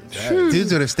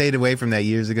 Dudes would have stayed away from that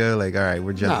years ago. Like, all right,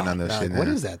 we're jumping on those dog, shit now. what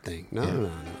is that thing? No.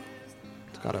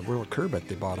 It's got a real curb at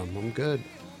the bottom. I'm good.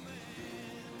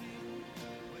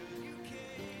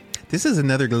 This is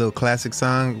another little classic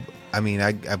song. I mean,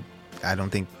 I don't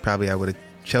think probably I would have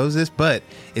chose this, but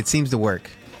it seems to work.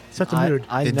 Sets a mood.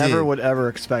 I It never did. would ever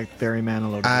expect Barry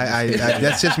Manilow to I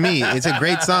that's just me. It's a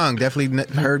great song. Definitely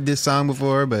heard this song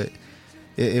before, but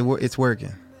it's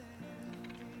working.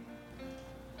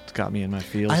 It's got me in my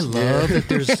feels. I love that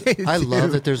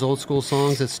there's there's old school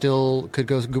songs that still could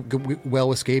go well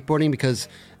with skateboarding because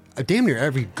damn near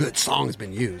every good song has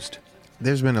been used.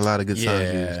 There's been a lot of good songs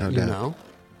Yeah. used, no You doubt. know?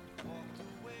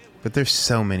 But there's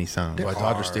so many songs. By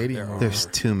Dodger Stadium. There's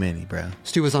too many, bro.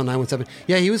 Stu was on 917.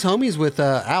 Yeah, he was homies with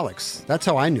Alex. That's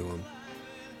how I knew him.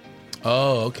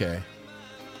 Oh, okay.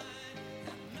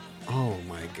 Oh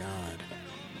my god.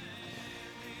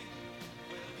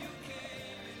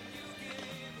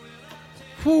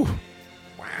 Whew.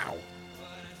 Wow.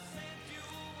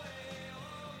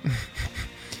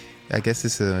 I guess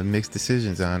it's mixed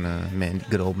decisions on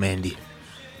good old Mandy.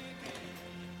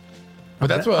 But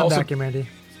that's what I'm also. backing Randy.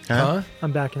 Huh?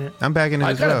 I'm backing it. I'm backing it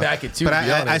I as kinda well. back it too, But to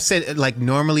be I honest. said like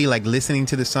normally like listening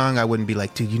to the song, I wouldn't be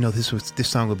like, dude, you know this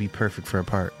song would be perfect for a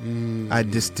part. I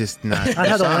just not. I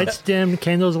had the lights dimmed,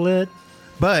 candles lit.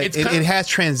 But It's it kinda- has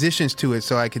transitions to it,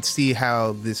 so I could see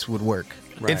how this would work.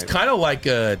 It's kind of like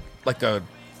a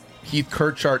Heath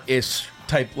Kirchart-ish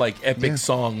type like epic Yeah,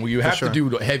 song where you have sure. to do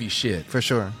heavy shit. For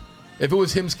sure. If it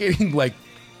was him skating like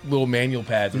little manual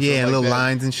pads, or Yeah, something little like that,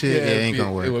 lines and shit. Yeah, it ain't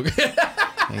gonna work. would-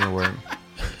 Ain't gonna work.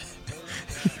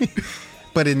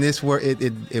 But in this work,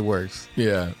 it works.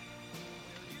 yeah.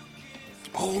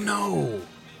 Oh no!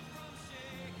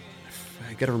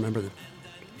 I gotta remember that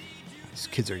these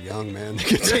kids are young, man. They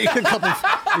could take a couple.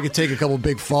 They could take a couple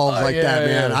big falls like yeah, that,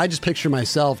 man. yeah. I just picture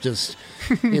myself just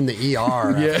in the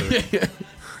ER. Yeah.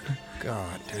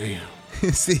 God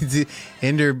damn. See,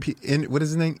 what is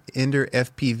his name? Ender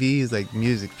FPV is like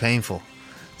music painful.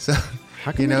 So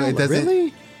How come you know they it don't- doesn't Really?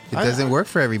 it doesn't work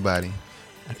for everybody.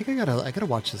 I think I gotta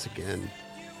watch this again.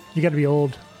 You got to be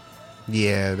old.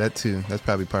 Yeah, that too. That's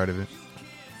probably part of it.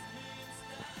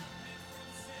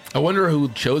 I wonder who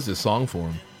chose this song for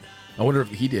him. I wonder if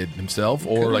he did himself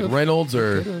or like Reynolds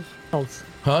or Reynolds.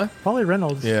 huh? Probably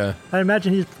Reynolds. Yeah. I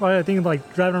imagine he's probably thinking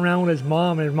like driving around with his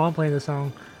mom and his mom playing the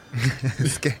song.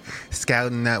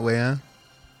 Scouting that way, huh?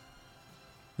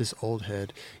 This old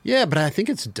head. Yeah, but I think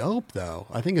it's dope though.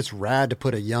 I think it's rad to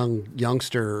put a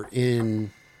youngster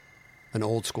in an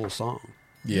old school song.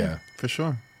 Yeah. For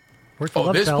sure. Worked for Oh,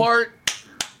 Love this Child. part.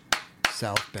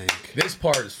 South Bank. This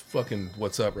part is fucking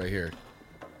what's up right here.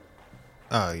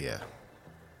 Oh, yeah.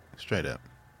 Straight up.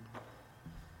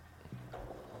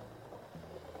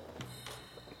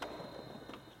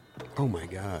 Oh my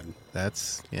God.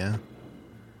 That's, yeah.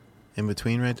 In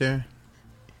between right there.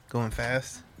 Going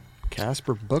fast.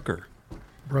 Casper Booker.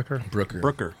 Brooker.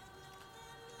 Brooker.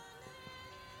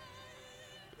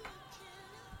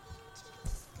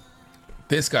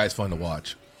 This guy's fun to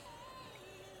watch.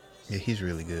 Yeah, he's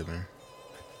really good, man.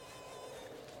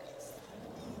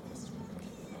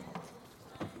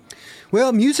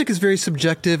 Well, music is very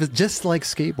subjective, just like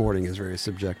skateboarding is very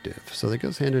subjective. So that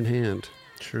goes hand in hand.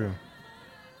 True.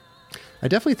 I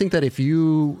definitely think that if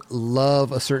you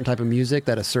love a certain type of music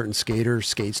that a certain skater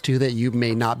skates to that you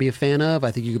may not be a fan of,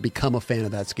 I think you could become a fan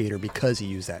of that skater because he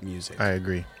used that music. I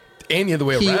agree. And the other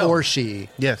way He around. or she.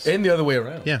 Yes. And the other way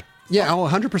around. Yeah. Yeah,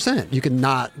 100%. You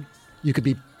could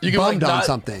be You could bummed like on not-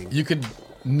 something. You could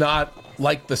not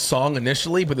like the song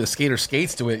initially, but the skater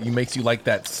skates to it. You makes you like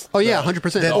that. Oh, yeah,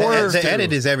 100%. The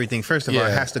edit is everything. First of all, it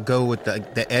Yeah. has to go with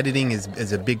the editing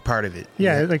is a big part of it.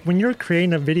 Yeah, like when you're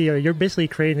creating a video, you're basically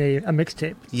creating a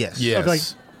mixtape. Yes. Yes. Of like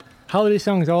how these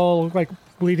songs all like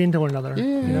bleed into one another. Yeah,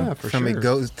 you know? for From sure. it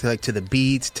goes to like to the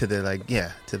beats to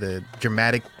the to the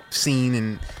dramatic scene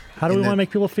and How do we and want to the- make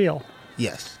people feel?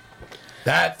 Yes.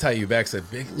 That's how you back a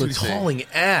big. Dude, he's see. hauling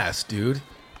ass, dude.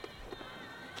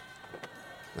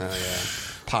 Oh, yeah.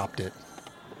 Popped it.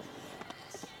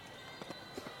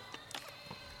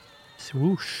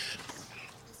 Swoosh.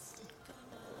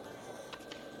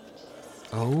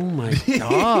 Oh, my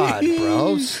God,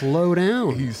 bro. Slow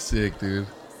down. He's sick, dude.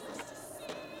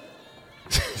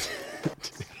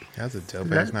 That was a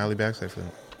dope ass gnarly backside flip.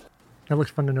 That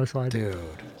looks fun to no slide. Dude.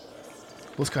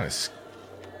 Looks kind of.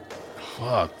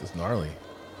 Fuck, that's gnarly.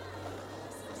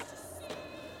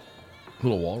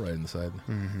 Little wall right inside.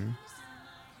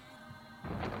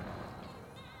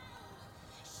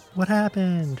 What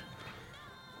happened?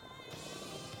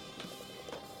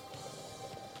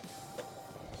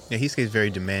 Yeah, he skates very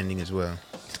demanding as well.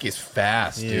 He skates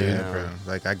fast, dude. Yeah, bro.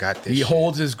 Like I got this. He shit.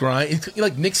 holds his grind. It's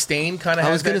like Nick Stain kind of.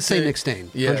 I was going to say Nick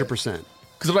Stain. Yeah. 100%. Because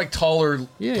they're like taller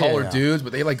Yeah. dudes,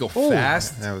 but they like go Oh.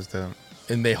 fast That was dope.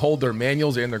 and they hold their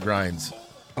manuals and their grinds.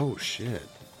 Oh, shit.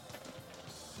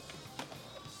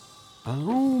 Oh,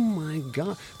 my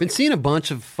God. Been seeing a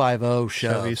bunch of 5-0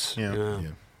 shows. Chevys, yeah.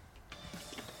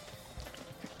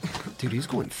 Yeah. Dude, he's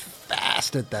going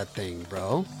fast at that thing,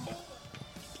 bro.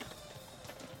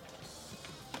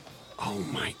 Oh,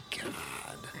 my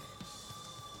God.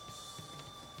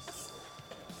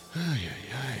 Ay,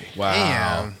 ay, ay. Wow.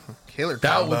 Damn. Killer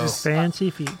That combo. would just. Fancy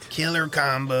feet. Killer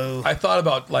combo. I thought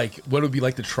about like what it would be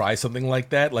like to try something like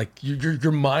that. Like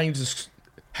your mind just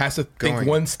has to think Going.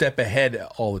 one step ahead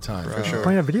all the time. For sure.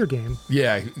 Playing a video game.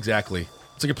 Yeah, exactly.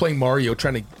 It's like you're playing Mario,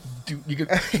 trying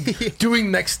to doing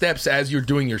next steps as you're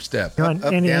doing your step. You're on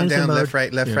Up, Andy down, Anderson down,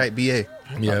 mode. left, right, BA.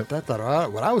 Yeah. I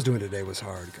thought what I was doing today was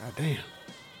hard. God damn.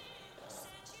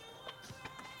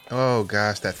 Oh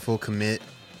gosh, that full commit.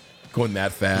 Going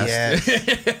that fast. Yes.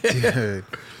 Dude.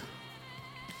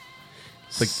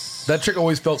 Like that trick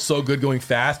always felt so good going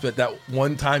fast, but that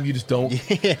one time you just don't.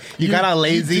 You got all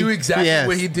lazy. You do exactly Yes.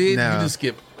 what he did. No. You just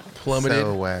get plummeted.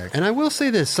 So whack. And I will say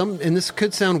this, and this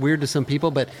could sound weird to some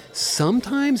people, but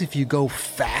sometimes if you go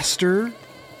faster,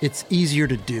 it's easier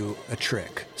to do a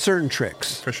trick. Certain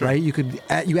tricks, For sure. right?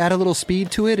 You add a little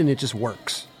speed to it, and it just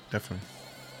works. Definitely.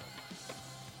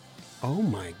 Oh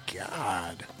my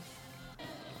God!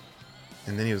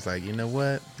 And then he was like, you know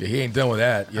what? Yeah, he ain't done with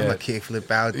that I'm gonna yet. kick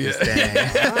flip out this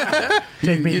thing.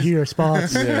 Take me to your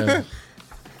spots. Yeah.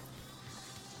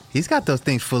 He's got those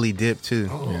things fully dipped too.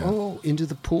 Oh, into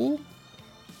the pool.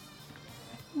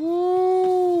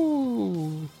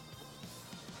 Woo!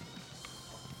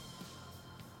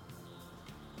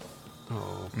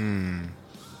 Oh,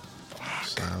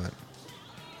 Solid.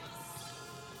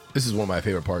 This is one of my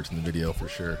favorite parts in the video for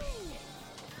sure.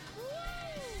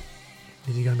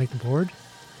 Is he gonna make the board?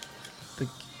 I think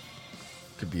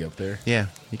could be up there. Yeah,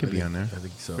 he could I be think- on there. I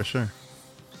think so. For sure.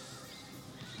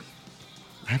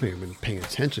 I haven't even been paying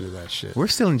attention to that shit. We're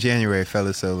still in January,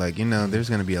 fellas, so like, you know, there's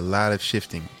gonna be a lot of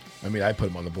shifting. I mean, I put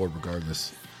him on the board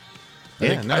regardless.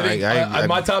 Yeah, no, I think I- on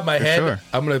my top of my for head, sure.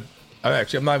 I'm not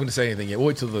even gonna say anything yet.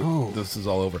 Wait till this is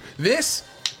all over. This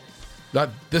Not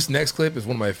this next clip is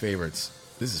one of my favorites.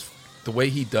 This is the way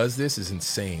he does this is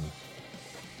insane.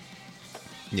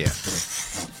 Yeah.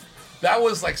 That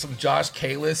was like some Josh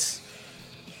Kalis,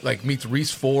 like meets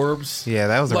Reese Forbes. Yeah,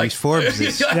 that was a Like- Reese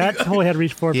Forbes. That totally had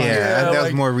Reach Forbes. on it. Yeah, that was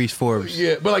like- more Reese Forbes.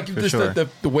 Yeah, but like For just sure.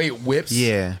 the way it whips.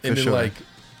 Yeah, for and then sure. like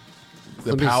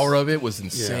the Let me power s- of it was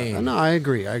insane. Yeah. No, I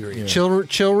agree. Yeah.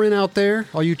 Children out there,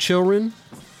 all you children,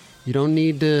 you don't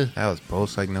need to. That was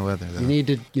bolts like no other. Though.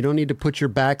 You don't need to put your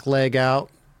back leg out.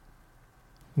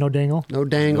 No dangle. No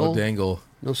dangle. No dangle.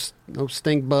 No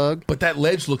stink bug. But that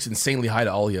ledge looks insanely high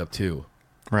to ollie up too.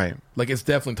 Right. Like it's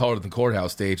definitely taller than the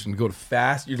courthouse stage. And go to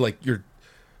fast,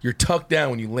 you're tucked down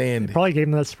when you land. Probably gave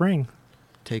him that spring.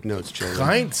 Take notes,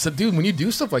 children. So, dude, when you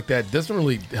do stuff like that, it doesn't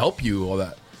really help you all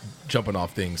that jumping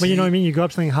off things. But you know what I mean? You go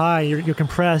up something high, you're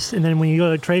compressed, and then when you go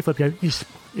to a tray flip, you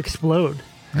explode.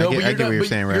 No, I but get what you're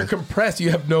saying, You're Raz. compressed. You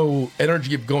have no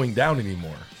energy of going down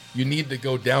anymore. You need to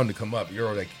go down to come up.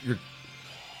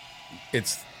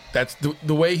 That's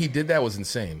the way he did that was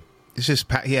insane. It's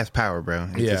just he has power, bro.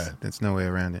 There's no way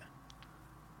around it.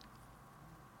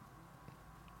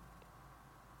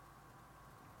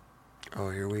 Oh,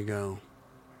 here we go.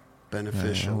 I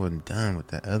Beneficial. wasn't done with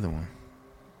that other one.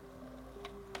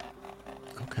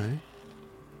 Okay.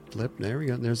 Flip. There we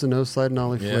go. There's the nose slide and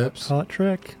ollie Yeah. flips. Hot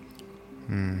trick.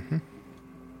 Mm-hmm.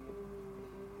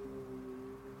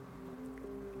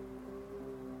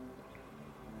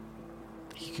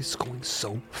 He's going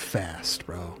so fast,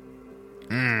 bro.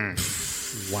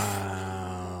 Mm.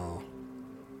 Wow.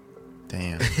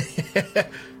 Damn.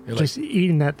 You're Just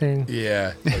eating that thing.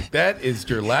 Yeah, like that is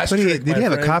your last. What trick, did my he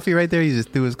have a friend. coffee right there? He just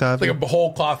threw his coffee. Like a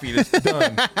whole coffee that's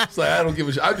done. It's like I don't give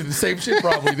a shit. I do the same shit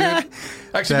probably, dude. Actually,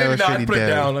 That maybe was not. pretty I'd put it dope.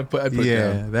 down. I'd put it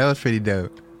down. That was pretty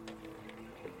dope.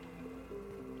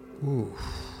 Ooh.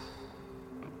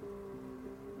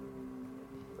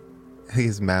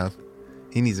 His mouth.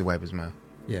 He needs to wipe his mouth.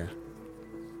 Yeah.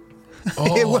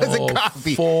 It wasn't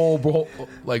coffee. Full,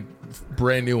 like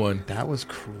brand new one. That was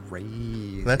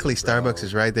crazy. Luckily, bro. Starbucks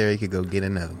is right there. He could go get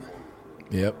another one.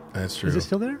 Yep, that's true. Is it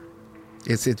still there?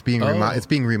 It's being it's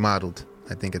being remodeled.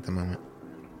 I think at the moment.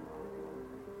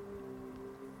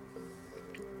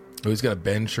 Oh, he's got a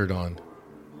Ben shirt on.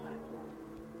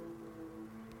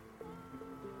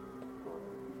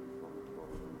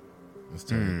 That's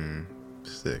tight.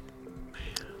 Sick.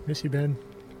 Miss you, Ben.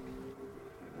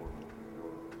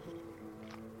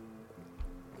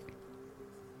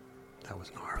 That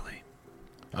was gnarly.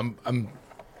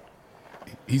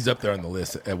 He's up there on the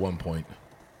list at one point.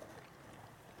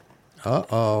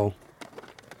 Uh-oh.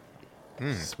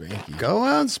 Spanky. Go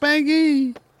on,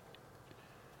 Spanky.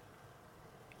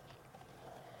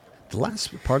 The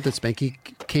last part that Spanky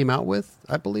came out with,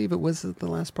 I believe it was the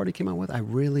last part he came out with. I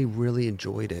really, really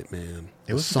enjoyed it, man.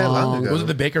 It wasn't that long ago. Was it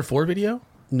the Baker Ford video?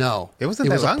 No. It wasn't It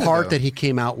that was long a part ago. that he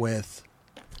came out with.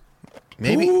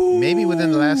 Maybe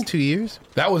within the last 2 years.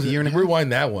 That was A year and a half?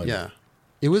 rewind that one. Yeah.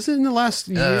 It was in the last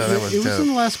year. that was it was dope. in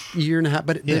the last year and a half.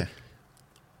 But Yeah.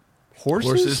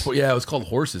 Horses. Yeah, it was called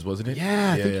Horses, wasn't it?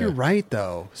 Yeah, I think you're right,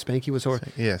 though. Spanky was horrible.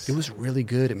 Yes. It was really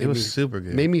good. It made was me, super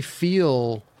good. Made me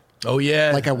feel Oh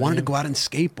yeah. like I wanted to go out and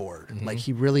skateboard. Like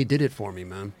he really did it for me,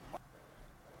 man.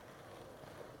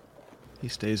 He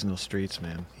stays in those streets,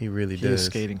 man. He really He does. is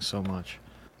skating so much.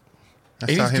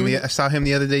 I saw him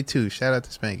the other day too. Shout out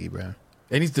to Spanky, bro.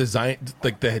 And he's the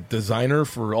designer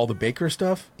for all the Baker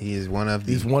stuff. He is one of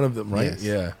the. He's one of them, right? Yes.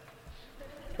 Yeah.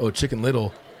 Oh, Chicken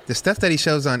Little. The stuff that he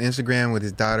shows on Instagram with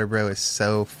his daughter, bro, is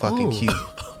so fucking Oh. cute,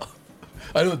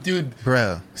 I know, dude.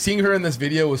 bro. Seeing her in this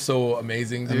video was so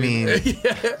amazing, dude. I mean,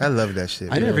 I love that shit.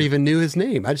 I bro. never even knew his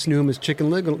name. I just knew him as Chicken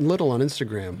Little on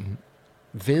Instagram.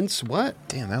 Vince what?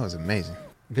 Damn, that was amazing.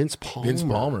 Vince Palmer. Vince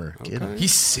Palmer. Okay.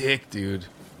 He's sick, dude.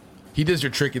 He does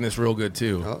your trick in this real good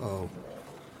too. Uh-oh.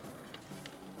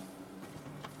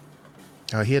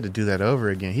 Oh, he had to do that over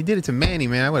again. He did it to Manny,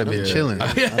 man. I would have been Yeah. chilling. You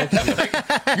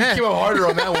came out harder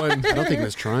on that one. I don't think he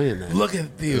was trying that. Look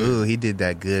at dude. Ooh, he did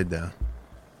that good though.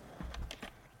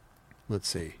 Let's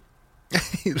see.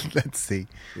 Let's see.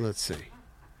 Let's see.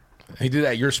 He did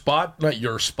that. Your spot, not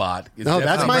your spot. It's No,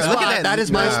 that's definitely- my Look spot. at That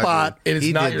is my Nah, spot. dude. It is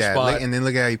He not did your that. spot. And then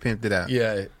look at how he pimped it out.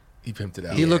 Yeah, he pimped it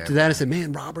out. He looked at Yeah, that and said,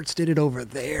 "Man, Roberts did it over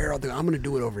there. I'm going to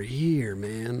do it over here,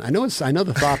 man." I know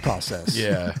the thought process.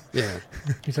 Yeah. Yeah.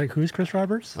 He's like, who's Chris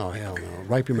Roberts? Oh hell no!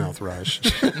 Wipe your mouth, Rush.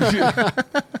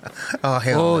 Oh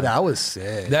hell. Oh, no. that was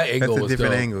sick. That That's angle a was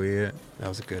different dope. angle. Yeah. That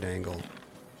was a good angle.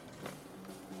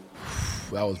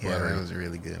 That was Yeah, buttering. that was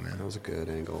really good, man. That was a good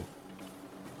angle.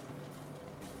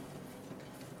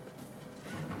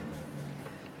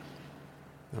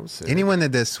 That was sick. Anyone that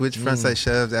does switch frontside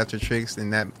shoves after tricks in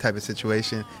that type of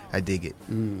situation, I dig it.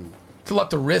 a lot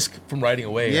to risk from riding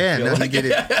away. Yeah, I feel no, like. he did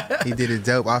it. He did it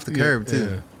dope off the curb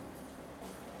too.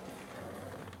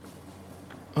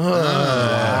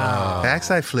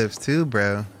 Backside flips too,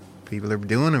 bro. People are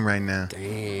doing them right now.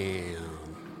 Damn.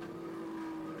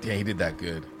 Yeah, he did that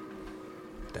good.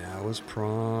 That was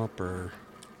proper.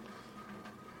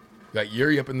 Got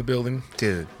Yuri up in the building.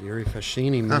 Dude, Yuri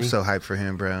Fashini, man. I'm so hyped for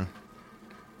him, bro.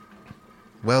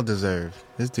 Well deserved.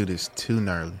 This dude is too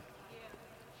gnarly.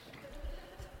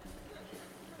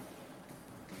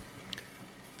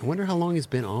 I wonder how long he's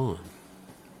been on.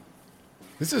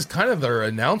 This is kind of their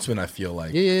announcement, I feel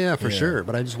like. Yeah, for sure.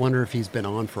 But I just wonder if he's been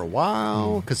on for a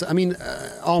while. Because, I mean,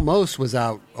 Almost was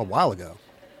out a while ago.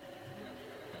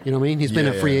 You know what I mean? He's been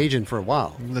a free agent for a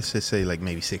while. Let's just say like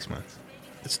maybe 6 months.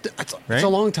 It's Right? a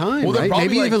long time, Well, they're right? probably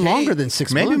Maybe like, even hey, longer than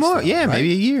 6 months. Maybe more. though, Yeah, right?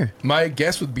 maybe a year. My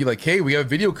guess would be like, hey, we have a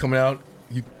video coming out.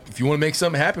 If you want to make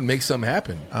something happen, make something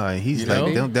happen. He's You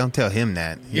like, know? don't tell him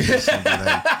that. He's just gonna be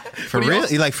like, for But he real?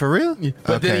 also- You like for real?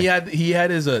 But then he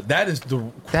had his that is the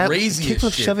that craziest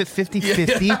kickflip shit. shove it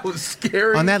 50-50 that was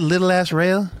scary. on that little ass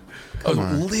rail, a come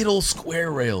on. little square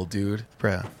rail, dude.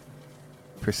 bro.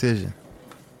 Precision.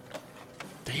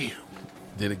 Damn.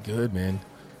 Did it good, man.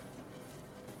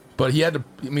 But he had to.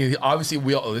 I mean, obviously,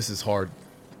 this is hard.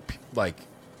 Like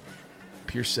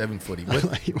pure 7-footy.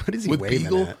 What is he with waving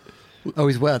Beagle? at? Oh,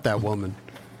 he's wet at that woman.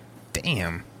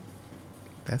 Damn.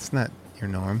 That's not your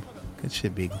norm. Good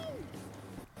shit, Beagle.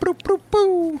 Boop, boop,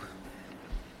 boo.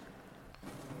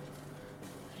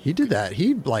 He did that.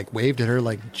 He like waved at her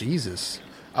like Jesus.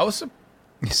 I was.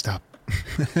 Stop.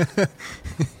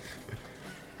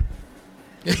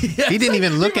 Yeah, He didn't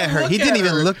even look at her. He didn't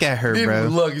even look at her, He didn't bro.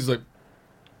 even look. He's like,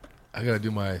 I gotta do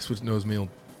my switch nose meal.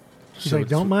 He's like,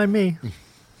 don't mind me.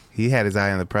 He had his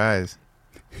eye on the prize.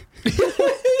 That's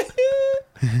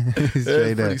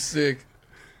Straight pretty up. sick.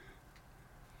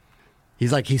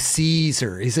 He's like, he sees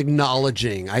her. He's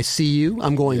acknowledging, I see you.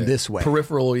 I'm going Yeah. this way.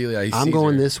 Peripheral. Yeah, he I'm sees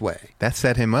going her. this way. That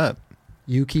set him up.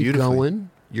 You keep Beautifully. going.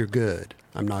 You're good.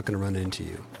 I'm not going to run into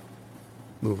you.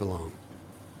 Move along.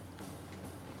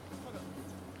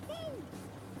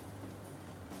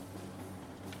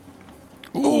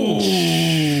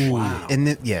 Wow. And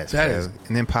then yes, That bro. is-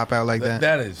 and then pop out like that.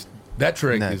 That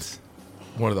trick Nuts. is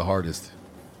one of the hardest.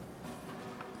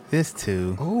 This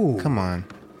too. Oh. Come on.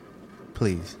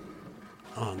 Please.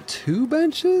 On 2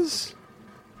 benches?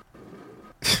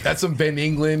 That's some Ben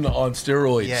England on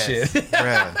steroid shit.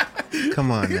 Bruh.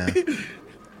 Come on now.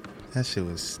 That shit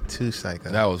was too psycho.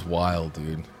 That was wild,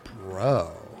 dude.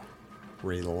 Bro.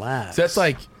 Relax. So that's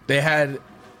like they had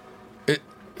it.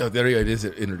 Oh, there it is,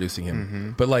 introducing him.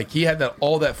 Mm-hmm. But like he had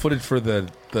all that footage for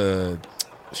the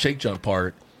shake jump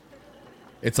part.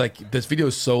 It's like this video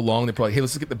is so long. They're probably, hey,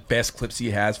 let's get the best clips he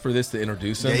has for this to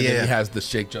introduce him. Yeah, and then yeah. he has the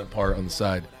shake jump part on the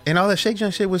side. And all that shake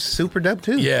jump shit was super dope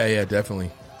too. Yeah, definitely.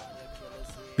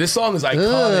 This song is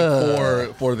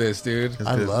iconic for this, dude.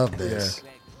 I love this.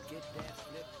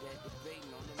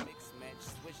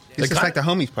 It's just like the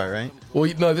homies part, right?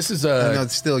 Well, no, this is no,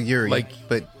 it's still Yuri. like,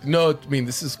 but no, I mean,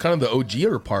 this is kind of the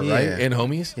OG-er part, right? Yeah. And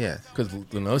homies, Yeah. because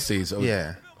Lenose is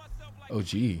yeah,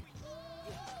 OG.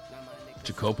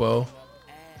 Jacopo.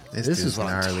 This dude's is what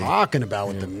gnarly. I'm talking about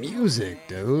with the music,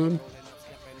 dude.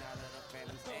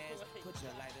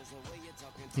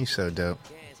 He's so dope.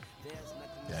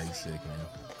 Yeah, he's sick, man.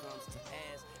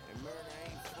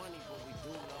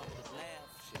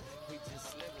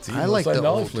 See, I like the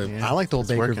dollar old, flip. I like the old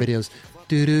It's Baker working. videos.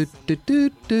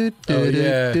 Oh,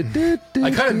 yeah.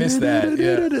 I kinda miss that,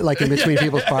 yeah. Like in between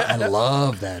people's part. I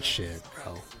love that shit,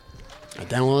 bro. I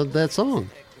downloaded that song.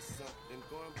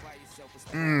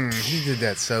 He did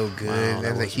that so good. Wow,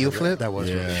 that was a was heel really- flip. That was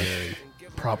really Yeah.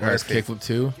 good. Proper ass Perfect. kickflip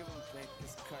too.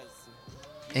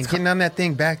 And getting on that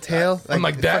thing back tail, I'm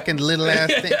like the that. fucking little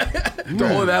ass thing.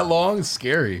 Going that long is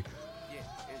scary.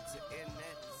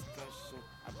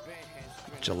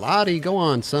 Gelati, go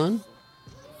on, son.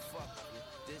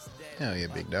 Hell yeah,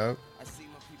 big dog.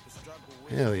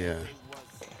 Hell yeah.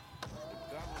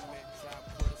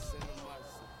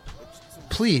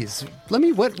 Please, let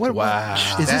me. What? Wow.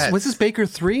 Is this? Was this Baker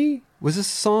 3? Was this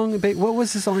song? What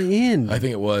was this song in? I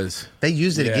think it was. They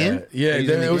used it again. Yeah, They used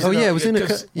then it it was. Oh, in yeah, it was in a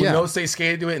because cut- yeah. When Nose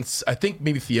skated to it, and I think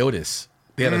maybe Theotis.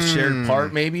 They had a shared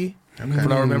part, maybe. If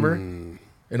I remember. And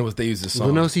it was they used this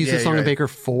song. Lenosi used Yeah, this song you're in right. Baker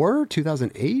 4,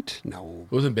 2008? No.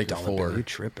 It wasn't Baker Dollar 4. Bill, you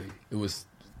tripping. It was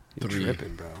You 3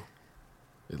 tripping, bro.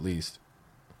 at least.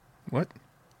 What?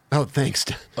 Oh, thanks.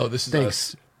 Oh, this is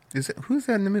Thanks. Is it, who's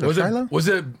that in the middle? Shiloh? Was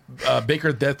it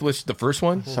Baker Deathwish the first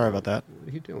one? Sorry about that. What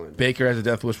are you doing? Baker as a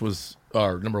Deathwish was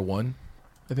number 1,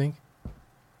 I think.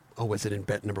 Oh, was it in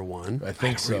bet number 1? I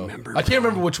think don't so. remember, I can't bro.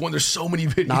 remember which one. There's so many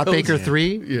videos. Not Baker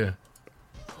 3? Yeah.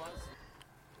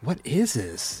 What is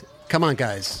this? Come on,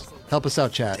 guys. Help us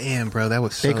out, chat. Damn, bro, that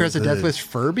was so Baker has a good. Deathwish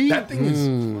Furby? That thing is.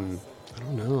 I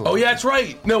don't know. Oh, yeah, that's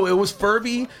right. No, it was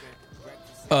Furby.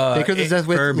 Baker has a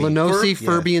Deathwish Furby. Lenosi, Fur-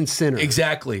 Furby, and Sinner.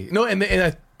 Exactly. No, and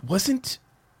I wasn't.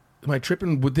 Am I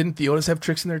tripping? Didn't Theotis have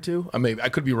tricks in there too? I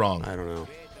could be wrong. I don't know.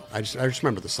 I just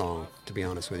remember the song, to be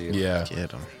honest with you. Yeah.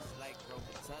 Get 'em.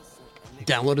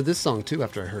 Downloaded this song, too,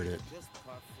 after I heard it.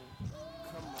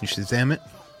 You Shazam it?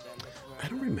 I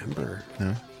don't remember.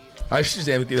 No. I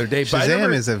Shazam it the other day. But I Shazam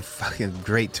never- is a fucking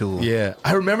great tool. Yeah,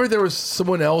 I remember there was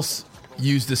someone else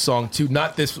used this song too.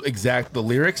 Not this exact the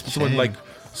lyrics, but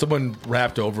someone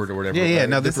rapped over it or whatever. Yeah.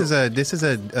 No, This this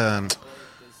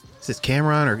is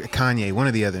Cameron or Kanye, one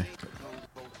or the other.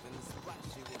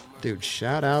 Dude,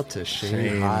 shout out to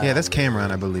Shane. Hyle, Yeah, that's man.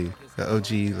 Cameron, I believe. The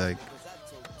OG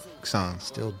song.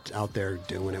 Still out there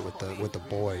doing it with the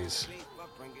boys.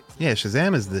 Yeah,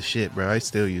 Shazam is the shit, bro. I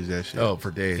still use that shit. Oh, for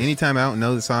days. Anytime I don't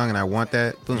know the song and I want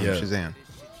that, boom, Yeah. Shazam.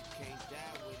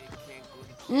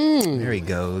 There he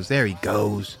goes. There he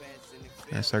goes.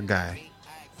 That's our guy.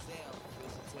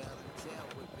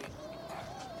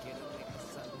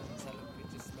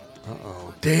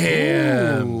 Uh-oh.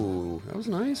 Damn. Ooh, that was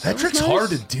nice. That was trick's nice. hard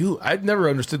to do. I'd never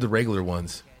understood the regular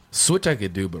ones. Switch I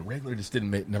could do, but regular just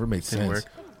never made sense.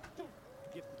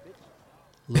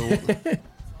 work.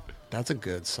 That's a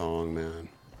good song, man.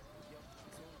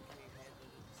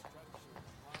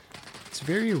 It's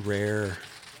very rare.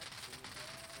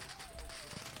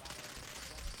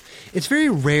 It's very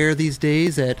rare these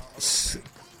days that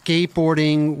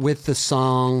skateboarding with the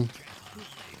song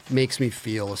makes me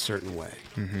feel a certain way.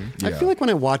 I Yeah. feel like when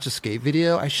I watch a skate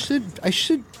video, I should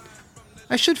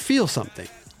feel something.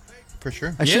 For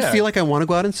sure. I should Yeah. feel like I want to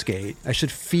go out and skate. I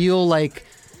should feel like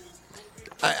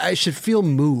I should feel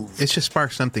moved. It should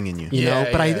spark something in you. You know,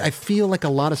 Yeah, but yeah. I feel like a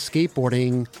lot of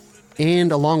skateboarding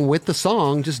and along with the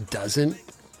song just doesn't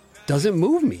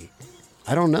move me.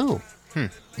 I don't know. I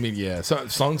mean, yeah, some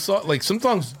songs,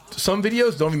 some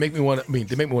videos don't even make me want to. I mean,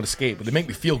 they make me want to skate, but they make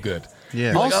me feel good.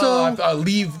 Yeah. Like, Also- I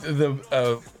leave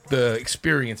the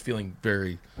experience feeling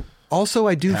very. Also,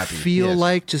 I do Happy, feel yes.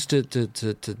 like, just to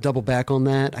double back on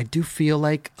that, I do feel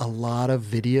like a lot of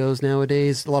videos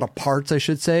nowadays, a lot of parts, I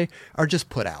should say, are just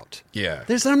put out. Yeah.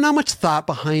 There's not much thought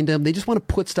behind them. They just want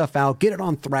to put stuff out, get it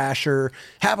on Thrasher,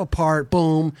 have a part,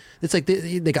 boom. It's like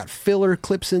they got filler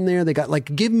clips in there. They got,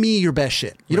 like, give me your best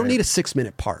shit. You don't Right. need a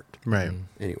 6-minute part. Right.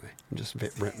 Anyway, I'm just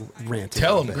ranting.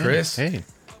 Tell a him, bit. Chris. Hey.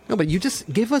 No, but you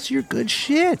just give us your good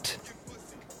shit.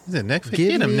 Is it neck face?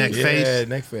 Give Get him me- neck Yeah, face.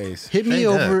 neck face. Hit me Straight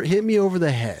over. up. Hit me over the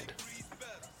head.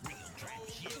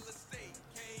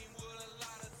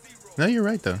 No, you're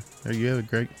right though. You have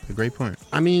a great point.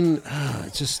 I mean,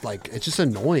 it's just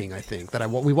annoying. I think that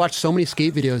we watch so many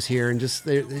skate videos here, and just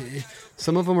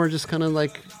some of them are just kind of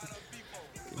like,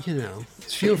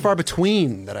 it's few and far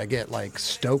between that I get like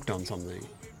stoked on something.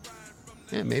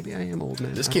 Yeah, maybe I am old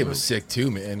man. This I kid don't was know. sick too,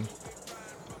 man.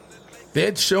 They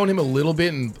had shown him a little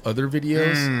bit in other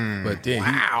videos, but damn,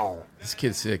 Wow. this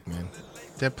kid's sick, man.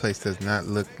 That place does not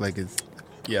look like it's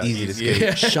Yeah, easy to skate.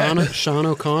 yeah. Sean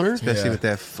O'Connor. Especially Yeah. with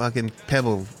that fucking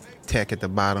pebble tech at the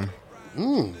bottom.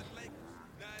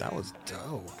 That was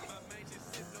dope.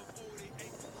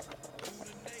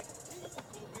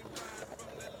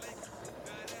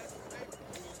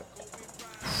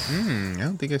 I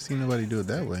don't think I've seen nobody do it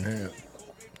that way. Yeah.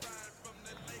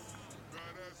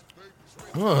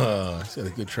 He's got a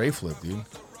good tray flip, dude.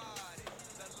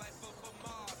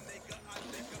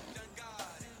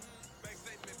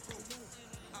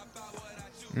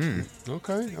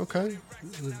 Okay.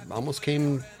 Almost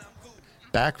came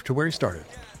back to where he started.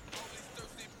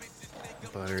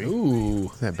 Buttery. Ooh,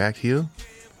 Is that back heel?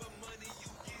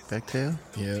 Back tail?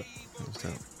 yeah. What's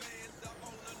up?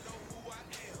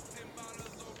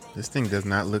 This thing does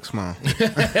not look small.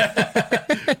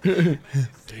 Damn.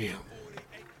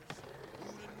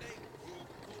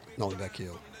 Nollie back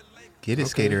heel. Get it, Okay.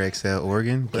 Skater XL,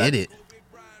 Oregon. Get it.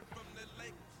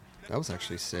 That was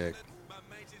actually sick.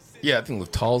 Yeah, that thing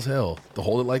looked tall as hell. To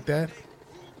hold it like that?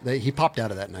 He popped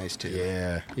out of that nice too.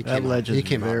 Yeah. He That came ledge out, he is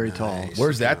came out very tall. nice.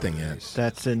 Where's He that came out thing at? nice.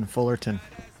 That's in Fullerton.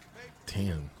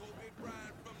 Damn.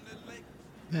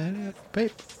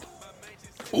 Babe.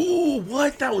 Ooh,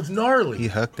 what? That was gnarly. He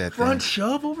hucked that Front thing.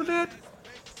 shove over that?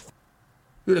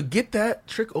 Dude, to get that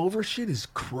trick over shit is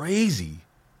crazy.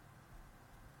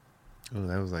 Oh,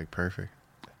 that was like perfect.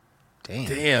 Damn.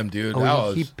 Damn, dude. that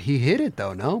Oh, was, he hit it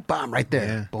though. No, bomb right there.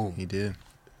 Yeah, Boom. he did.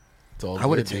 it's all I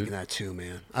would have good, dude. taken that too,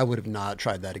 man. I would have not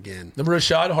tried that again. Remember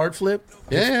Rashad hard flip?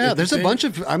 Yeah, It's there's the a thing? bunch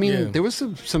of. I mean, Yeah. there was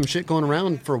some shit going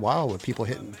around for a while with people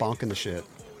bonking the shit.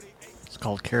 It's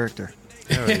called character.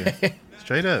 Hell yeah.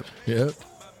 Straight up. Yeah.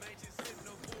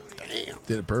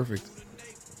 Did it perfect.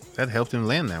 That helped him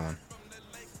land that one.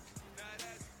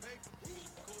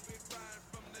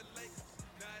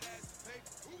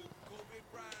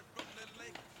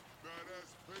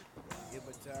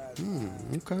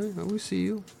 Okay, we see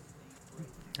you.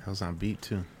 I was on beat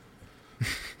too.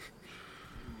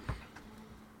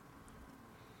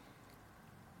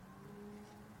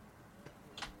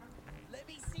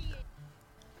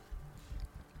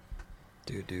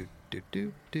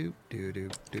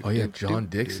 Oh, yeah, John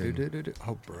Dixon.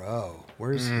 Oh, bro,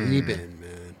 where's he been,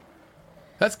 man?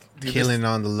 That's Killing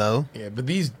on the low. Yeah, but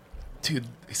these two,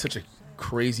 he's such a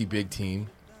crazy big team.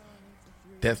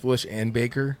 Deathwish and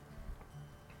Baker.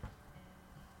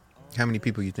 How many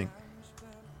people you think?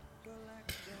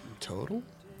 Total?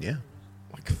 Yeah,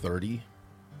 Like 30.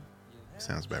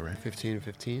 sounds about right. 15 and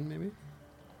 15, maybe?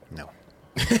 No.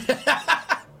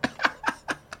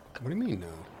 What do you mean, no?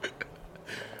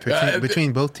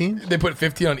 Between both teams? They put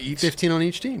 15 on each. 15 on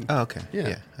each team. Oh, okay.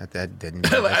 Yeah. That didn't.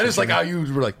 I just like how you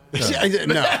were like, No.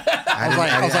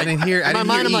 I didn't hear. I in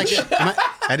my didn't mind, hear I'm each. like,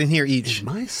 I didn't hear each. is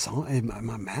my song, am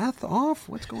my math off?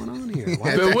 What's going on here?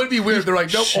 Why- but it would be weird if they're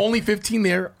like, no, only 15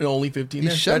 there and only 15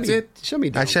 there. shut That's me, it. Shut me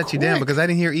down. I shut you down quick. because I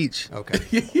didn't hear each.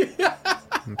 Okay.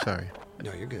 I'm sorry.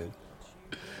 No, you're good.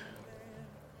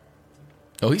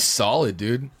 Oh, he's solid,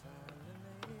 dude.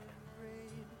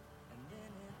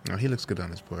 No, he looks good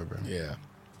on this board, bro. Yeah.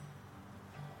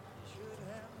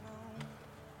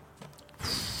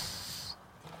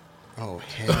 Oh,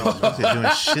 hell. They're doing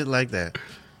shit like that.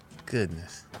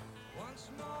 Goodness.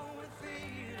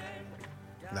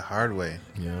 The hard way.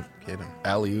 Yeah. Get him.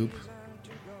 Alley oop.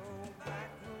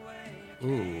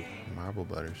 Ooh. Marble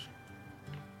butters.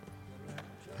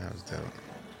 That was dope.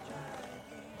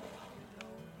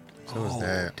 So was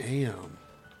that. Damn.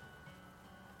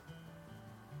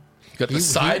 Got the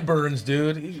sideburns,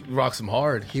 dude. He rocks them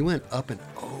hard. He went up and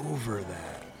over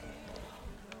that.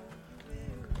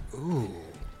 Ooh.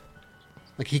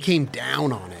 Like he came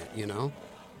down on it, you know?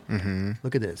 Mm-hmm.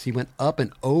 Look at this. He went up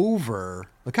and over.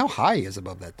 Look how high he is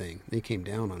above that thing. And he came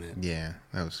down on it. Yeah,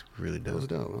 that was really That was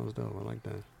dope. dope. That was dope. I like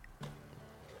that.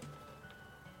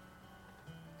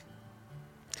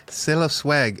 Sell of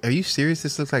swag. Are you serious?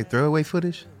 This looks like throwaway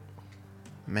footage?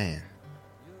 Man,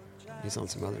 He's on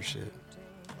some other shit.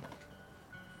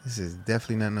 this is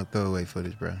definitely not no throwaway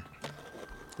footage, bro.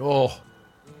 Oh.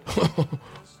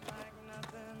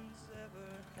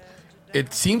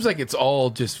 It seems like it's all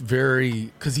just very,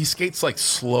 because he skates like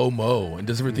slow-mo and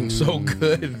does everything so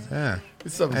good. Yeah.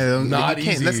 It's you not can't-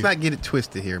 easy. Let's not get it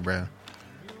twisted here, bro.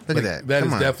 Look Like, at that. That Come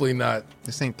is on. definitely not.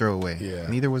 This ain't throwaway. Yeah.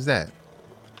 Neither was that.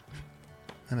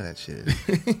 None of that shit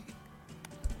is.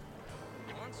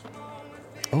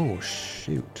 Oh,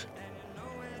 shoot.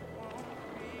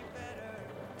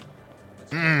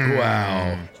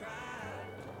 Wow.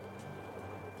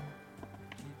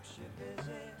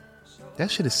 That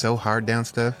shit is so hard down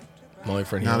stuff. Nollie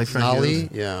front Nollie heels. front Nollie? heels.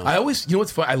 Yeah. I always, you know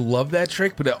what's fun? I love that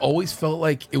trick, but it always felt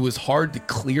like it was hard to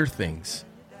clear things,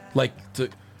 like to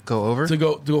Go over?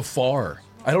 go far.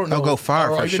 I don't know. Oh, go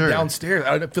far, or for even sure. downstairs.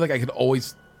 I feel like I could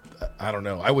always. I don't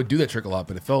know. I would do that trick a lot,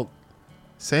 but it felt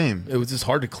Same. it was just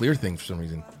hard to clear things for some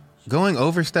reason. Going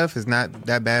over stuff is not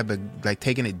that bad, but like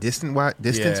taking it distance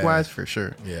wise, for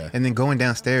sure. Yeah. And then going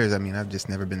downstairs, I mean, I've just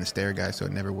never been the stair guy, so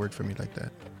it never worked for me like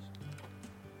that.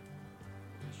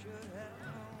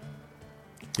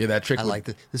 Yeah, that trick. I like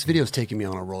that. This video is taking me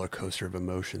on a roller coaster of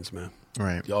emotions, man.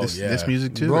 Right. Oh, this, yeah. this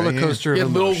music too. Roller right here. coaster Yeah,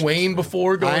 of Lil emotions. Wayne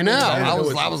before going. I know.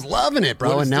 in. I was loving it, bro.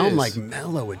 What And is now I'm this? like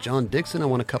mellow with John Dixon. I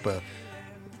want a cup of.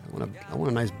 I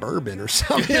want a nice bourbon or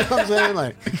something. You know what I'm saying?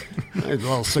 Like a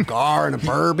little cigar and a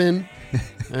bourbon.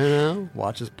 You know,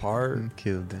 watch his part.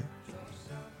 Killed that.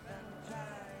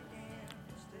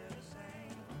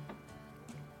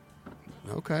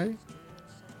 Okay.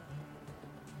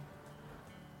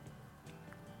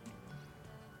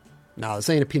 No, this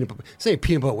ain't a peanut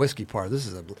butter whiskey part. This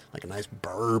is like a nice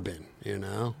bourbon, you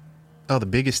know. Oh, the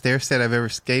biggest stair set I've ever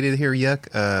skated here, yuck.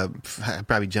 I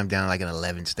probably jumped down like an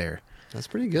 11 stair. That's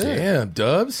pretty good. Damn,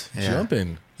 Dubs Yeah.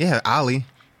 jumping. Yeah, ollie.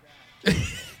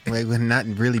 Like, we're not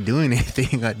really doing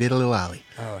anything. I did a little ollie.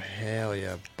 Oh hell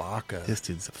yeah, Baca. This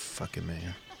dude's a fucking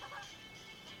man.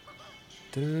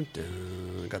 Dun,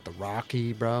 dun. Got the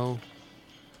Rocky, bro.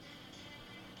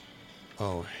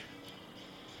 Oh.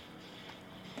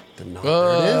 There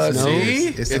it is. No. See?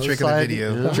 It's the No trick of the slide.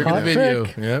 video. Yeah. Trick of the Hot video.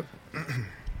 trick. Yep.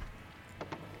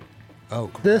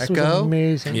 Oh, This was Greco.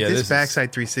 amazing. Yeah, This this is-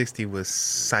 backside 360 was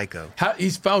psycho.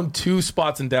 He's found 2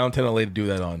 spots in downtown LA to do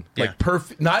that on. Yeah. Like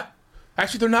perfect. Not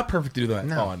actually, they're not perfect to do that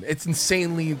No. on. It's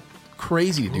insanely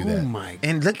crazy to do that. Oh my!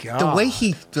 And look the way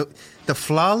the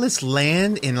flawless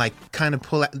land and like kind of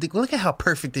pull out. Look at how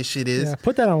perfect this shit is, Yeah,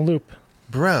 put that on loop.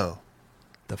 bro.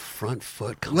 The front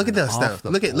foot. Coming Look at that off stuff. the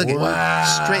Look at board.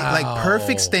 straight like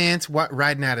perfect stance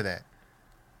riding out of that,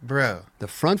 bro. The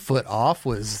front foot off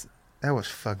was That was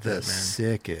fucked the up, man.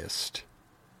 sickest.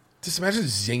 Just imagine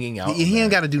zinging out. He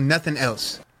ain't got to do nothing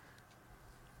else.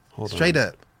 Hold Straight on.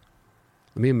 up.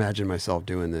 Let me imagine myself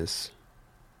doing this.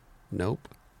 Nope.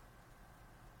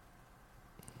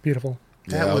 Beautiful.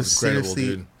 That that was was incredible,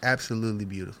 seriously dude. absolutely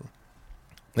beautiful.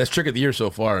 That's trick of the year so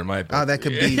far, in my opinion. Oh, that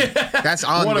could be. That's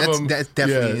on. One of That's, them. that's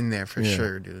definitely Yeah. in there for Yeah.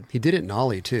 sure, dude. He did it in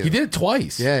Ollie too. He did it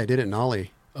twice. Yeah, he did it in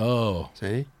Ollie. Oh,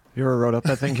 See? You ever rode up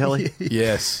that thing, Kelly?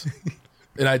 yes.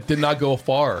 And I did not go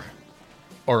far,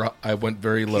 or I went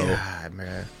very low, God,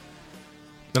 man,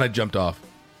 and I jumped off.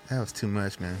 that was too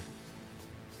much, man.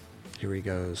 Here he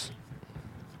goes.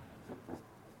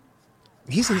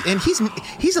 He's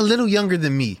a little younger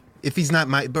than me. If he's not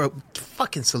my bro,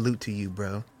 fucking salute to you,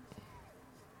 bro.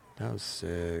 That was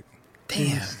sick.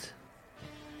 Damn.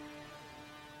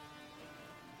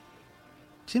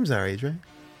 Jim's our age, right?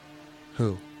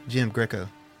 Who? Jim Greco.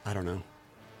 I don't know.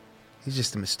 He's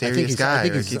just a I mysterious think he's.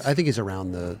 guy. I think he's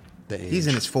around the age. He's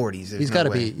in his 40s. He's got to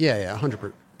be. Yeah,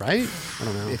 100%. Right? I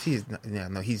don't know. If he's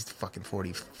no, he's fucking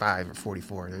 45 or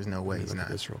 44. There's no way Let me he's look at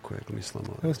not. this real quick. Let me slow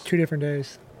mo. Those 2 different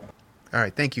days. All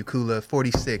right, thank you, Kula.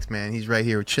 46, man. He's right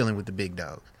here chilling with the big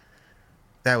dogs.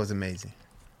 That was amazing.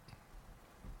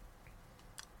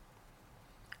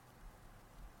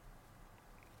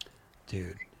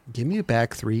 Dude, give me a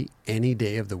back three any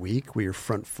day of the week where your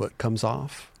front foot comes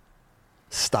off.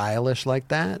 Stylish like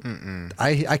that.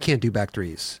 I can't do back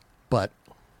threes, but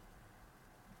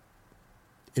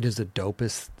it is the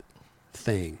dopest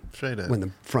thing Straight up. when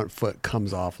the front foot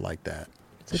comes off like that.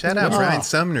 Shout out Oh. Brian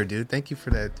Sumner, dude. Thank you for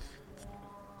that.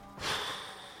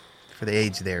 For the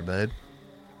age there, bud.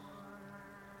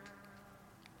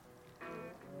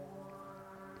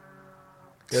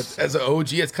 As an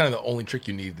OG, it's kind of the only trick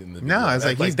you need in the. No, I was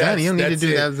like, he's done. You don't need to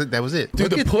do that. That was it.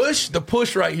 Dude, Look the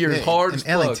push right here is Yeah, hard in as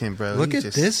fuck. Ellington, bro. Look he at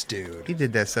just- this dude. He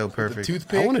did that so The perfect.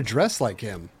 toothpick. I want to dress like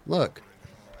him. Look,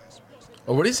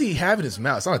 Oh, what does he have in his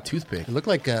mouth? It's not a toothpick. it looked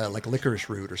like licorice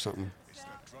root or something.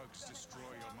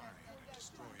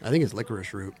 I think it's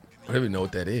licorice root. I don't even know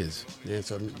what that is. Yeah,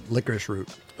 it's a licorice root.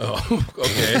 Oh,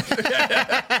 okay.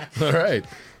 All right.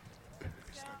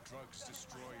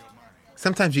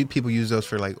 Sometimes people use those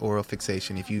for like oral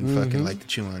fixation if you fucking like to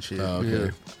chew on shit. Oh,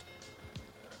 okay.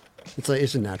 Yeah.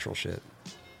 It's a natural shit.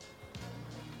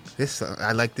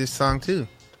 I like this song too.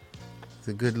 It's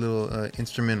a good little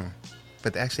instrumental.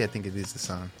 But actually, I think it is the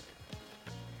song.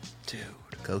 Dude.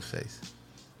 Ghostface.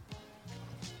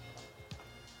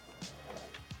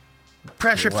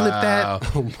 Pressure flip Wow.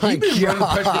 that. Oh my He's been running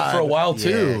god. pressure for a while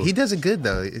too. Yeah, he does it good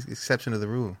though. Exception to the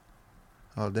rule.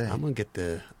 All day. I'm gonna get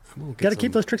Got to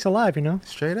keep those tricks alive, you know?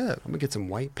 Straight up. I'm gonna get some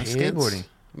white pants. skateboarding.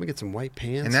 I'm gonna get some white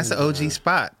pants. And that's the OG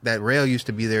spot. That rail used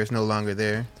to be there. It's no longer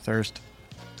there. Thirst.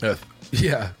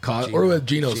 Yeah, Gino. or with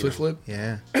Gino Gino. switch flip.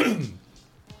 Yeah.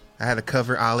 I had a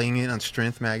cover ollieing it on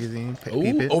Strength magazine. Peep Ooh,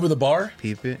 it. over the bar.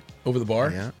 Peep it. Over the bar.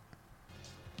 Yeah.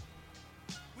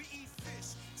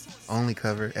 Only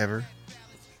cover ever.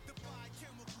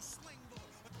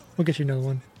 We'll get you another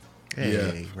one.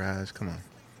 Hey, Raj, come on.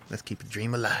 Let's keep the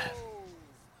dream alive.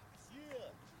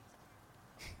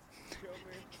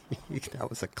 That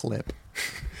was a clip.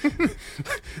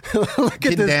 Look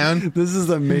Get at this. down. This is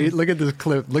amazing. Look at this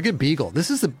clip. Look at Beagle. This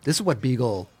is what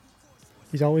Beagle.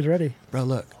 He's always ready. Bro,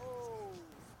 look.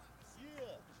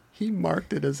 He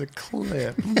marked it as a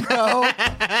clip, bro.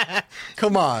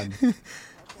 Come on.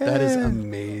 That is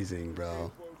amazing,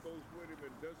 bro.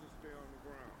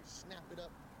 Snap it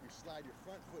up, you slide your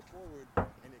front foot forward,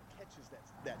 and it catches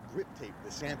that grip tape,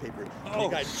 the sandpaper. Oh, you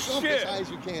got to jump shit. as high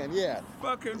as you can, yeah.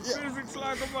 Fucking Yeah. physics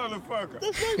like a motherfucker.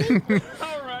 That's right, man.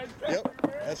 All right. Yep,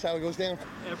 that's how it goes down.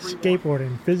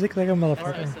 Skateboarding. Physics like a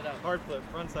motherfucker. Hard flip,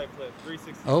 front side flip,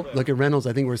 360 Oh, flip. look at Reynolds.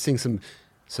 I think we're seeing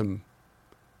some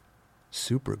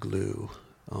super glue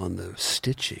on the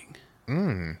stitching.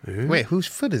 Wait, whose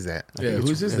foot is that? Yeah,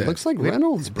 whose is It that? looks like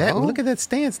Reynolds, bro. That, look at that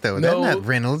stance, though. No. That's not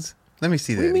Reynolds. Let me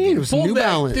see What that. do you mean? again. It was Pulled New that.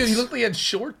 Balance. Dude, he looked like he had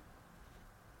short.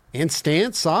 And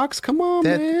stance socks? Come on,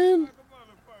 That- man.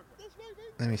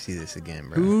 Let me see this again,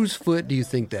 bro. Whose foot do you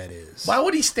think that is? Why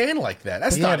would he stand like that?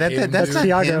 That's Yeah, not him. that's dude. not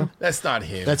Tiago. him. That's not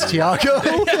him. That's dude. Tiago.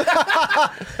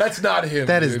 That's not him.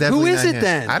 That is dude. definitely Who is not it him.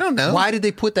 then? I don't know. Why did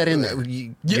they put that in there?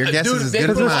 Your guess dude, is as they good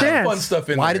put as a the lot of mine. stance. fun stuff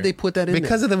in Why there. did they put that in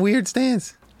Because there? of the weird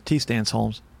stance. T-stance,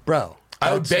 Holmes. Bro,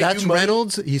 I would bet that's you money-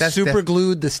 Reynolds. He That's super def-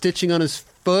 glued the stitching on his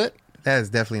foot. That is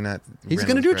definitely not. He's Reynolds,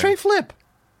 going to do a bro. tray flip.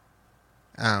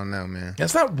 I don't know, man.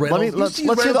 That's not Reynolds.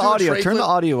 Let's hear the audio. Turn the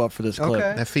audio up for this clip.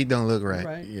 That feet don't look right.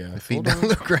 Right. Yeah. The feet don't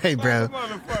look right, bro.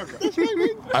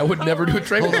 I would never do a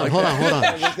trade Hold on, like hold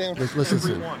that. on, hold on.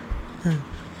 Listen.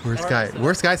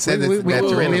 Worst guy said that Wait,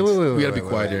 to Reynolds. We gotta be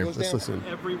quiet here. Let's listen.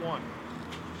 Every one.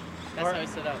 That's how I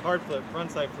set up. Hard flip,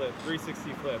 frontside flip,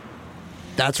 360 flip.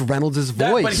 That's Reynolds'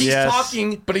 But voice. he's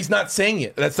talking, but he's not saying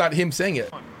it. That's not him saying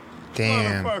it.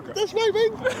 Damn. That's right,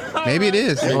 baby. Maybe it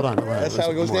is. Hold on. That's how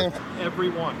it goes down. Every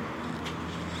one.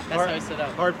 That's how I set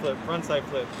up. Hard flip, frontside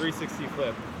flip, 360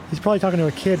 flip. He's probably talking to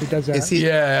a kid that does that. Is he?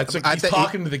 Yeah, it's like I he's think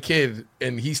talking to the kid,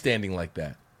 and he's standing like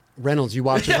that. Reynolds, you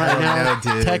watching right now? No,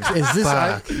 dude. Text. Is this?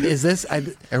 Fuck. Is this?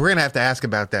 And we're gonna have to ask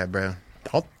about that, bro.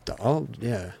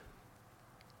 Yeah.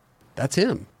 That's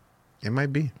him. It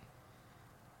might be.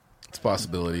 It's a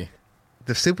possibility.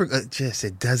 The super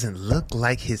it doesn't look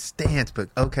like his stance, but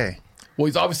okay. Well,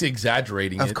 he's obviously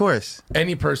exaggerating it. Of course.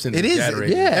 Any person It is.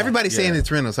 exaggerating. Yeah. Everybody's saying it's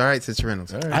Reynolds. All right, so it's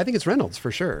Reynolds. I think it's Reynolds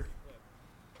for sure.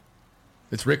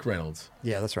 It's Rick Reynolds.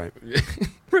 Yeah, that's right.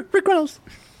 Rick Reynolds.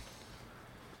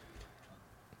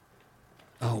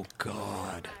 Oh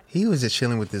God. He was just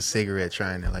chilling with this cigarette,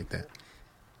 trying it like that.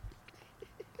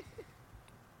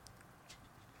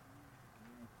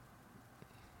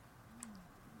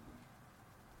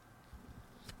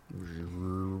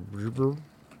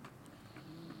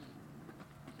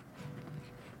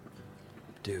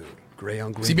 Dude, gray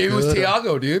on gray. See, maybe it was good.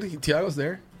 Tiago, dude. Tiago's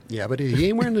there. Yeah, but he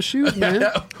ain't wearing the shoes, man.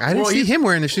 I didn't see him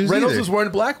wearing the shoes Reynolds either. was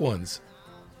wearing black ones.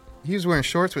 He was wearing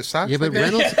shorts with socks. Yeah, but like that?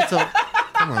 Reynolds, it's a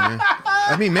Come on, man.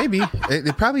 I mean, maybe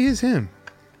it probably is him.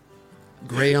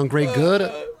 gray on gray good.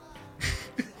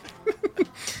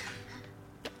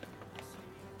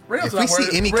 Reynolds If we not wearing-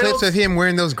 see any Reynolds- clips of him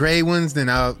wearing those gray ones, then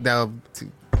that'll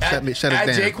shut it down.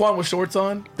 Jaquan with shorts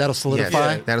on. That'll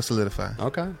solidify. Yeah, that'll solidify.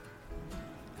 Okay.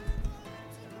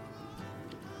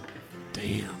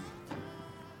 Damn.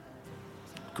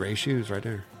 Gray shoes right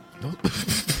there. No,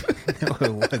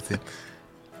 it wasn't.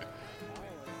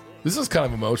 This is kind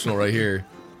of emotional right here.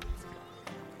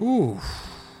 Ooh.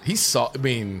 He's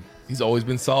always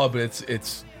been solid, but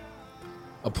it's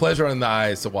a pleasure in the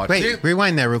eyes to watch. Wait, Dude,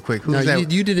 rewind that real quick. Who No, was that?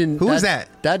 you didn't. Who was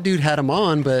that? That dude had him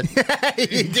on, but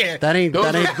Yeah. that ain't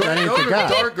those the are guy.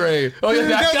 dark gray. Oh yeah, Those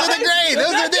that are the guy. gray.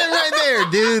 Those are them right there,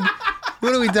 dude.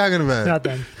 What are we talking about? Not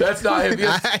them. That's not him.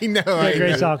 Yes. I know. Yeah, I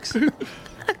gray know. socks.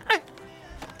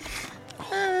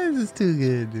 This is too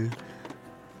good, dude.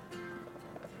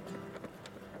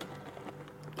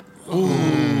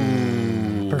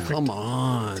 Come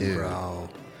on, Dude. bro.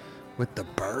 With the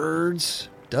birds.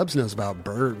 Dubs knows about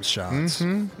bird shots.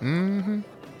 Mm-hmm.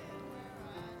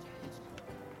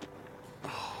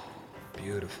 Oh,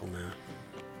 beautiful, man.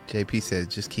 JP says,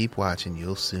 just keep watching.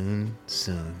 You'll soon.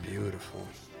 Beautiful.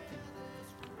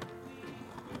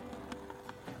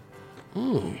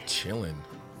 Chilling.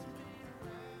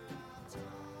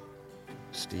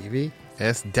 Stevie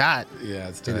S. Dot. Yeah,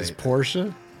 it's in his tight.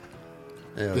 Porsche.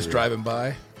 Hell Just yeah. driving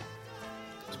by.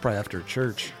 It's probably after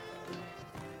church.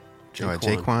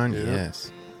 Jaquan? Yeah.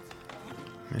 Yes.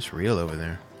 It's real over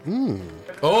there.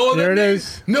 Oh, There it that-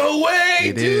 is. No way,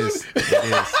 It dude. is. It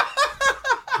is.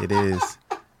 It is.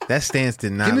 That stance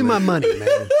did not. Give me my look- money,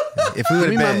 man. If we would Give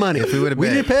me have bet, my money. if we would have We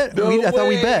bet, didn't bet. No I thought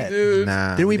we way, bet. dude.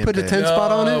 nah, Didn't we didn't put a bet. 10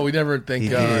 spot on it? We never. Thank He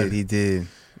God. did. He did.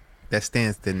 That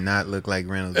stance did not look like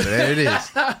Reynolds, but there it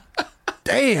is.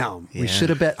 Damn. We Yeah. should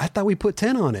have bet. I thought we put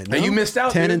 10 on it. No? Hey, you missed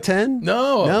out, 10 dude. and 10?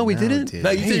 No. No, we No, didn't. dude. No,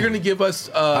 you said Damn. you're going to give us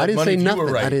I didn't money say if nothing. you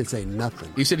were right. I didn't say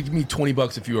nothing. You said give me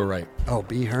 $20 if you were right. Oh,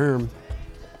 B. Herm.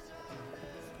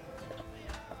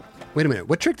 Wait a minute.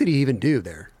 What trick did he even do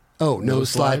there? Oh, no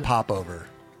slide slide? pop over.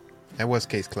 That was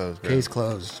case closed, bro. Case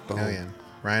closed. Boom. Oh yeah,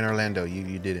 Ryan Orlando,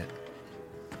 you did it.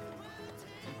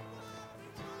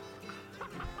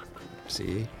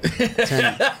 See?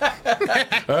 10.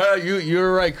 You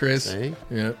were right, Chris. See?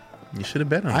 Yeah. You should have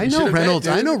bet on it. I You know should've bet, Reynolds.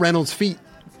 dude. I know Reynolds' feet.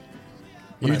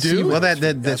 When You I see do? Well, Reynolds'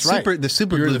 that feet. the That's right. super the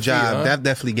super You're glue the feet, job huh? that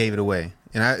definitely gave it away.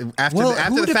 And after Well, the,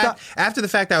 who would've after the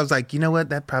fact, I was like, you know what,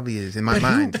 that probably is in my But,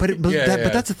 mind. but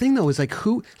that's the thing, though, is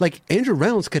like Andrew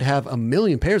Reynolds could have a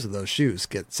million pairs of those shoes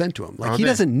get sent to him. Like All he day.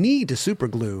 doesn't need to super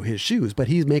glue his shoes, but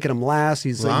he's making them last.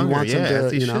 He's like, he Longer, wants yeah, them after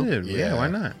to, you you know. should. Yeah, Yeah. why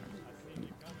not?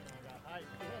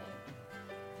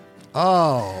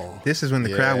 Oh, This is when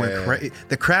the crowd went Yeah.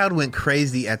 the crowd went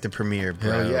crazy at the premiere,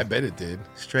 bro. Hell yeah, I bet it did.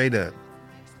 Straight up.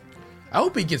 I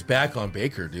hope he gets back on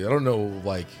Baker, dude. I don't know,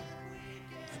 like,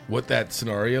 what that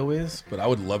scenario is, but I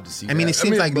would love to see I mean, that. it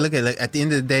seems like look at the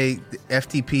end of the day, the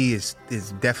FTP is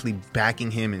definitely backing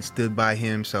him and stood by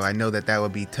him. So I know that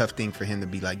would be a tough thing for him to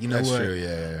be like, you know That's what? true,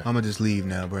 yeah. I'm gonna just leave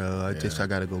now, bro. I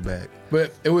gotta go back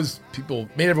But it was, people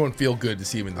made everyone feel good to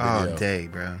see him in the all video. day,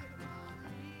 bro.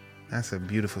 That's a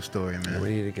beautiful story, man. We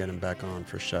need to get him back on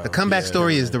for sure. The comeback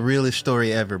story is the realest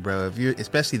story ever, bro. If you're,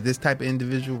 especially this type of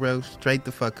individual, bro, straight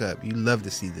the fuck up. You love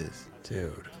to see this,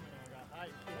 dude.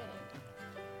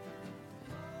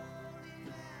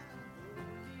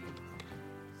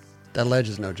 That ledge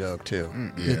is no joke, too.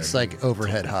 Yeah, It's like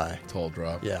overhead high. Tall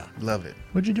drop. Yeah. Love it.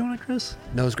 What'd you do on it, Chris?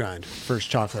 Nose grind. First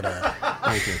chocolate ad.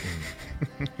 Thank you.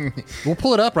 We'll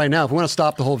pull it up right now if we want to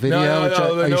stop the whole video.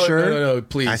 Are you sure? No,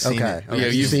 please. I've seen it. Yeah,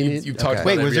 you've talked about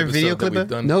Wait, was every there a video episode that clip we've of-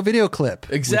 done. No video clip.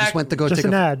 Exactly. We just went to go Just take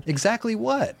an a ad. Exactly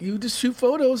what? You just shoot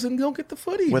photos and don't get the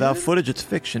footage. Without man. footage, it's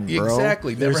fiction, bro.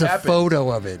 Exactly. Never There's a happened. photo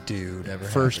of it, dude. Never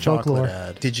First happened. chocolate Folklore.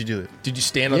 ad. Did you do it? Did you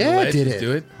stand on the Yeah, I ledge did to it.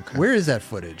 do it? Where is that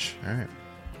footage? All right.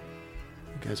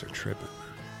 You guys are tripping.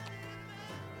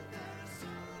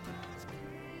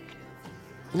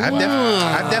 I've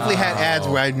definitely had ads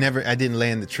where I didn't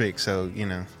land the trick. So you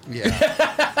know,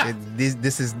 Yeah.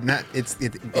 this is not. It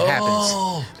happens.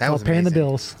 That All was paying the amazing.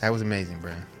 bills. That was amazing,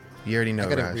 bro. You already know, I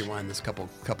gotta Raj. rewind this couple.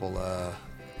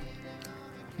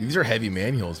 These are heavy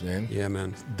manuals, man. Yeah,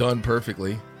 man. Done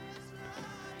perfectly.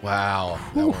 Wow.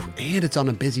 That Whew. one. And it's on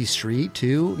a busy street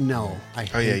too. No, I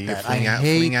hate Oh, yeah, you that. fling I out-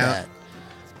 hate fling out. that.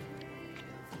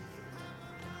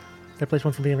 That place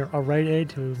went from being a Rite Aid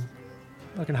to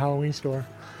like a Halloween store.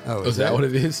 Oh, Is that what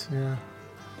it is? Yeah.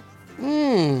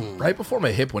 Right before my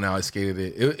hip went out, I skated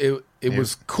it. It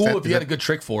was cool Is that- if you had a good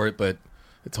trick for it, but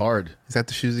it's hard. Is that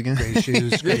the shoes again? Gray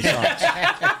shoes, gray socks.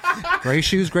 Gray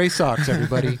shoes, gray socks.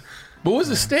 Everybody. But what was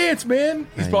the stance, man?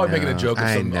 He's probably making a joke or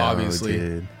I something, know, obviously.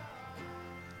 dude.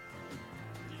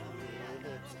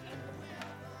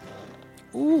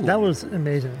 Ooh. That was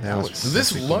amazing. That was So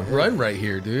this run right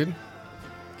here, dude.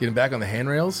 Getting back on the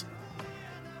handrails.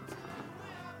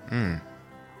 Oh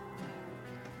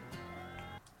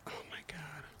my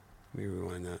god. Let me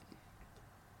rewind that.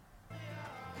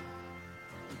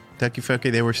 Ducky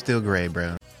Fucky, they were still gray,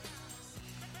 bro.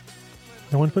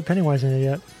 No one put Pennywise in it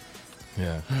yet.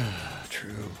 Yeah.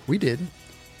 True. We did.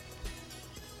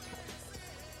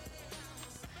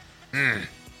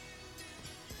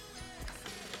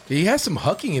 He has some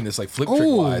hucking in this, like flip trick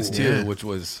Oh, wise, too, yeah. which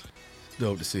was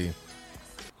dope to see.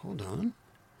 Hold on.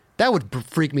 That would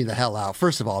freak me the hell out.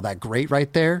 First of all, that grate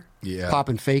right there. Yeah.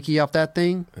 Popping fakie off that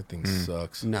thing. That thing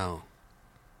sucks. No.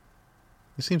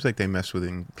 It seems like they messed with it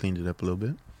and cleaned it up a little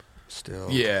bit. Still.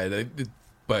 Yeah,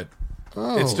 but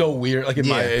Oh. it's still weird. Like in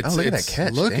my, Yeah. it's, Oh, look at it's, that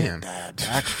catch. Look Damn. at that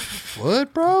back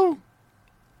foot, bro.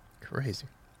 Crazy.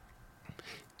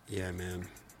 Yeah, man.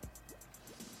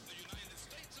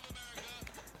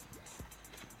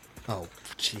 Oh,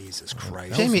 Jesus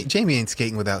Christ. Jamie ain't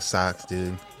skating without socks,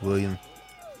 dude. William.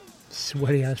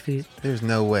 Sweaty ass feet. There's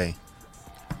no way.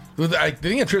 The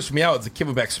thing that trips me out is the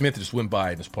Kibbeback Smith that just went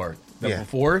by in this part. That Yeah.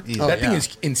 before, Easy. that Oh, thing yeah.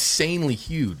 is insanely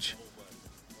huge.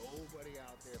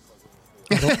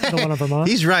 The one of Vermont.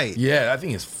 He's right. Yeah, that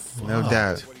thing is No fucked.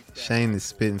 doubt. Shane is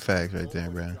spitting facts right there,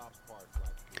 bro.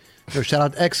 Yo, shout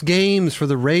out X Games for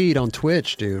the raid on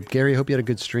Twitch, dude. Gary, hope you had a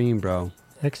good stream, bro.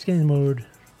 X game mode.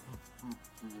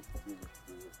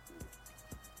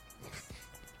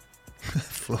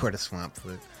 Florida swamp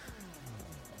foot.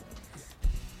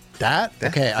 That?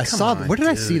 Okay, I come saw. on, Where did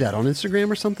I dude. see that on Instagram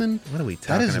or something? What are we That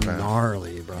talking is about?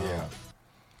 gnarly, bro. Yeah.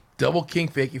 Double King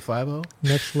Fakey 5-0.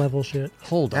 Next level shit.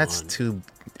 Hold That's on. too.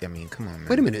 I mean, come on, man.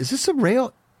 Wait a minute. Is this a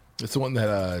rail? It's the one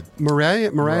that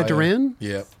Mariah Duran?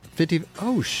 Yep. 50.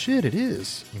 Oh shit! It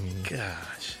is.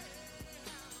 Gosh.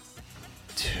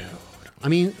 Dude. I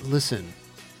mean, listen.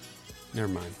 Never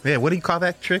mind. Yeah, what do you call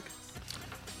that trick?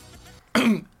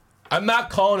 I'm not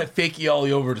calling it Fakey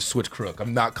Ollie over to switch crook.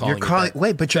 I'm not calling You're calling. it that.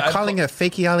 Wait, but you're I'm calling it a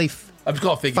fakey ollie. I'm just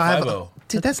calling it Fakey 5-0.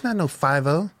 Dude, that's not no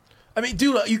 5-0. I mean,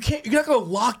 dude, you can't. You're not gonna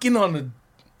lock in on the.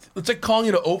 It's like calling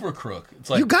it an over crook. It's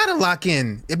like You gotta lock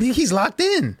in. I mean, he's locked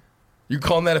in. you're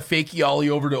calling that a Fakey Ollie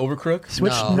over to over crook.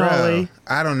 Switch No. gnarly.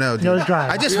 I don't know, dude. Nose drive.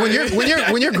 I just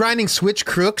when you're grinding switch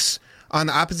crooks on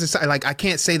the opposite side, like I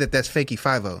can't say that that's fakey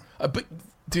 5-0. But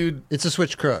dude, It's a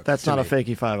switch crook. That's to not a me.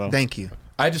 fakey 5-0. Thank you.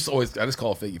 I just call it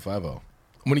Fakey 5-0.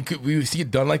 When you see it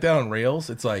done like that on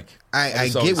rails, it's like I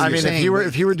just get always- what I you're mean, saying.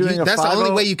 if you were doing a that's the only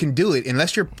 5-0 way you can do it,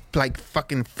 unless you're like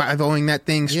fucking 5-0ing that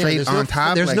thing Yeah, straight there's on no,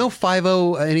 top. There's like, no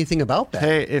 5-0 anything about that.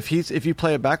 Hey, if you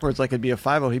play it backwards like it'd be a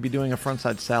 5-0, he'd be doing a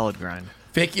frontside salad grind.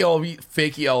 Fakey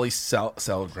Ollie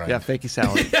salad grind. Yeah, fakey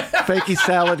salad. Fakey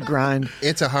salad grind.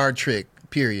 It's a hard trick,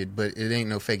 period. But it ain't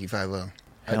no fakey 5-0.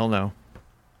 Hell no.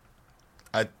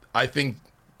 I think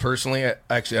personally,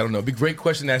 I don't know. It'd be a great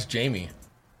question to ask Jamie.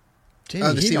 Jamie,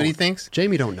 Oh, to see what he don't- thinks.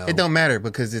 Jamie don't know. It don't matter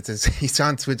because he's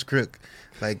on switch crook.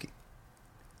 Like,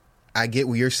 I get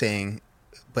what you're saying,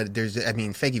 but there's, I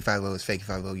mean, Fakey 5-0 is Fakey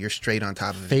 5-0. You're straight on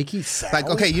top of it. Fakey salad. Like,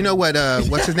 okay, you know what?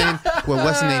 What's his name? Well,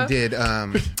 what's his name did?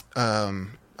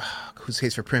 Who's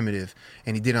his for Primitive?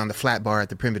 And he did it on the flat bar at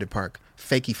the Primitive Park.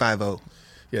 Fakey 5-0.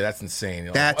 Yeah, that's insane.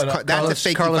 That's a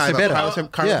Fakey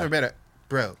 5-0. Carlos Rivera.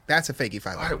 Bro, that's a Fakey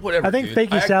 5-0. All right, whatever. I think dude.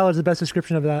 fakey salad is the best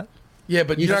description of that. Yeah,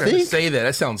 but You you're not going to think? say that.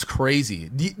 That sounds crazy.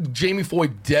 Jamie Foy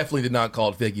definitely did not call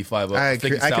it Fakey 5-0.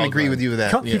 I can agree with you with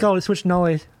that. He called it switch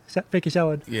nollie fakey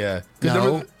salad. Yeah.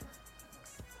 No.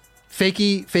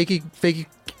 Fakey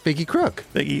crook.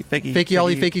 Fakey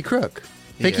ollie fakey crook.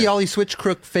 Fakey ollie switch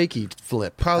crook fakey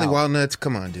flip. Polly out. Walnuts,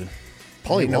 come on, dude.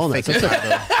 Polly Ain't no Walnuts. Fakey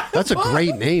That's, 5-0. that's a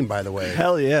great name, by the way.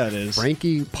 Hell yeah, it is.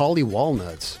 Frankie Polly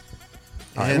Walnuts.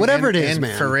 All right, And- whatever and- it is, and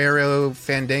man. Ferrero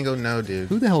Fandango, no, dude.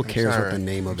 Who the hell I'm cares sorry. what the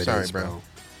name of I'm it sorry, is, bro?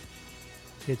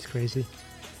 It's crazy.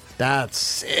 That's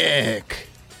sick.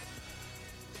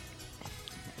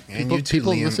 And you too,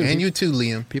 Liam. And you too,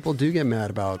 Liam. People do get mad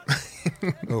about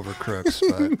over crooks,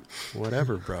 but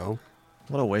whatever, bro.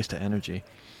 What a waste of energy.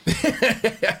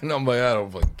 No, but I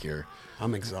don't fucking care.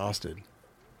 I'm exhausted.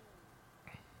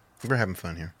 We're having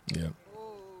fun here. Yeah.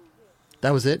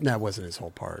 That was it? And that wasn't his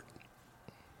whole part.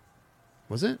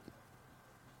 Was it?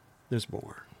 There's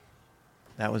more.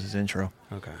 That was his intro.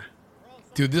 Okay.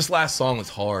 Dude, this last song was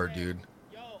hard, dude.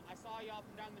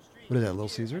 What is that, Little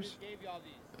Caesars?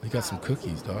 He got some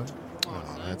cookies, dog.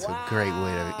 Oh, that's a great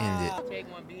way to end it.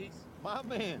 Take one, please. My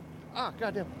man. Ah,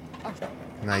 goddamn. Ah.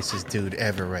 Nicest dude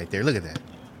ever right there. Look at that.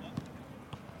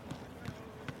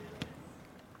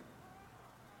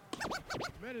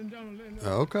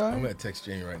 Okay. I'm going to text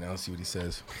Jamie right now and see what he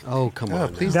says. Oh, come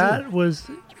on. please That was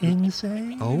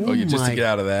insane. Oh, you just my to get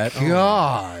out of that?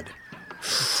 God.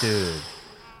 Dude.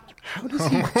 How does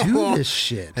he do this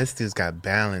shit? This dude's got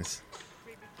balance.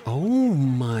 Oh,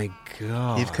 my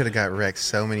God. He could have got wrecked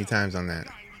so many times on that.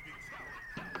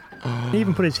 He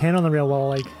even put his hand on the rail while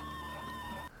like.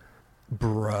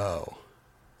 Bro.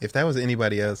 If that was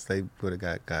anybody else, they would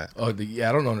have got. Oh, yeah,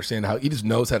 I don't understand how. He just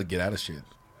knows how to get out of shit.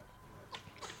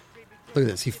 Look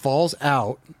at this. He falls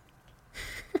out.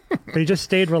 But he just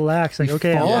stayed relaxed. Like,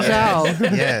 okay, Falls out.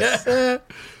 Yes.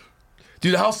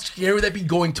 Dude, how scary would that be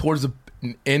going towards the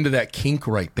end of that kink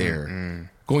right there?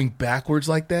 Going backwards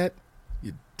like that?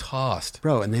 You tossed.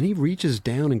 Bro, and then he reaches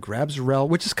down and grabs a rail,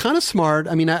 which is kind of smart.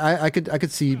 I mean, I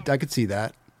could see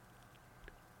that.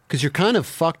 Because you're kind of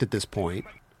fucked at this point.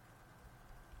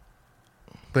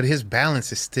 But his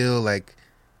balance is still like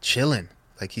chilling.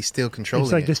 Like he's still controlling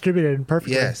it's like it. distributed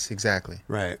perfectly. Yes, exactly.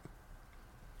 Right.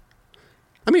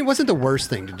 I mean, it wasn't the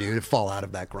worst thing to do to fall out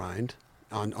of that grind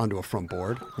onto a front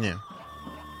board. Yeah.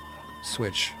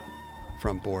 Switch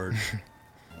front board.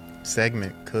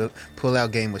 Segment. Pull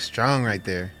out game was strong right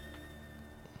there.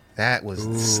 That was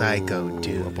psycho,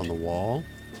 dude. Up on the wall.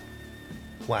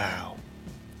 Wow.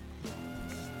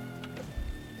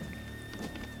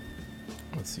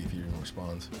 Let's see if he even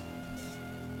responds.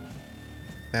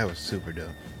 That was super dope.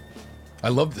 I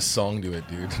love the song to it,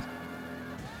 dude.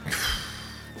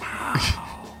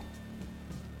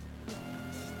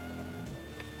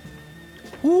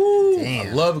 Woo! Damn.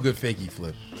 I love a good fakey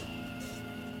flip.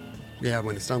 Yeah,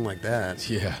 when it's done like that.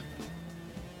 Yeah.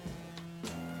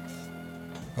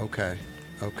 Okay.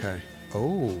 Okay.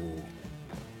 Oh.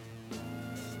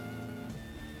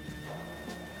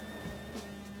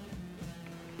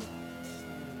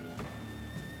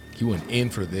 He went in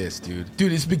for this, dude.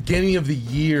 Dude, it's beginning of the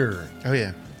year. Oh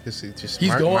yeah. Just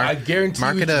He's going. I guarantee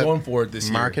mark you it he's up. going for it this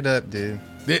year. Mark it up, dude.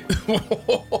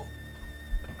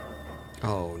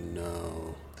 Oh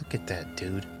no. Look at that,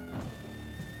 dude.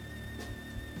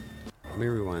 Let me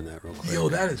rewind that real quick. Yo,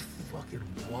 that is fucking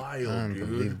wild, dude.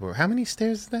 Unbelievable. How many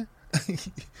stairs is that?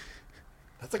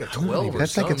 That's like a 12 or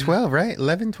That's like a something. 12, right?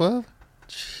 11, 12?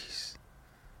 Jeez.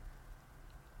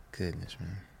 Goodness,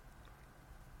 man.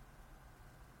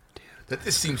 That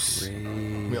just seems. I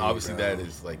mean, obviously that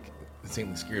is like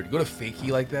insanely scary. To go to fakey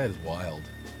like that is wild.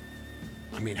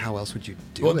 I mean, how else would you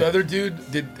do Well, it? the other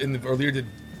dude did earlier did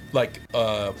like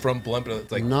from blunt, but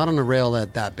it's like Not on a rail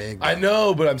that big. I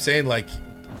know, but I'm saying like,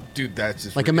 dude, that's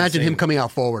just Like, imagine insane. him coming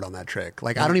out forward on that trick.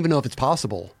 Like, I don't even know if it's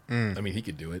possible. I mean, he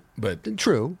could do it, but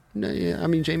True. No, yeah, I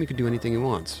mean, Jamie could do anything he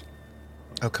wants.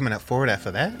 Oh, coming out forward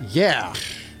after that? Yeah.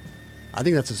 I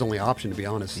think that's his only option, to be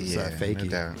honest, is Yeah, fakey. no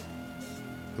doubt.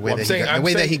 The way,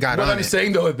 Well, that he got but on I'm it.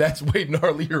 saying though, that's way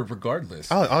gnarlier regardless.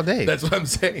 Oh, all day. That's what I'm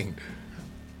saying.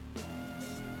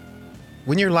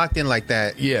 When you're locked in like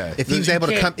that, Yeah. If he's You able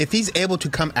to can't- come, if he's able to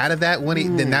come out of that,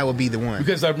 then that would be the one.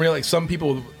 Because I'm really like some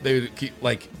people they would keep,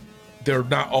 like they're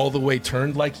not all the way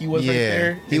turned like he was right Yeah,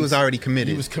 there. he was already committed.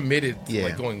 He was committed, Yeah.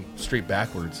 like going straight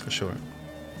backwards. For sure.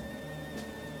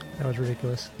 That was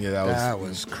ridiculous. Yeah, That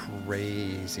was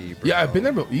crazy, bro. Yeah, I've been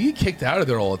there, but you get kicked out of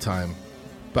there all the time.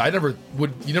 But I never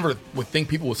would. You never would think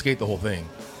people would skate the whole thing.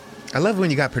 I love when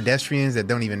you got pedestrians that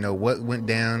don't even know what went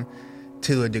down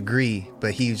to a degree,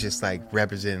 but he was just like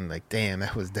representing, like, damn,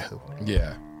 that was dope.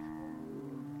 Yeah.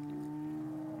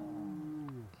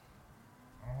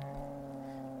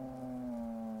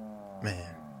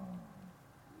 Man.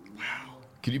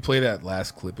 Could you play that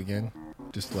last clip again?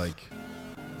 Just like,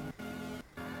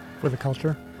 For the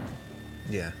culture.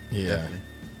 Yeah. yeah. Definitely.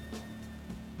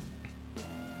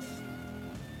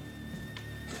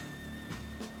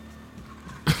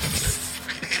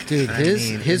 Dude, I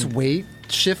his mean- weight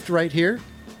shift right here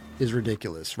is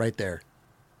ridiculous. Right there.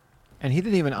 And he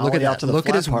didn't even Look at ollie out that. to the Look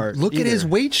at flat his part. look at his either.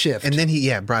 weight shift. And then he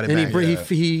brought it and back.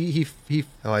 he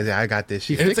Oh, I got this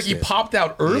shit. And it's like fixed he it. popped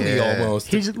out early Yeah. almost.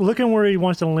 He's looking where he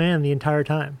wants to land the entire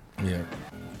time. Yeah.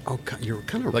 Oh, you're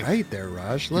kind of Like- right there,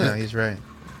 Raj. Look, No, he's right.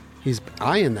 he's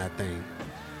eyeing that thing.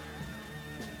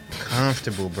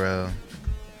 Comfortable, bro.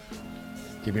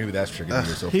 Okay, maybe that's tricking me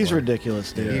so He's far.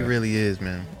 ridiculous, dude. He really is,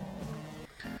 man.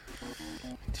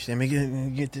 Let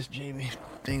me get this Jamie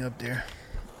thing up there.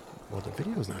 Well, the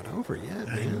video's not over yet.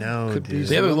 I Man. know, Could be dude.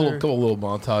 They have a some little other- couple little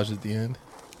montages at the end.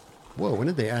 Whoa, when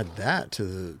did they add that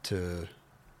to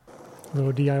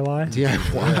Little DIY.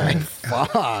 DIY?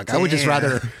 Fuck. I would just Damn.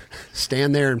 rather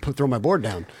stand there and throw my board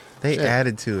down. They Shit.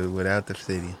 added to it without the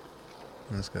city.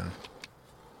 Let's go.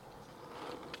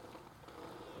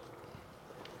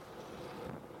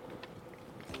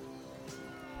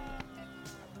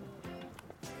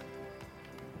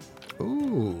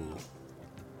 Ooh.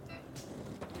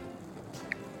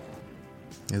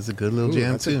 It's a good little Ooh,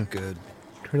 jam that's too. a good.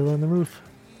 Turtle on the roof.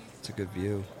 It's a good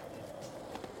view.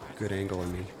 Good angle. I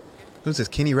mean, Who's this?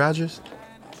 Kenny Rogers?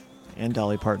 And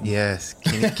Dolly Parton. Yes,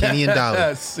 Kenny and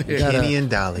Dolly. Sick. Kenny and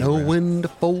Dolly. know bro. when to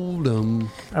fold 'em.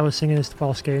 I was singing this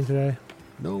while skating today.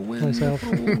 Know when Myself. to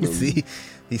fold 'em. See,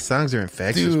 these songs are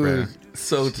infectious, bro. Dude,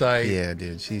 so tight. Yeah,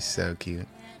 dude, she's so cute.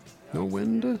 Know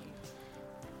when to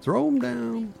throw 'em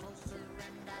down.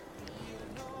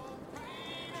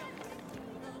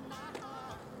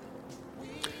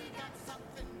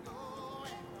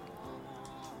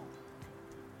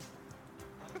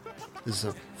 This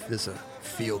is a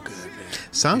feel good, man.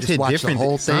 Songs Just hit watch the different.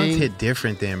 whole Songs thing. hit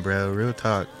different then, bro. Real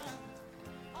talk.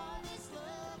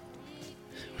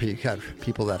 You got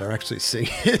people that are actually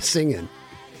singing.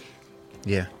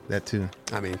 Yeah, that too.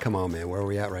 I mean, come on, man. Where are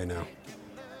we at right now?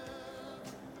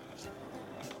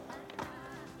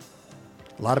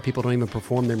 A lot of people don't even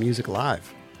perform their music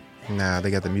live. Nah, they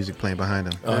got the music playing behind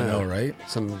them. Oh, I know, right?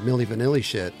 Some Milli Vanilli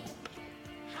shit.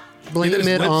 Blame just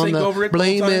it lip on sync the. over it the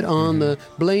Blame whole it time? on the.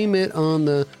 Blame it on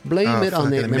the. Blame it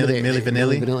on the. fucking Remember Milli they-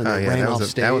 Vanilli? and Oh they yeah, ran that off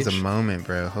was a stage. moment,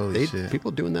 bro. Holy shit.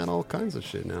 People doing that all kinds of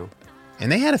shit now.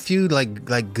 And they had a few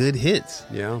like good hits.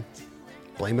 Yeah.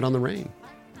 Blame it on the rain.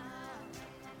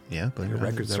 Yeah, but Your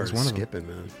record that was started one of them. skipping,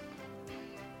 man.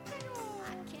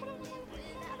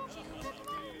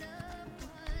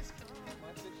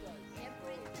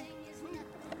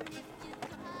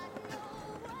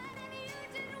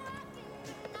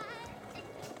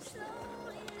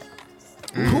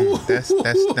 That's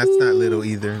not little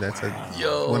either. That's like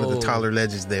Yo. one of the taller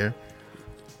ledges there.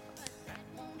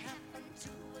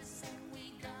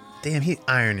 Damn, he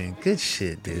ironing. Good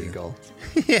shit, dude. There you go.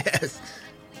 Yes.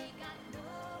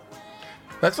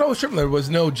 That's what I was tripping. There was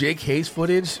no Jake Hayes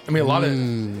footage. I mean, a lot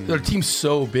of their team's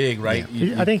so big, right?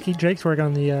 I think Drake's working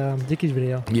on the Dickies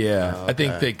video. Yeah, I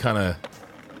think they kind of.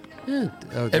 Yeah.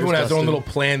 Oh, there's Everyone has their own Dustin. little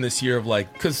plan this year of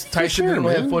like, because Tyson sure, didn't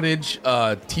really man. have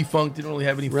footage. T Funk didn't really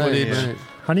have any Right, footage. right.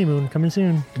 Honeymoon coming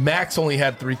soon. Max only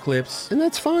had 3 clips. And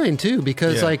that's fine too,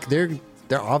 because Yeah. like they're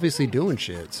obviously doing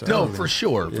shit. So No, for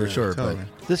sure, for Yeah, sure. totally.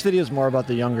 This video is more about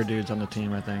the younger dudes on the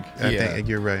team, I think. I Yeah. think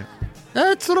you're right.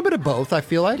 It's a little bit of both. I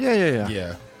feel like. Yeah. But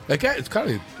yeah, that guy. It's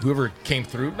kind of whoever came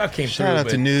through. Not came Shout through. out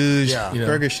but to News, Yeah. Yeah.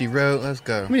 Burger She Wrote. Let's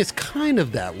go. I mean, it's kind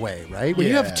of that way, right? When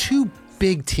you Yeah. have two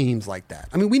big teams like that.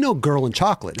 I mean, we know Girl and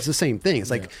Chocolate. It's the same thing.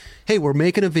 It's like, hey, we're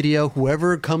making a video.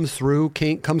 Whoever comes through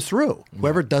comes through.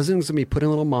 Whoever doesn't is gonna be put in a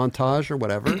little montage or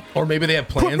whatever. Or maybe they have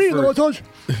Put plans me in the for. montage.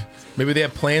 Maybe they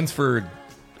have plans for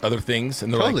other things,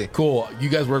 and they're Totally. like, "Cool, you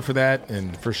guys work for that."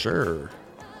 And For sure.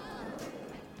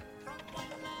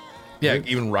 yeah,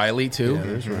 even Riley too. Yeah,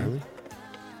 there's Riley.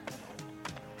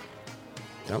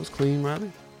 That was clean,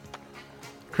 Riley.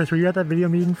 Chris, were you at that video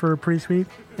meeting for Pretty Sweet?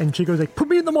 And Chico's like, put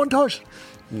me in the montage.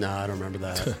 No, I don't remember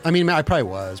that. I mean, I probably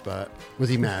was, but was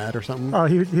he mad or something? Oh,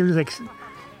 he was like,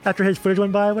 after his footage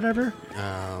went by, or whatever.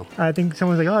 Oh. I think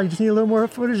someone was like, oh, you just need a little more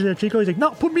footage. And Chico's like,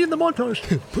 no, put me in the montage.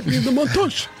 Put me in the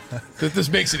montage. This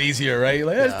makes it easier, right?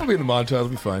 Like, just put me in the montage. It'll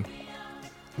be fine.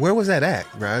 Where was that at,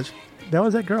 Raj? That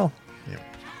was that girl. Yeah.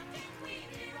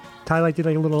 Ty like did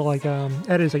like a little like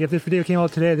edits. Like if this video came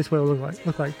out today, this is what it would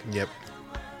look like. Yep.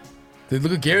 Dude,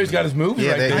 look at Gary's got his moves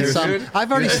Yeah, right they- there, I saw- dude.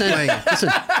 I've already sent. Listen,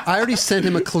 I already sent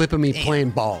him a clip of me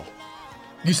playing ball.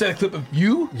 You sent a clip of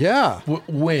you? Yeah.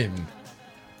 When?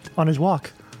 On his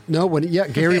walk. No,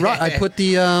 Gary Rock. I put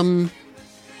the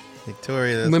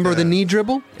Victoria. let's remember go. the knee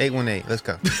dribble? 818. Let's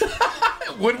go.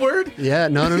 Woodward? Yeah.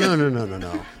 No.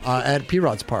 At P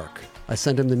Rod's Park, I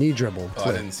sent him the knee dribble. Oh, I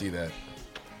clip. didn't see that.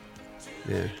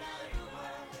 Yeah.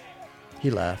 He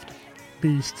laughed.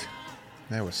 Beast.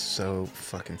 That was so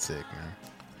fucking sick, man.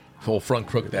 Whole front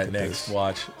crook that next.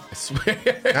 Watch. I swear.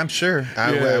 I'm sure.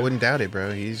 I Yeah. wouldn't doubt it,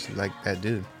 bro. He's like that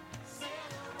dude.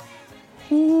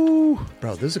 Ooh,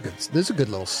 bro, this is a good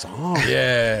little song.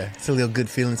 Yeah. It's a little good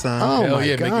feeling song. Oh Hell my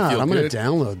yeah, make you god, feel I'm gonna good.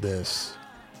 download this.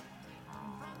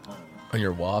 On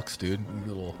your walks, dude.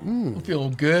 I'm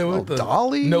feeling good with the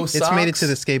Dolly? no socks. It's made it to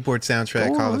the skateboard soundtrack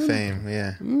Go Hall of on. Fame.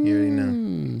 Yeah, you already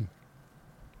know.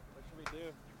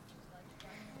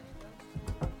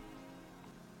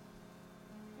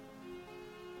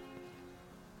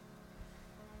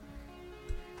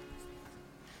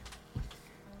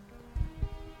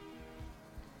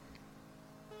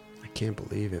 I can't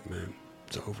believe it, man.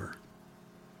 It's over.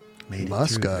 Made it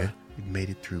Muska. through, man. You made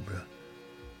it through, bro.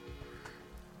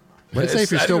 What did it say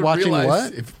if you're I still didn't watching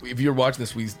realize what? If you're watching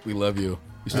this, we love you.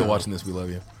 You're still watching this, we love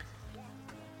you.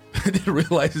 I didn't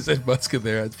realize it said Muska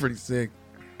there. That's pretty sick.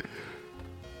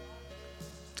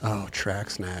 Oh,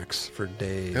 track snacks for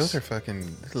days. Those are fucking.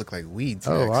 They look like weed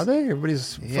Oh, snacks. are they?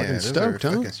 Everybody's Yeah, fucking those stoked, are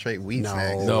huh? fucking straight weed No.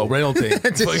 snacks. No, rental tape.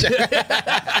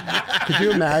 Could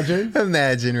you imagine?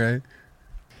 Imagine, right?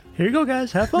 Here you go,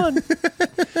 guys. Have fun.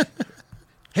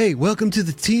 Hey, welcome to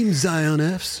the Team Zion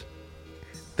Fs.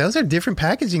 Those are different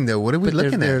packaging, though. What are we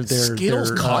looking at?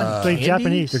 Skittles cotton They're candy?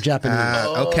 Japanese. They're Japanese.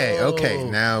 Okay.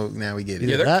 Now we get it.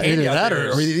 Yeah, they're either candy out that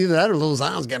there. or either that or little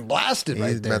Zion's getting blasted He's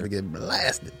right about there. to get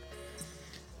blasted.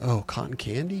 Oh, cotton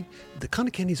candy? The cotton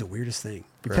candy's the weirdest thing. You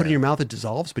put it Right. in your mouth, it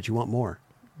dissolves, but you want more.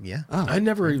 Yeah. Oh, I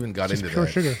never even got into Pure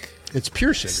that. sugar. it's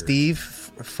pure sugar.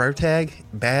 Steve Frotag,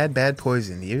 bad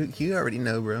poison. You already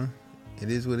know, bro.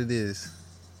 It is what it is.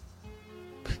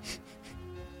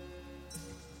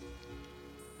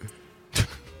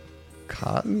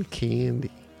 Cotton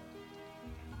candy.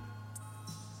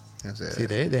 That's it. See,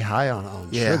 they high on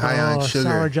Yeah, sugar. high on Oh, sugar.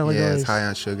 sour jelly yeah, it's glaze. high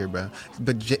on sugar, bro.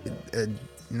 But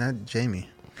not Jamie.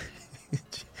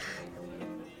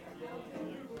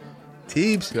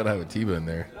 Teebs. Gotta have a Tiba in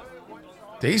there.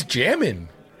 He's jamming.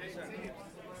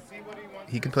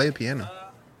 He can play the piano.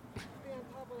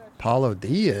 Paulo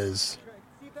Diaz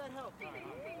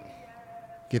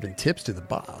giving tips to the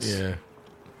boss. Yeah.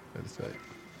 That's right.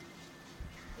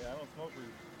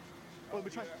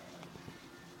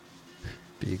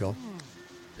 Beagle.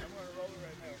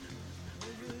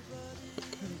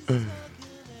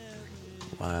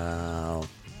 Wow.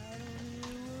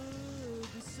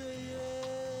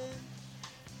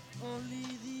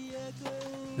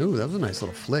 Ooh, that was a nice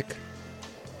little flick.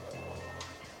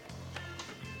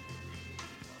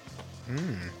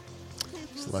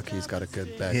 He's lucky he's got a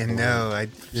good back. Yeah, no, I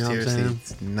You know what I'm seriously, saying?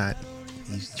 it's not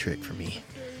easy trick for me.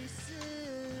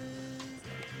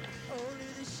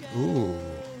 Ooh,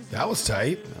 That was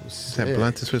tight. that was Is that sick.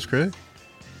 blunt to Swiss Crib?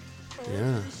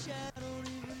 Yeah.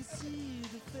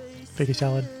 Fakey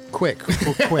salad. Quick. Oh,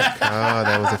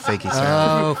 that was a fakey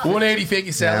salad. Oh, 180 fakey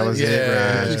that salad. was yeah.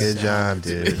 it, Raj. Good job,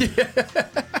 dude.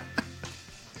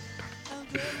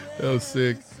 That was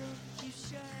sick.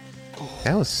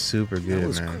 That was super good,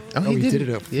 was man. cool. Oh, he did it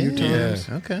a few times.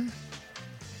 Yeah. Okay.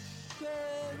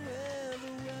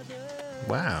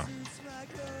 Wow.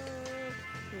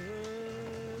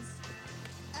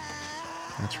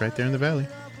 That's right there in the valley.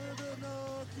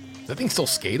 That thing still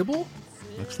skatable?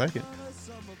 Looks like it.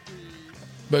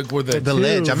 But were The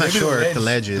ledge. I'm not maybe sure if the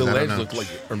ledge is. The I ledge don't know. looked like,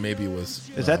 or maybe it was.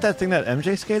 Is that thing that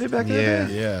MJ skated back Yeah. there?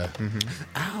 Yeah.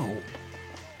 ow.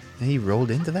 And he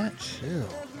rolled into that? Ew.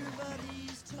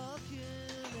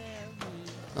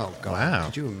 Oh, God. Wow.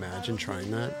 Could you imagine trying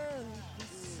that?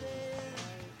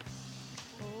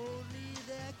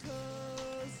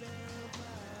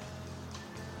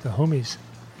 The homies.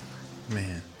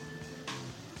 Man.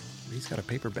 He's got a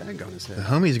paper bag on his The head.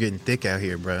 homies are getting thick out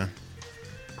here, bro.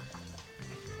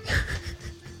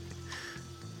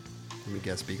 Let me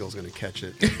guess Beagle's going to catch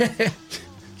it.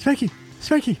 Spanky.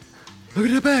 Spanky. Look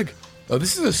at that bag. Oh,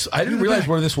 this is. I didn't realize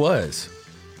where this was.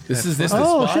 This is this.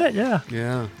 Oh, spot? shit, yeah.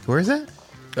 Yeah. Where is that?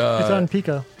 It's on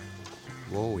Pico.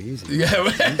 Whoa, easy. Yeah.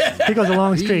 Pico's a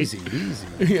long street.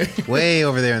 Easy. Way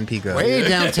over there in Pico. Way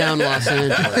downtown Los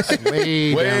Angeles.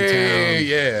 Way downtown.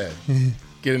 Yeah.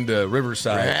 get into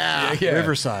Riverside. Yeah,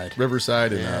 Riverside.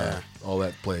 Riverside and all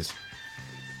that place.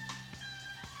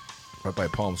 Right by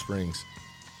Palm Springs.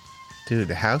 Dude,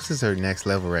 the houses are next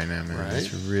level right now, man. Right?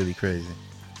 It's really crazy.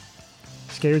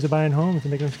 Skaters are buying homes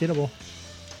and making them skatable.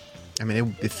 I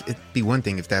mean, it'd be one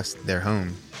thing if that's their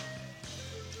home.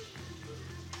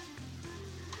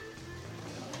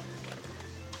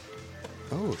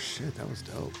 Oh shit, that was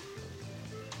dope.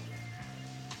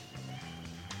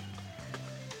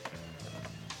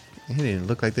 It didn't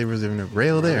look like there was even a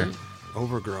rail there.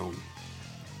 Overgrown.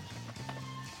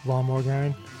 Lawnmower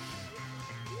grind.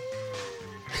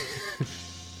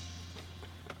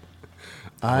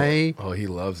 Oh, he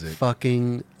loves it.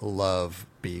 Fucking love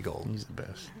Beagle. He's the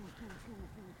best.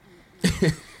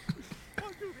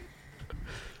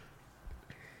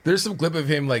 There's some clip of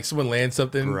him, like someone lands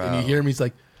something Bro. and you hear him, he's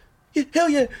like, yeah, hell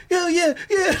yeah, yeah.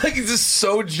 Like he's just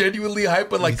so genuinely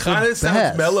hype, but like He's the kind of sounds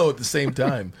best. mellow at the same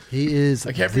time. He is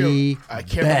I can't the remember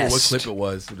what best. clip it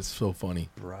was, but it's so funny.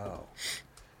 Bro.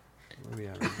 What do we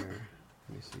have right here?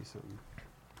 Let me see something.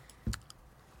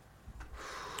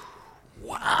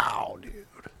 Wow, dude.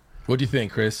 What do you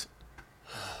think, Chris?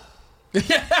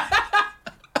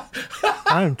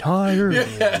 I'm tired.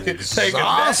 Take a nap.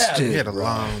 Exhausted. We had a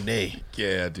long day.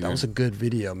 Yeah, dude. That was a good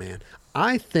video, man.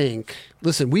 I think,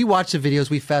 listen, we watch the videos,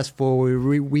 we fast forward,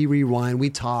 we rewind, we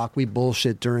talk, we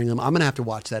bullshit during them. I'm going to have to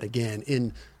watch that again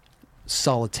in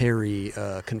solitary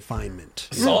confinement.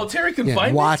 Solitary Yeah,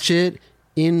 confinement? watch it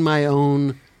in my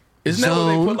own Isn't that zone.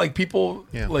 what they put like people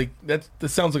like that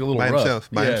sounds like a little By rough. himself.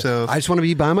 By Yeah. himself. I just want to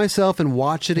be by myself and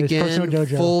watch it His again, personal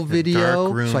dojo. full The video,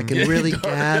 dark room. so I can Yeah, really dark.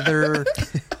 gather.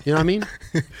 You know what I mean?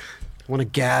 I want to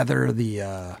gather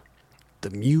the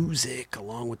music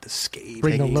along with the skating.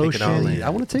 Bring the Take it all lotion. in. I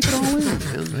want to take it all in,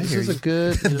 man. This hear is a you.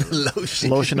 good.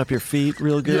 Lotion up your feet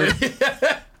real good.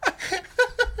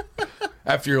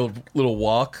 After your little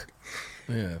walk.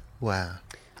 Yeah. Wow.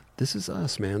 This is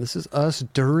us, man. This is us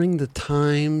during the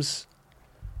times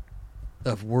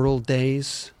of World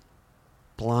Days,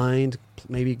 blind,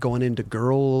 maybe going into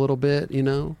girl a little bit, you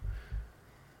know.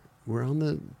 We're on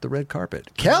the red carpet.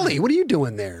 Kelly, what are you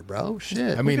doing there, bro?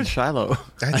 Shit. I mean, Look at Shiloh.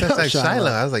 I know thought like Shiloh.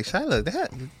 Shiloh. I was like, Shiloh,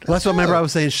 that. Well, that's what I remember I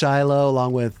was saying Shiloh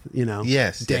along with, you know,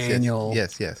 Yes. Daniel.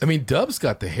 Yes. I mean, Dub's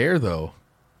got the hair though.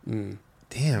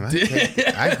 Damn.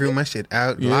 I grew my shit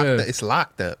out. Yeah. Locked up. It's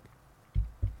locked up.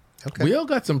 Okay. We all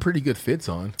got some pretty good fits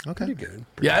on. Okay. Pretty good.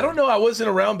 Yeah, I don't know. I wasn't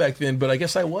around back then, but I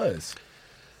guess I was.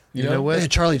 You know what? Man,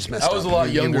 Charlie just messed I was up. a lot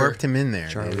You younger. worked him in there.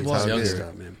 Charlie dude. It's was all younger. messed good.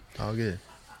 up, man. All good.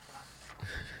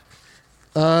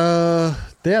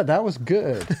 Yeah, that was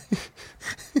good.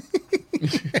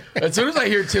 As soon as I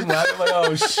hear Tim laugh, I'm like,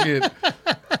 oh shit.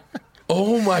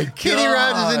 Oh my god. Kenny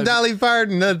Rogers and Dolly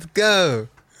Parton. Let's go.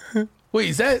 Wait,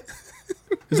 is that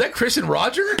Chris and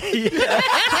Roger?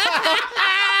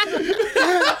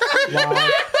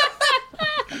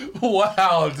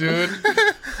 Wow, dude.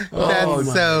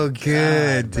 That's so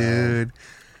good, dude.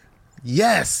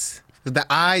 Yes. The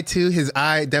eye too. His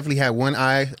eye definitely had one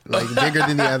eye like bigger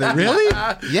than the other. Really?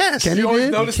 Yes. Kenny You always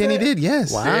did? notice Kenny that? did.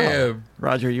 Yes. Wow. Damn.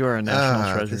 Roger, you are a national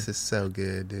Ah, treasure. this is so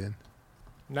good, dude.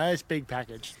 Nice big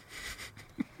package.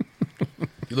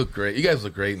 You look great. You guys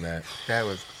look great in that. That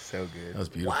was so good. That was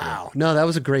beautiful. Wow. No, that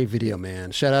was a great video,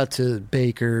 man. Shout out to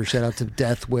Baker. Shout out to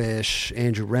Deathwish,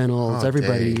 Andrew Reynolds, Oh,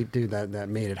 everybody, dang. dude, that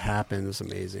made it happen. It's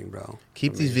amazing, bro.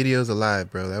 Keep these videos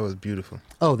alive, bro. That was beautiful.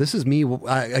 Oh, this is me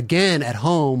again at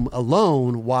home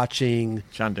alone watching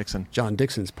John Dixon. John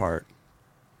Dixon's part.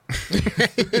 You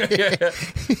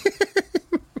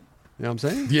know what I'm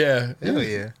saying? Yeah. Hell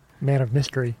yeah. Man of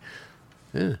mystery.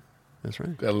 Yeah, that's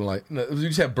right. Got a little like, no, you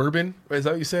just have bourbon? Is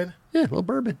that what you said? Yeah, a little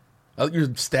bourbon.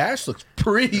 Your stash looks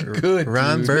pretty good.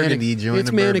 Ron dude. Burgundy joined It's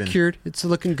the bourbon. manicured. It's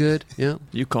looking good. Yeah.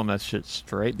 You comb that shit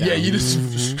straight down. Yeah, you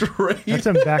just straight. That's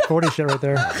some back 40 shit right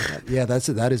there. Yeah,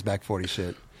 that is back 40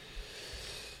 shit.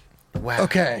 Wow.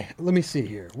 Okay, let me see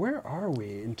here. Where are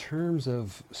we in terms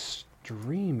of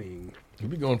streaming?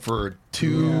 You'll be going for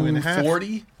 2.5.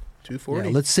 240. 240.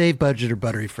 Yeah, let's save budget or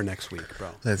buttery for next week, bro.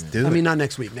 Let's do it. I mean, not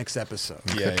next week, next episode.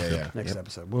 Yeah. Next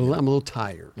episode. Well, I'm a little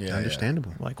tired. Yeah,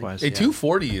 Understandable. Likewise. Hey,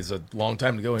 240 is a long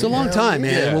time to go. It's a long time,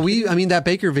 man. Yeah. Well, that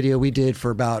Baker video we did for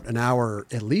about an hour,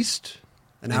 at least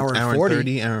an hour and Hour and 40.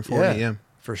 30, hour and 40, yeah.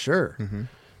 For sure.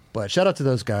 But shout out to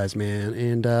those guys, man.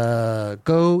 And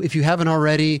go, if you haven't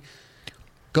already,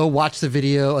 go watch the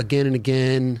video again and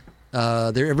again.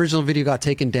 Their original video got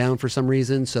taken down for some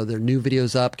reason, so their new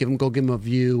video's up. Go give them a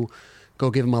view. Go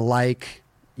give them a like.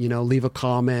 Leave a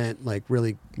comment. Like,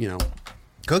 really,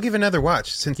 Go give another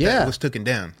watch since Yeah. that was taken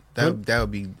down. That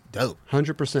would be dope.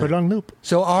 100%. Put it on loop.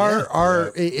 So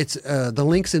it's the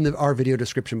links in our video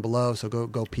description below. So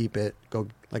go peep it. Go,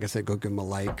 like I said, go give them a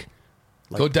like.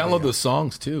 Go download those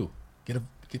songs too.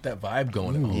 Get that vibe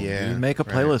going at home. Yeah. You make a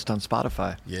playlist on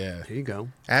Spotify. Yeah. There you go.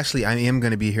 Ashley, I am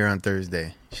going to be here on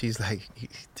Thursday. She's like,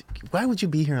 why would you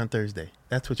be here on Thursday?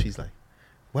 That's what she's like.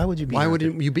 Why would you be? Why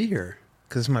wouldn't you be here?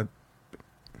 Because my.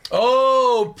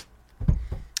 Oh.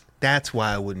 That's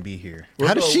why I wouldn't be here.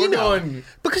 How does she know?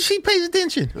 Because she pays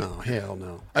attention. Oh hell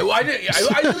no! I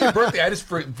knew your birthday. I just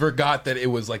forgot that it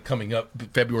was like coming up.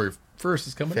 February 1st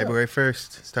is coming. February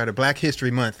 1st started Black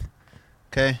History Month.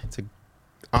 Okay, it's an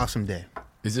awesome day.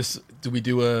 Is this? Do we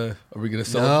do a? Are we going to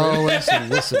celebrate? No,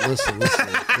 listen.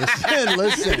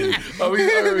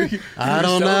 I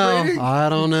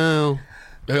don't know.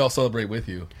 Maybe I'll celebrate with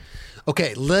you.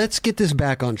 Okay, let's get this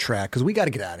back on track because we got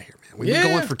to get out of here, man. We've been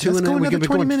going for let's go another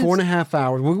 20 minutes. 4.5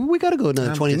 hours. We got to go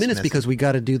another 20 minutes because we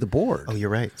got to do the board. Oh, you're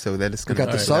right. So that is we going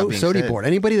got the SODI board.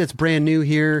 Anybody that's brand new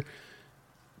here,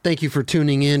 thank you for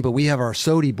tuning in. But we have our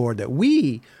SODI board that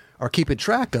we are keeping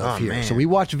track of here. Man. So we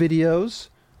watch videos.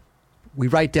 We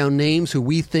write down names who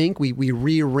we think. We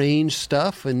rearrange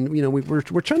stuff, and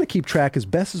we're trying to keep track as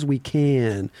best as we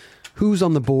can. Who's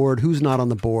on the board? Who's not on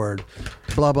the board?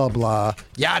 Blah blah blah.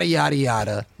 Yada yada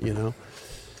yada.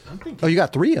 Oh, you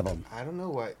got 3 of them. I don't know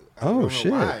why.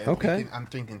 Shit. Okay. I'm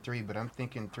thinking 3, but I'm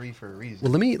thinking 3 for a reason.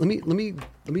 Well, let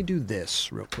me do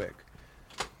this real quick.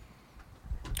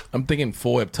 I'm thinking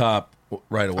Foy up top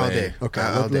right away. All day. Okay.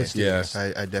 All day. Let's do this.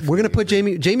 I definitely. We're gonna put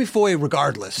agree. Jamie Foy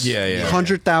regardless. Yeah.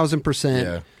 100,000%.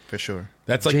 Yeah, for sure.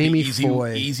 That's like Jamie the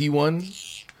Foy. easy one.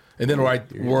 And then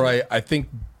where I think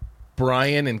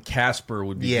Brian and Casper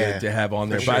would be good to have on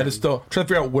there. But I just don't trying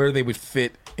to figure out where they would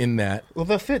fit in that. Well,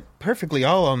 they'll fit perfectly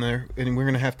all on there, and we're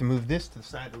gonna have to move this to the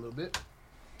side a little bit.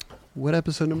 What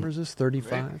episode number is this?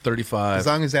 35. 35. As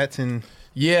long as that's in.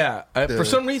 Yeah. For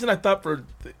some reason, I thought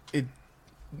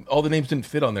all the names didn't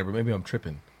fit on there, but maybe I'm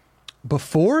tripping.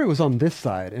 Before it was on this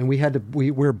side, and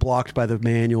we were blocked by the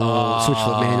manual, switch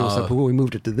flip manual stuff. But we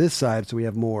moved it to this side, so we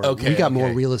have more. We got more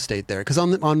real estate there because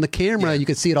on the camera you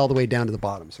could see it all the way down to the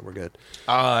bottom, so we're good.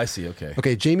 I see. Okay.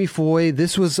 Okay, Jamie Foy.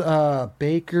 This was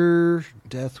Baker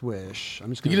Deathwish.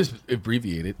 I'm just. You can just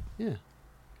abbreviate it. Yeah.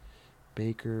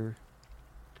 Baker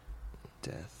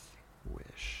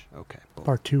Deathwish. Okay. Boom.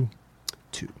 Part 2.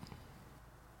 2.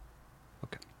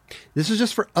 This is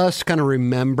just for us to kind of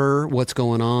remember what's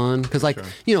going on. Because,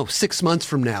 6 months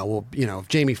from now, if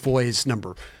Jamie Foy's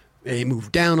number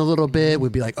moved down a little bit,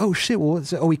 we'd be like, oh, shit,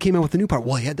 he came out with a new part.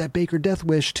 Well, he had that Baker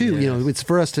Deathwish, too. Yes. It's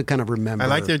for us to kind of remember. I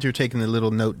like that you're taking the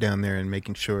little note down there and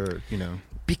making sure,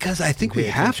 Because I think we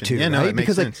have to, yeah, right? No, it makes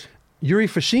because, sense. Yuri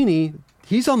Fashini,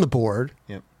 he's on the board.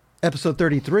 Yep. Episode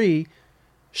 33,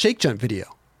 Shake Jump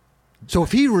video. So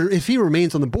if he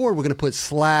remains on the board, we're going to put /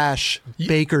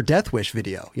 Baker Deathwish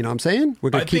video. You know what I'm saying? We're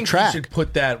going to keep track. I think you should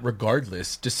put that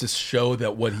regardless, just to show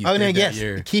that what he did that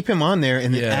year. Keep him on there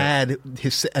and then add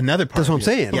another part. That's what I'm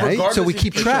saying, right? So we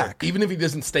keep track. Sure. Even if he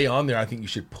doesn't stay on there, I think you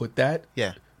should put that.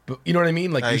 Yeah. But you know what I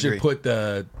mean? Like I you agree. should put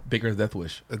the Baker's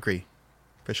Deathwish. Agree.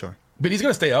 For sure. But he's going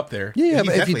to stay up there. Yeah,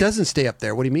 but if he doesn't stay up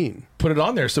there, what do you mean? Put it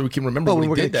on there so we can remember what he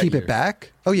we're did going to that keep year. it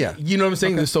back? Oh, yeah. You know what I'm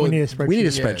saying? Okay. So we need a spreadsheet. We need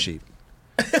a spreadsheet.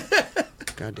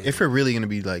 Goddamn. If we're really going to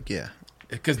be like,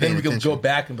 because then we can go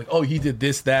back and be like, oh, he did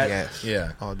this, that. Yes.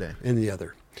 Yeah. All day. And the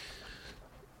other.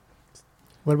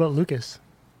 What about Lucas?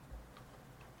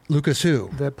 Lucas who?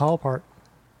 The Paul part.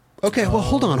 Okay, well,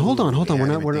 hold on.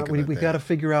 Yeah, We're not. We got to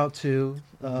figure out too.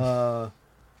 So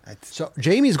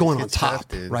Jamie's going on It's top, tough,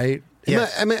 dude. right?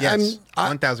 Yes. I'm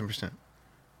 1,000%.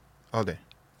 All day.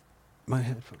 my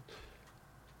headphones.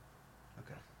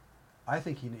 Okay. I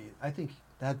think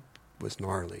that was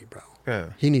gnarly, bro. Yeah.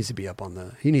 He needs to be up on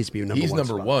the. He needs to be number He's one.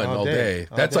 number spot. one all day.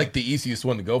 All That's day. like the easiest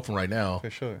one to go from right now. For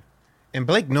sure. And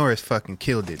Blake Norris fucking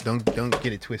killed it. Don't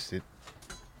get it twisted.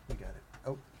 You got it.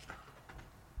 Oh,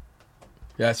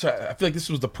 Yeah, so I feel like this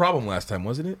was the problem last time,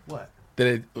 wasn't it? what?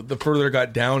 That the further it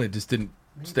got down, it just didn't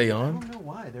stay I on. don't know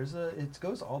why. It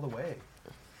goes all the way.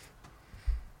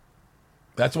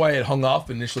 That's why it hung off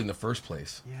initially in the first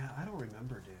place. Yeah, I don't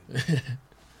remember, dude.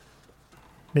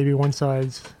 Maybe one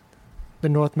side's the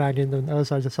north magnet, and the other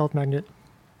side's the south magnet.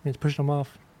 And it's pushing them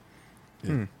off.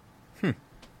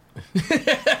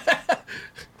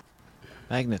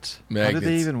 Magnets. How Magnets. did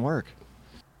they even work?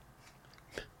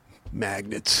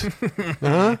 Magnets.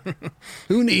 Huh?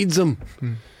 Who needs them?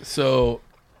 So,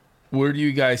 where do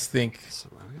you guys think? So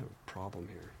I got a problem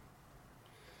here.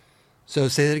 So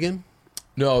say that again.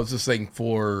 No, I was just saying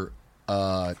for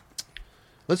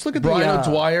Let's look at Brian the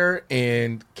O'Dwyer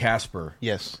and Casper.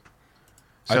 Yes.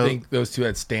 I So- think those two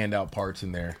had standout parts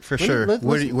in there. For Let me- sure. let's-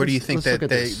 Where do you let's- think let's that look at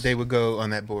this. they would go on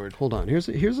that board? Hold on. Here's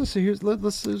let's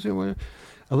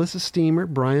Alyssa Steamer,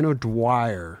 Brian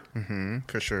O'Dwyer,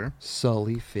 For sure.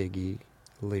 Sully, Figgy,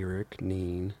 Lyric,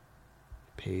 Neen,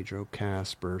 Pedro,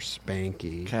 Casper,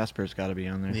 Spanky. Casper's got to be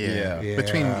on there. Yeah.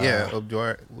 Between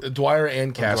O'Dwyer, Dwyer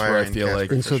and Casper, Dwyer I and feel Casper.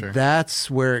 like. And so sure.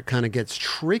 that's where it kind of gets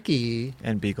tricky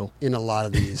And Beagle. in a lot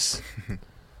of these.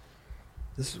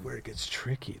 This is where it gets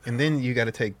tricky. and then you got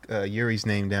to take Yuri's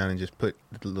name down and just put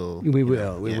the little. We you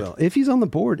will. know, We yeah. will. If he's on the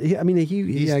board, I mean,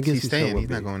 He's, I guess he's he staying. still will He's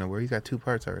not be. going nowhere. He's got 2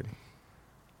 parts already.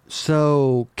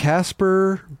 So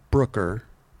Casper Brooker,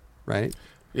 right?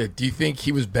 Yeah, do you think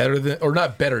he was better than, or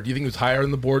not better? Do you think he was higher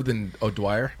on the board than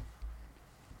O'Dwyer?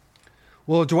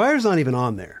 Well, Dwyer's not even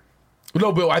on there.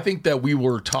 No, but I think that we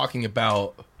were talking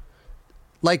about.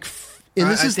 Like, and I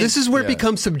this think- is where it yeah.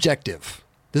 becomes subjective.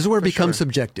 This is where it For becomes sure.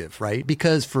 subjective, right?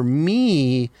 Because for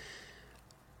me,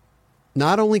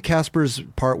 not only Casper's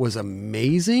part was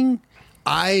amazing,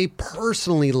 I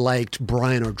personally liked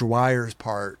Brian O'Dwyer's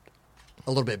part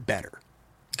a little bit better.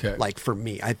 Okay. Like for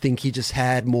me, I think he just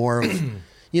had more of,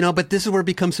 but this is where it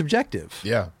becomes subjective.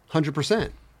 Yeah.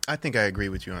 100%. I think I agree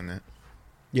with you on that.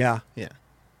 Yeah. Yeah,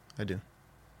 I do.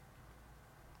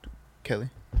 Kelly?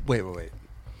 Wait.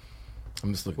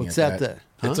 I'm just looking What's at that?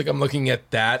 Huh? It's like I'm looking at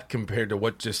that compared to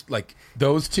what just like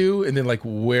those two, and then like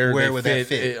where they would that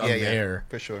fit, fit? on there.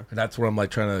 For sure. And that's where I'm like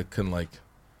trying to kind of like.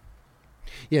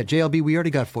 Yeah, JLB, we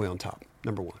already got Foy on top.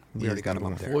 Number one. We He already is got him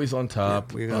number up one. there. Boys on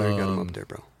top. Yeah, we already got him up there,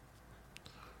 bro.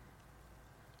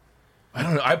 I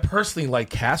don't know. I personally like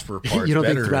Casper parts You don't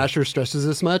better. think Thrasher stresses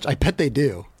this much? I bet they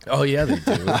do. Oh yeah, they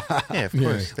do. Yeah, of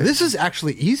course. This is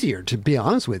actually easier, to be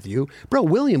honest with you. Bro,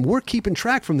 William, we're keeping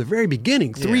track from the very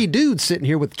beginning. 3 Yeah. dudes sitting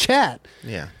here with chat,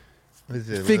 Yeah. What is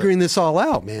it? figuring this all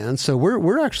out, man. So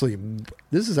we're actually,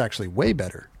 this is actually way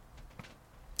better.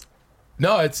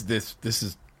 No, it's this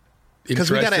is Because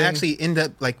we got to interesting. actually end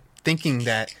up like thinking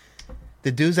that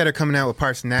the dudes that are coming out with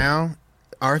parts now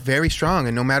are very strong,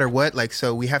 and no matter what, like,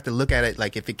 so we have to look at it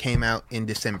like if it came out in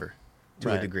December to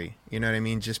a Right. degree. You know what I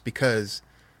mean? Just because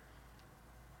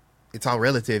it's all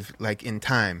relative, like in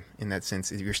time, in that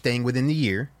sense. If you're staying within the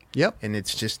year, Yep. and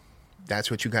it's just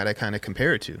that's what you got to kind of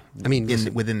compare it to. I mean,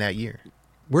 listen, within that year.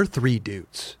 we're 3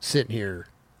 dudes sitting here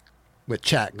with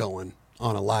chat going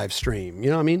on a live stream.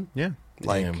 You know what I mean? Yeah.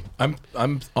 Like, Damn.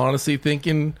 I'm honestly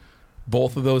thinking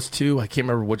both of those two. I can't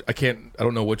remember which. I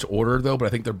don't know which order though, but I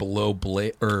think they're below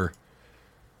Blade or.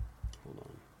 Hold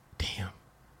on. Damn.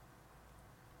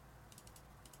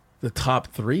 The top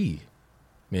 3,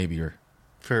 maybe or.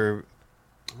 For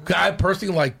 'Cause I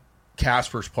personally like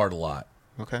Casper's part a lot.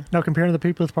 okay, Now comparing the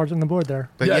people's parts on the board there.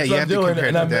 but yeah, that's you what have I'm to doing, compare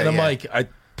and it to I'm, that. and I'm Yeah. like, I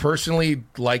personally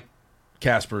like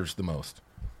Casper's the most.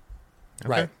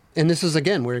 right. And this is,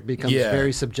 again, where it becomes Yeah.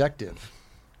 very subjective.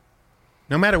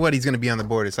 No matter what, he's going to be on the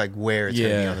board. It's like where it's going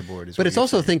to be Yeah. on the board. Is But what it's you're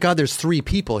also, saying. thank God there's 3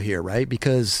 people here, right?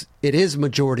 Because it is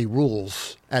majority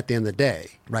rules at the end of the day,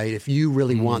 right? If you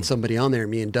really want somebody on there,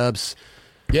 me and Dubs,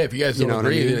 Yeah, if you guys You don't know what I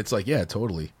agree, mean? then it's like, yeah,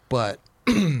 totally. but,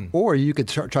 or you could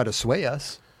try to sway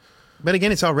us. But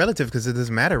again, it's all relative because it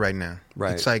doesn't matter right now.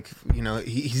 Right. It's like,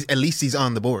 he's at least he's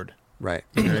on the board. Right.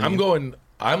 I'm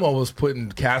almost putting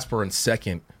Casper in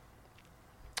second.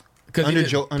 Because Under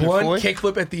under one Foy?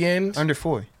 kickflip at the end. Under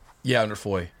Foy. Yeah, under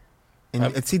Foy.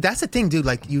 And see, that's the thing, dude.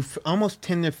 Like, you almost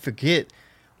tend to forget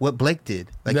what Blake did.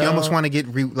 Like, you No. almost want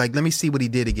to let me see what he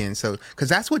did again. So, because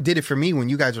that's what did it for me when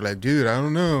you guys were like, dude, I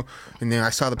don't know. And then I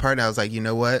saw the part and I was like, you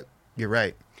know what? You're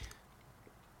right.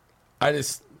 Like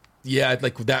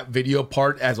that video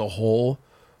part as a whole.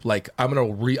 Like I've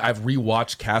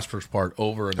rewatched Casper's part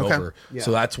over and Okay. over. Yeah.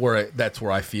 So that's where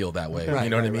I feel that way. Right, you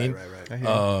know what I mean?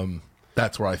 right.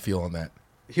 That's where I feel on that.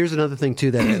 Here's another thing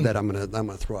too that I'm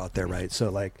gonna throw out there, right? So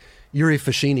like Yuri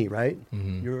Fashini, right?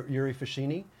 Yuri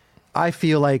Fashini. I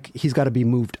feel like he's got to be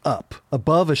moved up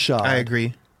above a shot. I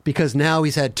agree. Because now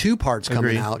he's had 2 parts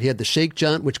coming Agree. out. He had the shake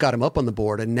junt, which got him up on the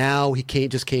board, and now he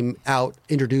just came out,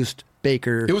 introduced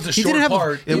Baker. It was a He short didn't have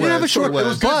part. He didn't have a short. It was It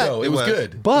was good but, though. It was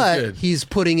good. But It was good. he's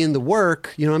putting in the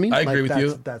work. You know what I mean? I Like, agree with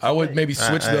you. that's I the would thing. maybe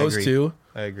switch I those agree. two.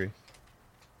 I agree.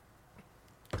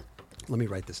 Let me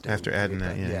write this down. After adding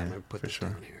that, yeah, I'm gonna put for this sure.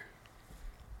 down here.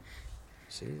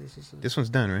 See, this is This one's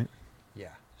done, right? yeah,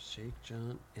 shake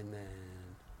junt, and then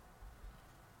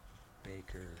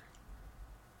Baker,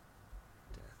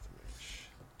 Deathwish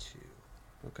 2.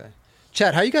 Okay,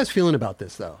 Chat, how you guys feeling about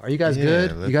this though? Are you guys Yeah,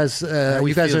 good? let- You guys, how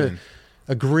we you guys are feeling?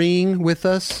 agreeing with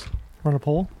us? Run a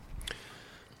poll.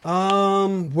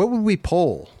 What would we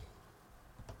poll?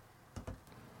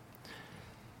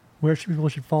 Where should people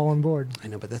should fall on board? I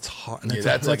know, but that's hard. Yeah,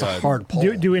 That's, that's a like a- hard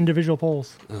poll. Do individual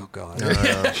polls. Oh God.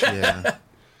 Yeah.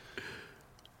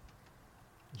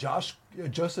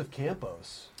 Joseph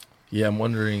Campos. Yeah, I'm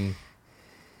wondering.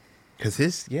 Because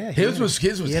his His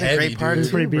was he had heavy, a great part dude.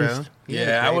 too, Pretty bro. beast. He had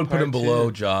a Yeah, I great would put him part, below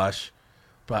too. Josh,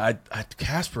 but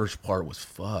Casper's part was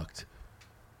fucked.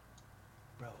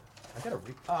 Bro, I gotta.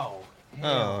 Oh.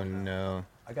 Oh no!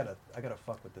 I gotta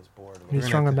fuck with this board. Need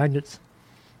stronger magnets.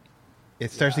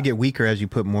 It starts to get weaker as you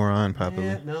put more on, probably.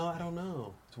 No, I don't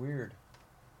know. It's weird.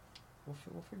 We'll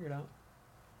figure it out.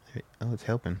 Oh, it's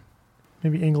helping.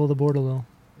 Maybe angle the board a little.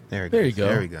 There you go.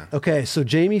 There we go. Okay, so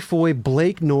Jamie Foy,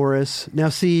 Blake Norris. Now,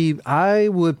 see, I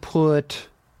would put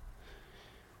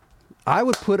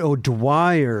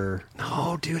O'Dwyer.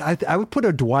 No, dude, I would put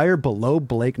O'Dwyer below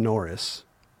Blake Norris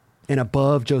and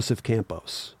above Joseph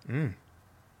Campos.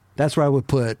 That's where I would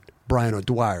put Brian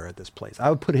O'Dwyer at this place. I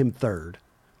would put him third.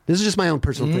 This is just my own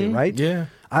personal thing, right? Yeah.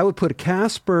 I would put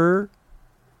Casper.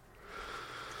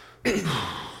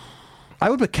 I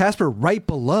would put Casper right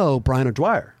below Brian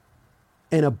O'Dwyer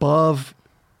and above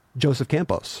Joseph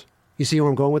Campos. You see where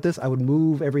I'm going with this? I would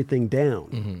move everything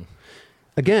down.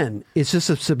 Again, it's just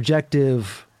a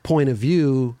subjective point of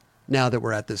view now that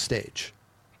we're at this stage.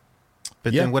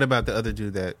 But Yeah. then, what about the other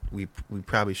dude that we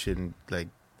probably shouldn't like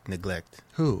neglect?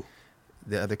 Who?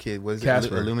 The other kid was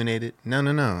Casper. Illuminated. No. I'm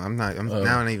not. Now I'm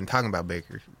not even talking about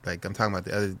Baker. Like I'm talking about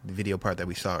the other video part that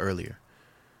we saw earlier.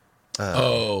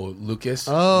 Lucas.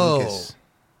 Lucas.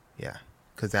 Yeah,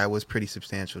 because that was pretty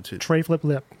substantial too. Tray flip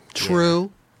lip.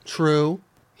 True.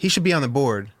 He should be on the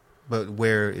board, but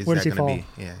where is Where that does he going to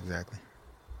fall? be? Yeah, exactly.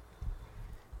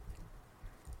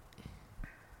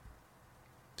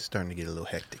 Starting to get a little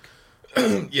hectic.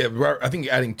 Yeah, I think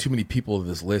adding too many people to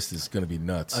this list is going to be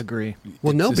nuts. Agree.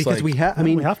 Well, It's no, just because like- we have. I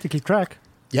mean, we have to keep track.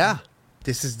 yeah.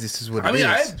 This is what I it mean,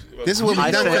 is. This is what we've I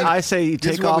done. say you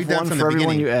This is take what off we've done one from for the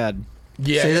everyone beginning. you add.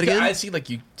 Yeah, Say that again? I see, like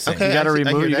you. Saying. Okay. You got to I hear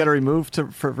remove. You that. got to remove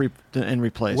and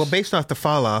replace. Well, based off the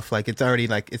fall off, like it's already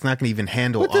like it's not going to even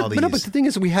handle But all these. no, but the thing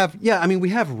is, we have. Yeah, I mean, we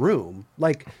have room.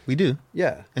 Like, We do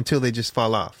yeah, until they just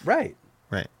fall off. right.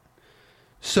 Right.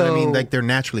 So But I mean, like they're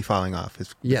naturally falling off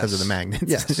is because of the Yes. magnets.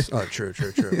 Yes. Oh, true.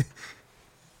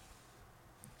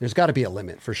 There's got to be a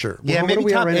limit for sure. Yeah, What maybe are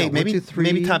we at top right now? 8, 1, maybe- 2, 3,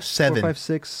 maybe top 4, 7. 5,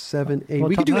 6, 7, 8. Well,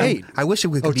 We could top do 9. 8. I wish it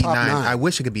could Oh, be top 9. 9. I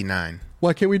wish it could be 9.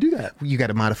 Why can't we do that? You got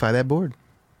to modify that board.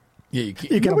 Yeah, you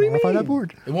can't. You got to what do you modify mean? that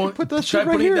board. It won't. Put that try shit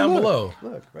right putting here. it down Look. below.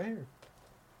 Look, right here.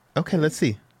 Okay, let's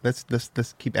see. Let's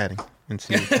keep adding and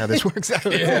see how this works out.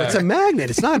 Oh, it's a magnet.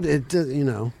 It's not, you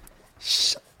know.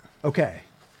 Okay.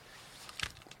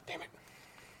 Damn it.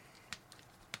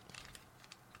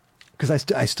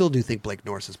 Because I still do think Blake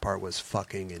Norris's part was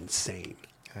fucking insane.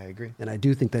 I agree. And I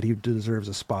do think that he deserves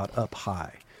a spot up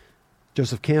high.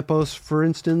 Joseph Campos, for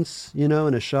instance, you know,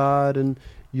 and Ashad and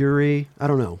Yuri. I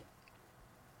don't know.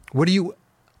 What do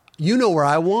you know where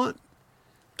I want?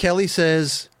 Kelly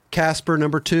says Casper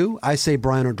number 2. I say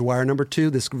Brian O'Dwyer number 2.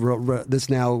 This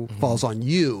now falls on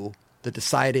you, the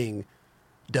deciding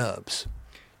dubs.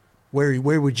 Where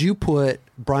would you put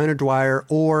Brian O'Dwyer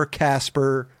or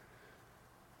Casper?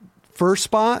 First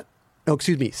spot? Oh,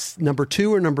 excuse me. Number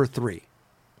 2 or number 3?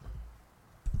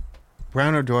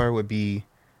 Brown O'Dwyer would be.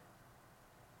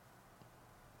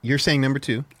 You're saying number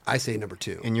 2, I say number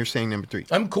 2. and you're saying number 3.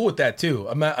 I'm cool with that too.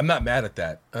 I'm not mad at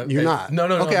that. You're not. No.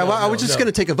 Okay, I was just going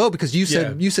to take a vote because you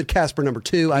said Casper number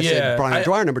 2. I said Yeah, Brian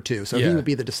O'Dwyer number 2. So he would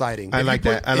be the deciding. I like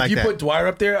that. I like if you that. put Dwyer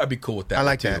up there, I'd be cool with that. I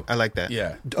like too. that. I like that.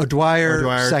 Yeah.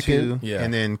 O'Dwyer second, 2, Yeah.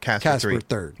 and then Casper 3.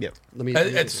 third. Yep. Let me.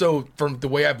 And so from the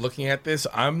way I'm looking at this,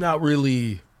 I'm not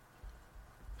really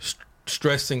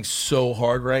stressing so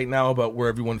hard right now about where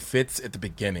everyone fits at the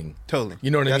beginning. Totally.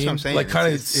 You know what I That's mean? what I'm saying. Like kind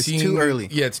of It's too early.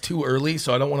 Yeah, it's too early.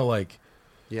 So I don't want to like.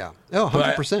 Yeah. Oh,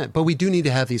 100%. But we do need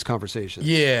to have these conversations.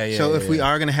 Yeah. So if we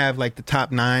are going to have like the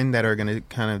top 9 that are going to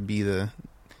kind of be the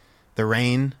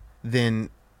reign, then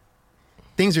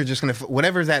things are just going to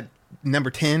whatever's at number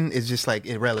 10 is just like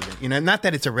irrelevant. You know, not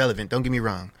that it's irrelevant. Don't get me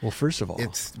wrong. Well, first of all,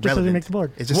 It's Just relevant. doesn't make the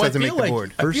board. It just doesn't make the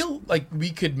board. I feel like we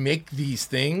could make these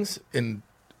things, and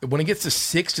when it gets to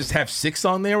 6, just have 6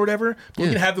 on there or whatever. But we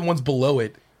can have the ones below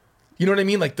it. You know what I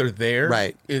mean? Like they're there,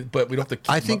 Right. But we don't have to.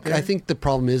 Keep them up there. I think the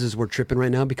problem is we're tripping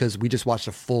right now because we just watched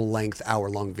a full length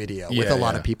hour-long video with a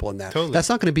lot of people in that. Totally. That's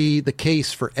not going to be the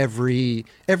case for every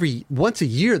once a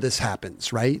year this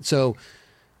happens, right? So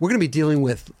we're going to be dealing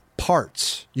with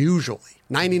parts usually.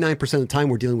 99% of the time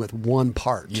we're dealing with one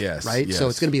part. Yes, Right? yes. So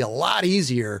it's going to be a lot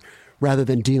easier rather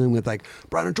than dealing with like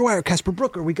Brian O'Dwyer, Casper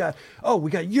Brooker, we got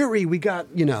Yuri, we got,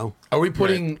 you know. Are we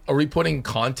putting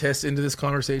contests into this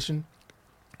conversation?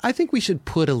 I think we should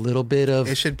put a little bit of.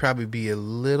 It should probably be a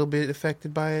little bit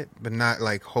affected by it, but not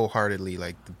like wholeheartedly,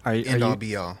 like the end all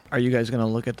be all. Are you guys going to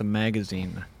look at the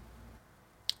magazine?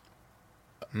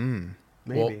 Maybe.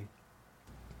 Well,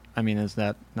 I mean, is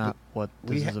that not what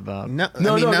this is about? No,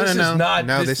 No, I mean, this is not.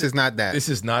 No, this is not that. This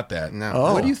is not that. No.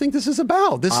 Oh. What do you think this is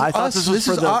about? This is I thought us. this was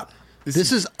for the-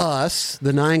 This is us,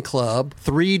 the 9 Club,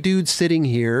 3 dudes sitting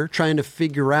here trying to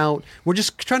figure out. We're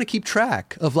just trying to keep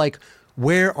track of like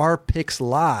where our picks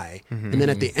lie, and then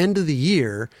at the end of the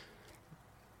year,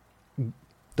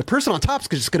 the person on top is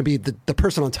just going to be the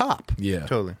person on top. Yeah.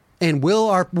 Totally. And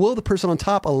will the person on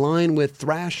top align with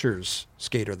Thrasher's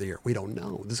Skater of the Year? We don't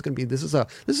know. This is going to be this is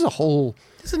a whole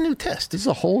It's a new test. this is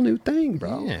a whole new thing,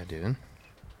 bro. Yeah, dude.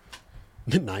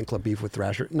 9 Club beef with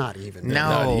Thrasher, not even. No,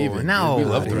 Not even. no. We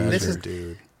love Thrasher. This is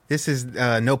dude. This is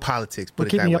no politics. We'll Put it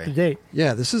keep that me way. up to date.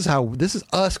 Yeah, this is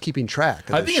us keeping track.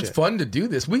 Of I this think it's shit. fun to do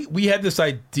this. We had this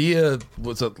idea,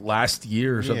 was it last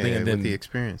year or something, Yeah, and then with the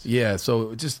experience. Yeah,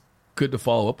 so it's just good to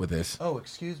follow up with this. Oh,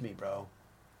 excuse me, bro.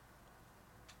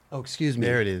 Oh, excuse me.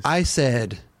 There it is. I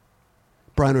said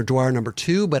Brian O'Dwyer number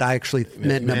 2, but I actually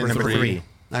meant number number 3. three.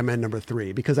 I meant number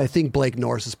 3 because I think Blake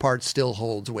Norris's part still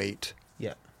holds weight.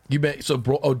 Yeah. You bet. So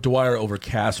O'Dwyer over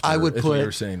Casper. I would is put. what you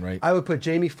were saying, right? I would put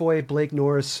Jamie Foy, Blake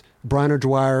Norris, Brian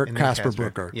O'Dwyer, And then Casper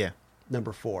Brooker. Yeah.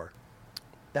 Number 4.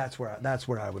 That's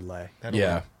where I would lay. That'll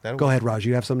Yeah. work. That'll Go work. ahead, Raj.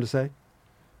 You have something to say?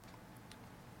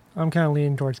 I'm kind of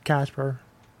leaning towards Casper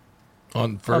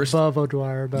On first. above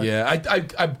O'Dwyer, but Yeah,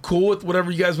 I'm cool with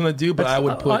whatever you guys want to do, but I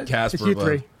would put Casper. It's you above.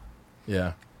 3.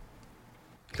 Yeah,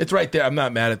 it's right there. I'm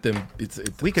not mad at them. It's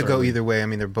We could go early. either way. I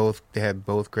mean, they have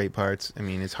both great parts. I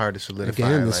mean, it's hard to solidify.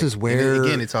 Again, this is and where-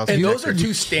 again, it's also And those are 2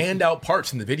 standout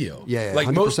parts in the video. Yeah, like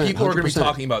most 100%, people are going to be 100%.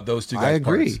 talking about those 2 guys. I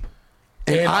agree. Parts.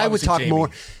 And I would obviously talk Jamie. more.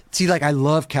 See, like I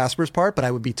love Casper's part, but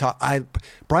I would be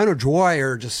Brian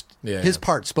O'Dwyer just Yeah. his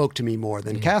part spoke to me more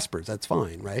than Casper's. That's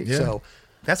fine, right? Yeah. So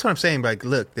That's what I'm saying. Like,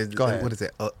 look, Go ahead. what is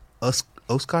it?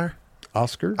 Oscar?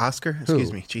 Oscar, Oscar?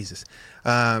 Excuse me. Jesus.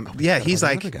 Yeah, he's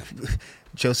about like, the other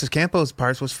Joseph Campos'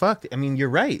 parts was fucked. I mean, you're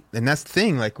right. And that's the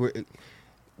thing. Like,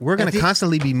 we're going At to the-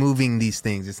 constantly be moving these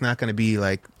things. It's not going to be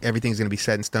like everything's going to be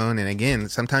set in stone. And again,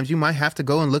 sometimes you might have to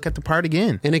go and look at the part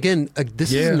again. And again,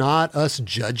 this Yeah. is not us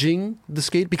judging the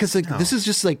skate because like, No. this is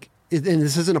just like, and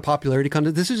this isn't a popularity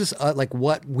contest. This is just like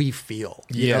what we feel.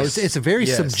 You know? Yes. It's a very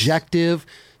Yes. subjective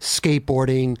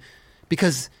skateboarding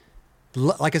because,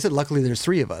 like I said, luckily there's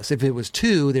 3 of us. If it was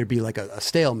 2, there'd be like a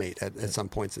stalemate at some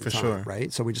points in For time, sure.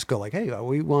 right? So we just go like, hey,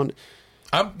 we want.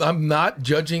 I'm not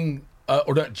judging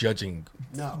or not judging.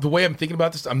 No. The way I'm thinking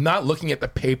about this, I'm not looking at the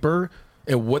paper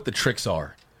and what the tricks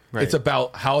are. Right. It's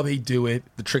about how they do it,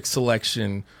 the trick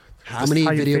selection, How many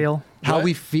how you video? feel. How what?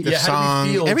 we feel? Yeah, how song,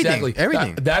 do we feel? everything, Exactly.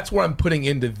 everything. That's what I'm putting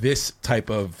into this type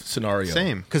of scenario.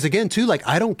 Same. Because again, too, like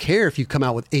I don't care if you come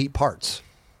out with 8 parts.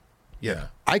 Yeah.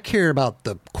 I care about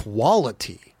the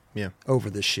quality Yeah. over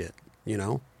this shit. You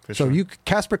know. For So sure. you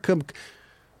Casper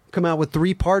come out with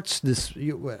 3 parts. It's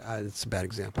a bad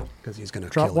example because he's going to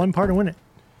Drop kill one it. part and win it.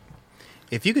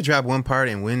 If you could drop one part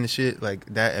and win the shit like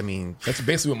that, I mean, That's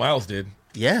basically what Miles did.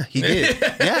 yeah, he did.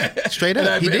 Yeah, straight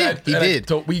up, he did. He did.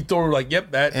 We thought like,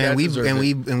 yep, that. And we deserves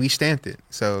it. we stamped it.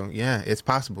 So yeah, it's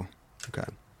possible. Okay.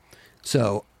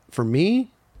 So for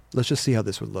me, let's just see how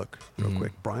this would look real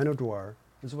quick. Brian O'Dwyer.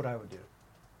 This is what I would do.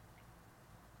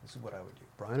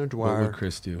 Brian What O'Dwyer, would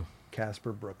Chris do?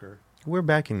 Casper Brooker. We're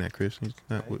backing that, Chris.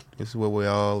 This is what we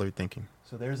all are thinking.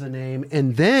 So there's a name,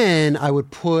 and then I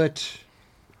would put.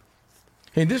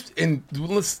 And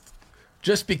let's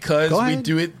just because Go we ahead.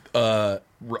 do it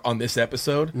on this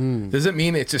episode doesn't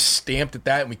mean it's just stamped at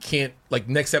that, and we can't like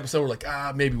next episode we're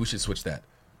like maybe we should switch that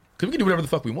because we can do whatever the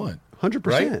fuck we want.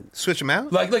 100%. Switch them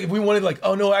out. Like if we wanted like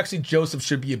actually Joseph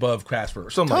should be above Casper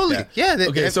or something Totally. like that. Yeah.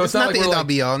 Okay, so it's not like the we're end all like,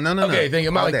 be all. No. okay, think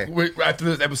I'm All not like day. after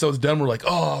this episode's done we're like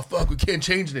fuck we can't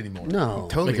change it anymore. No.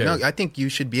 Totally. Okay. No, I think you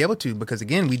should be able to because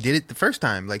again, we did it the first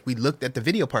time. Like we looked at the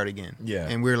video part again. Yeah.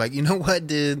 And we were like, you know what,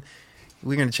 dude?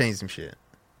 We're gonna change some shit.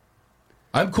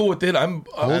 I'm cool with it. Hold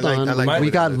like- on. I like we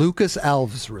what got it is. Lucas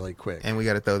Alves really quick. And we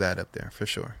got to throw that up there for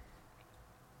sure.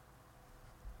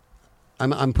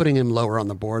 I'm putting him lower on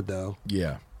the board though,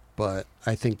 Yeah. but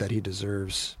I think that he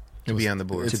deserves To be on the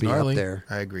board. to It's be gnarly. up there.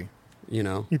 I agree. You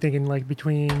know. You thinking like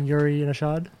between Yuri and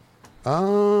Ashad?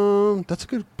 That's a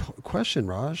good question,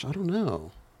 Raj. I don't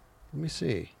know. Let me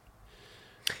see.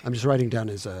 I'm just writing down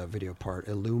his video part.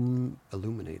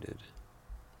 Illuminated.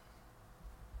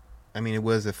 I mean, it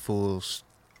was a full,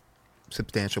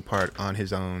 substantial part on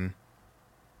his own.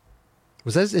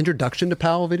 Was that his introduction to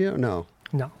Powell video? No.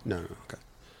 No. Okay.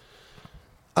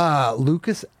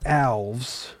 Lucas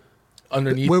Alves.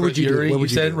 Underneath Where would you do- Yuri, where you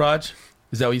would you said, do? Raj?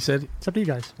 Is that what you said? It's up to you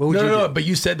guys. What would No, you no, do? no. But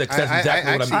you said that 'cause that's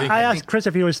exactly what I'm thinking. I asked Chris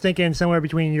if he was thinking somewhere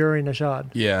between Yuri and Ashad.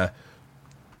 Yeah.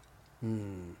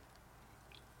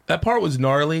 That part was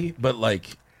gnarly, but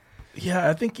like, yeah,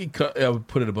 I think I would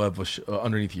put it above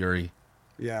underneath Yuri.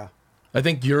 Yeah. I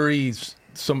think Yuri's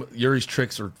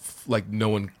tricks are like no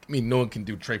one can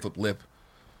do tray flip lip.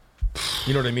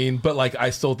 You know what I mean? But like,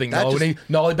 I still think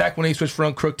Nollie back when he switched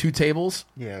front crook 2 tables.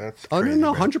 Yeah, that's Oh, crazy,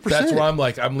 no, bro. 100%. That's where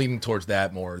I'm leaning towards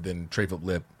that more than tray flip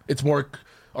lip. It's more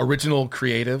original,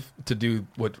 creative to do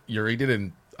what Yuri did,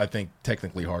 and I think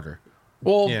technically harder.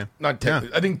 Well, Yeah. not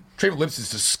technically. I think tray flip lips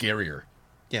is just scarier.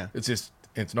 Yeah,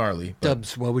 It's gnarly. But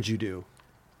Dubs, what would you do?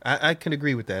 I can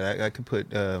agree with that. I could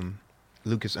put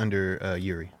Lucas under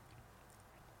Yuri.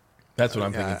 that's what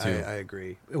I'm thinking too. I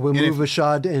agree. We'll move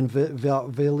Ashad and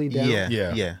Vili down.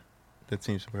 Yeah. That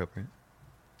seems appropriate.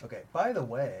 Okay. By the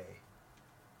way,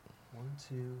 1,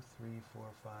 2, 3, 4,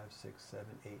 5, 6, 7,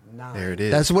 8, 9. There it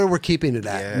is. That's where we're keeping it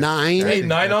at. Yeah. 9. Hey,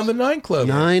 9 on the 9 club.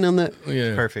 9 on the.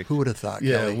 Yeah. Perfect. Who would have thought?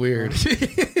 Yeah, Kelly? weird.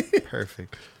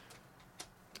 Perfect.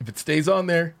 If it stays on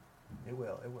there, It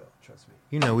will. It will. Trust me.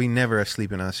 You know, we never are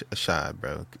sleeping on Ashad,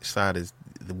 bro. Ashad is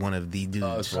one of the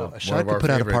dudes. one Ashad of could our put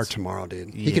out a favorites. part tomorrow,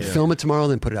 dude. He could Yeah. film it tomorrow,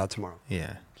 then put it out tomorrow.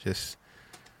 Yeah, just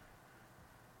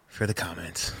for the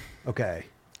comments. Okay.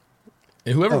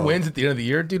 and whoever wins at the end of the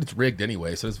year, dude, it's rigged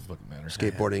anyway, so it doesn't fucking matter.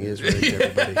 Skateboarding is rigged,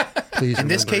 everybody. Please In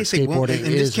this remember, case, it won't- skateboarding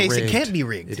in this is case, it rigged. can't be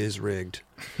rigged. It is rigged.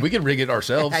 We can rig it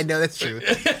ourselves. I know that's true.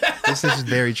 This is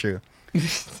very true.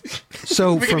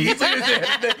 So We can from easily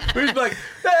we're just like,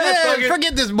 fuck it.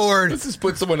 forget this board. Let's just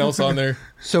put someone else on there.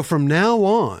 so from now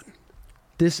on,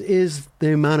 this is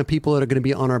the amount of people that are going to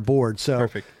be on our board. So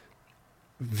Perfect.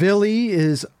 Vili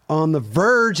is on the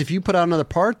verge. If you put out another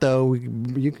part, though,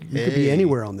 you could be Hey.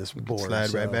 anywhere on this board. Slide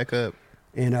so. right back up.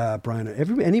 And Brian,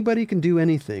 anybody can do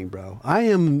anything, bro. I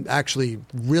am actually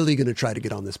really going to try to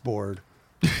get on this board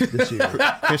this year.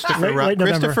 Christopher, Late November.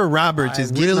 Christopher Roberts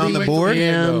is getting on the wait board. till the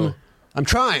end, am. though. I'm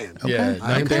trying. Yeah,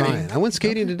 I am okay. trying. I went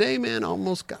skating today, man.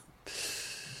 Almost got.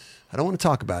 I don't want to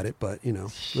talk about it, but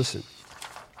listen.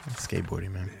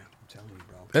 Skateboarding, man. I'm telling you,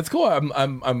 bro. That's cool.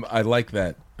 I like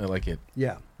that. I like it.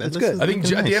 Yeah, That's that's good. I think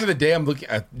Looking at the nice. end of the day, I'm looking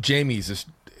at Jamie's just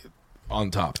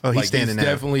on top. Oh, he's Like, standing out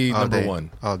definitely all number day,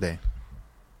 one. all day.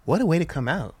 What a way to come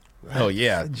out! Oh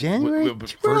yeah, January. We're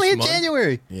We're only in month.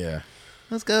 January. Yeah,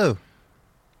 Let's go.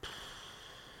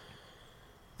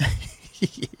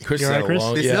 Chris You all right, had a Chris?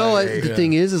 long- This- yeah, No, yeah, the yeah.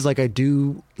 thing is like I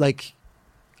do like.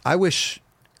 I wish,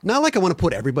 not like I want to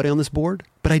put everybody on this board,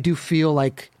 but I do feel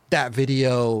like that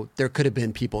video there could have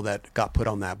been people that got put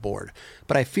on that board.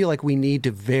 But I feel like we need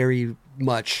to very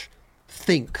much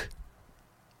think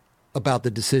about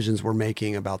the decisions we're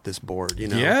making about this board.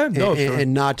 Yeah, no, and, sure.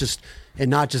 and not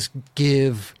just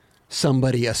give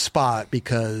somebody a spot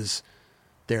because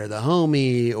they're the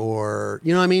homie or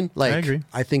you know what I mean. Like I agree.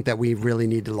 I think that we really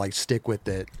need to like stick with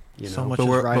it. You know, So much But is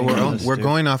we're riding on this, we're dude.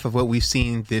 going off of what we've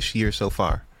seen this year so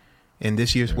far, and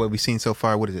this year's what we've seen so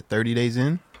far. What is it? 30 days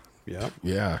in. yeah.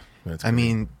 Yeah. That's I great.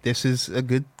 mean, this is a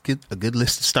good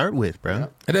list to start with, bro.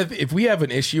 And if we have an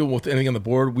issue with anything on the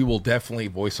board, we will definitely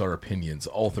voice our opinions,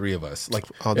 all three of us. Like,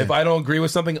 All day. if I don't agree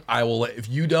with something, I will. If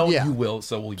you don't, Yeah. you will.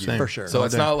 So will you. Same. For sure. So All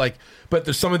it's day. not like, but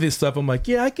there's some of this stuff I'm like,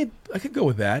 yeah, I could go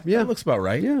with that. Yeah. That looks about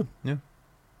right. Yeah. Yeah.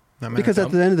 Not mad. Because at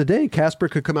the end of the day, Casper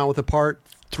could come out with a part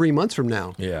 3 months from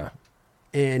now, Yeah.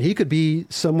 and he could be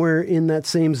somewhere in that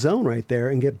same zone right there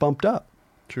and get bumped up.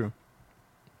 True.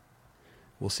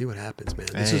 We'll see what happens, man.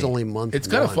 This is Hey. only month. It's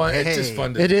kind of one. fun. It's just Hey.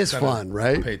 fun. To It is kinda fun,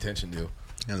 right? Pay attention to.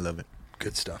 I love it.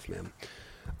 Good stuff, man.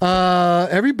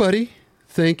 Everybody,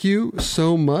 thank you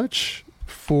so much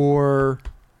for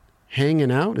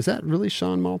hanging out. Is that really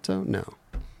Sean Malto? No.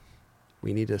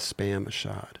 We need to spam a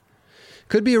shot.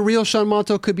 Could be a real Sean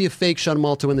Malto, could be a fake Sean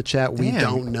Malto in the chat. We Damn,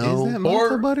 don't know. Is that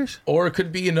Malto Butters? Or it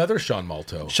could be another Sean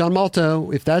Malto. Sean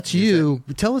Malto, if that's you,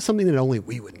 tell us something that only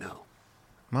we would know.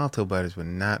 Malto Butters would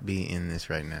not be in this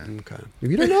right now. Okay.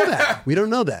 We don't know that. We don't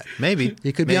know that. Maybe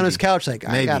He could be on Maybe. his couch like,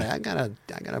 I Maybe.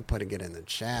 gotta put it in the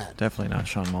chat. Definitely not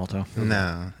Sean Malto.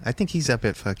 No, I think he's up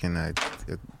at fucking a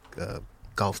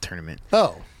golf tournament.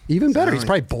 Oh, even better. So- He's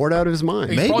probably bored out of his mind.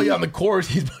 He's Maybe. probably on the course.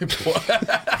 He's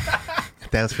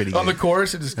That was pretty good. on the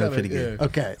course and just That kind was of pretty good. Yeah.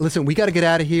 Okay, listen, we got to get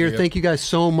out of here. Yep. Thank you guys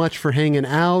so much for hanging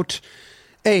out.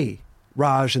 Hey,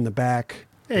 Raj in the back.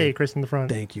 Hey, Chris in the front.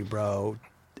 Thank you, bro.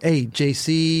 Hey,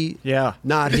 JC, Yeah.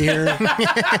 not here.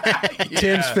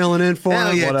 Tim's filling in for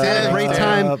Hell him. yeah, Had a Tim. great What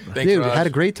time. up? Thanks, Dude, Raj. had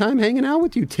a great time hanging out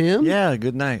with you, Tim. Yeah,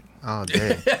 good night. all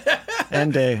day.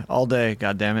 And day. All day.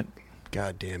 God damn it.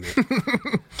 God damn it.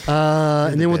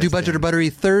 And then we'll do best, Budget or Dan. Buttery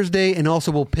Thursday, and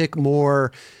also we'll pick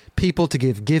more people to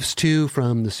give gifts to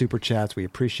from the super chats. We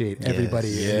appreciate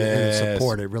everybody and the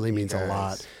support. It really means a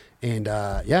lot. And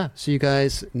see you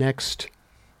guys next.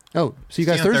 Oh, see you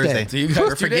guys Thursday. See you guys.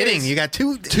 We're forgetting. You got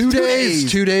 2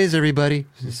 days. 2 days, everybody.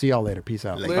 See y'all later. Peace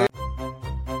out. Bye.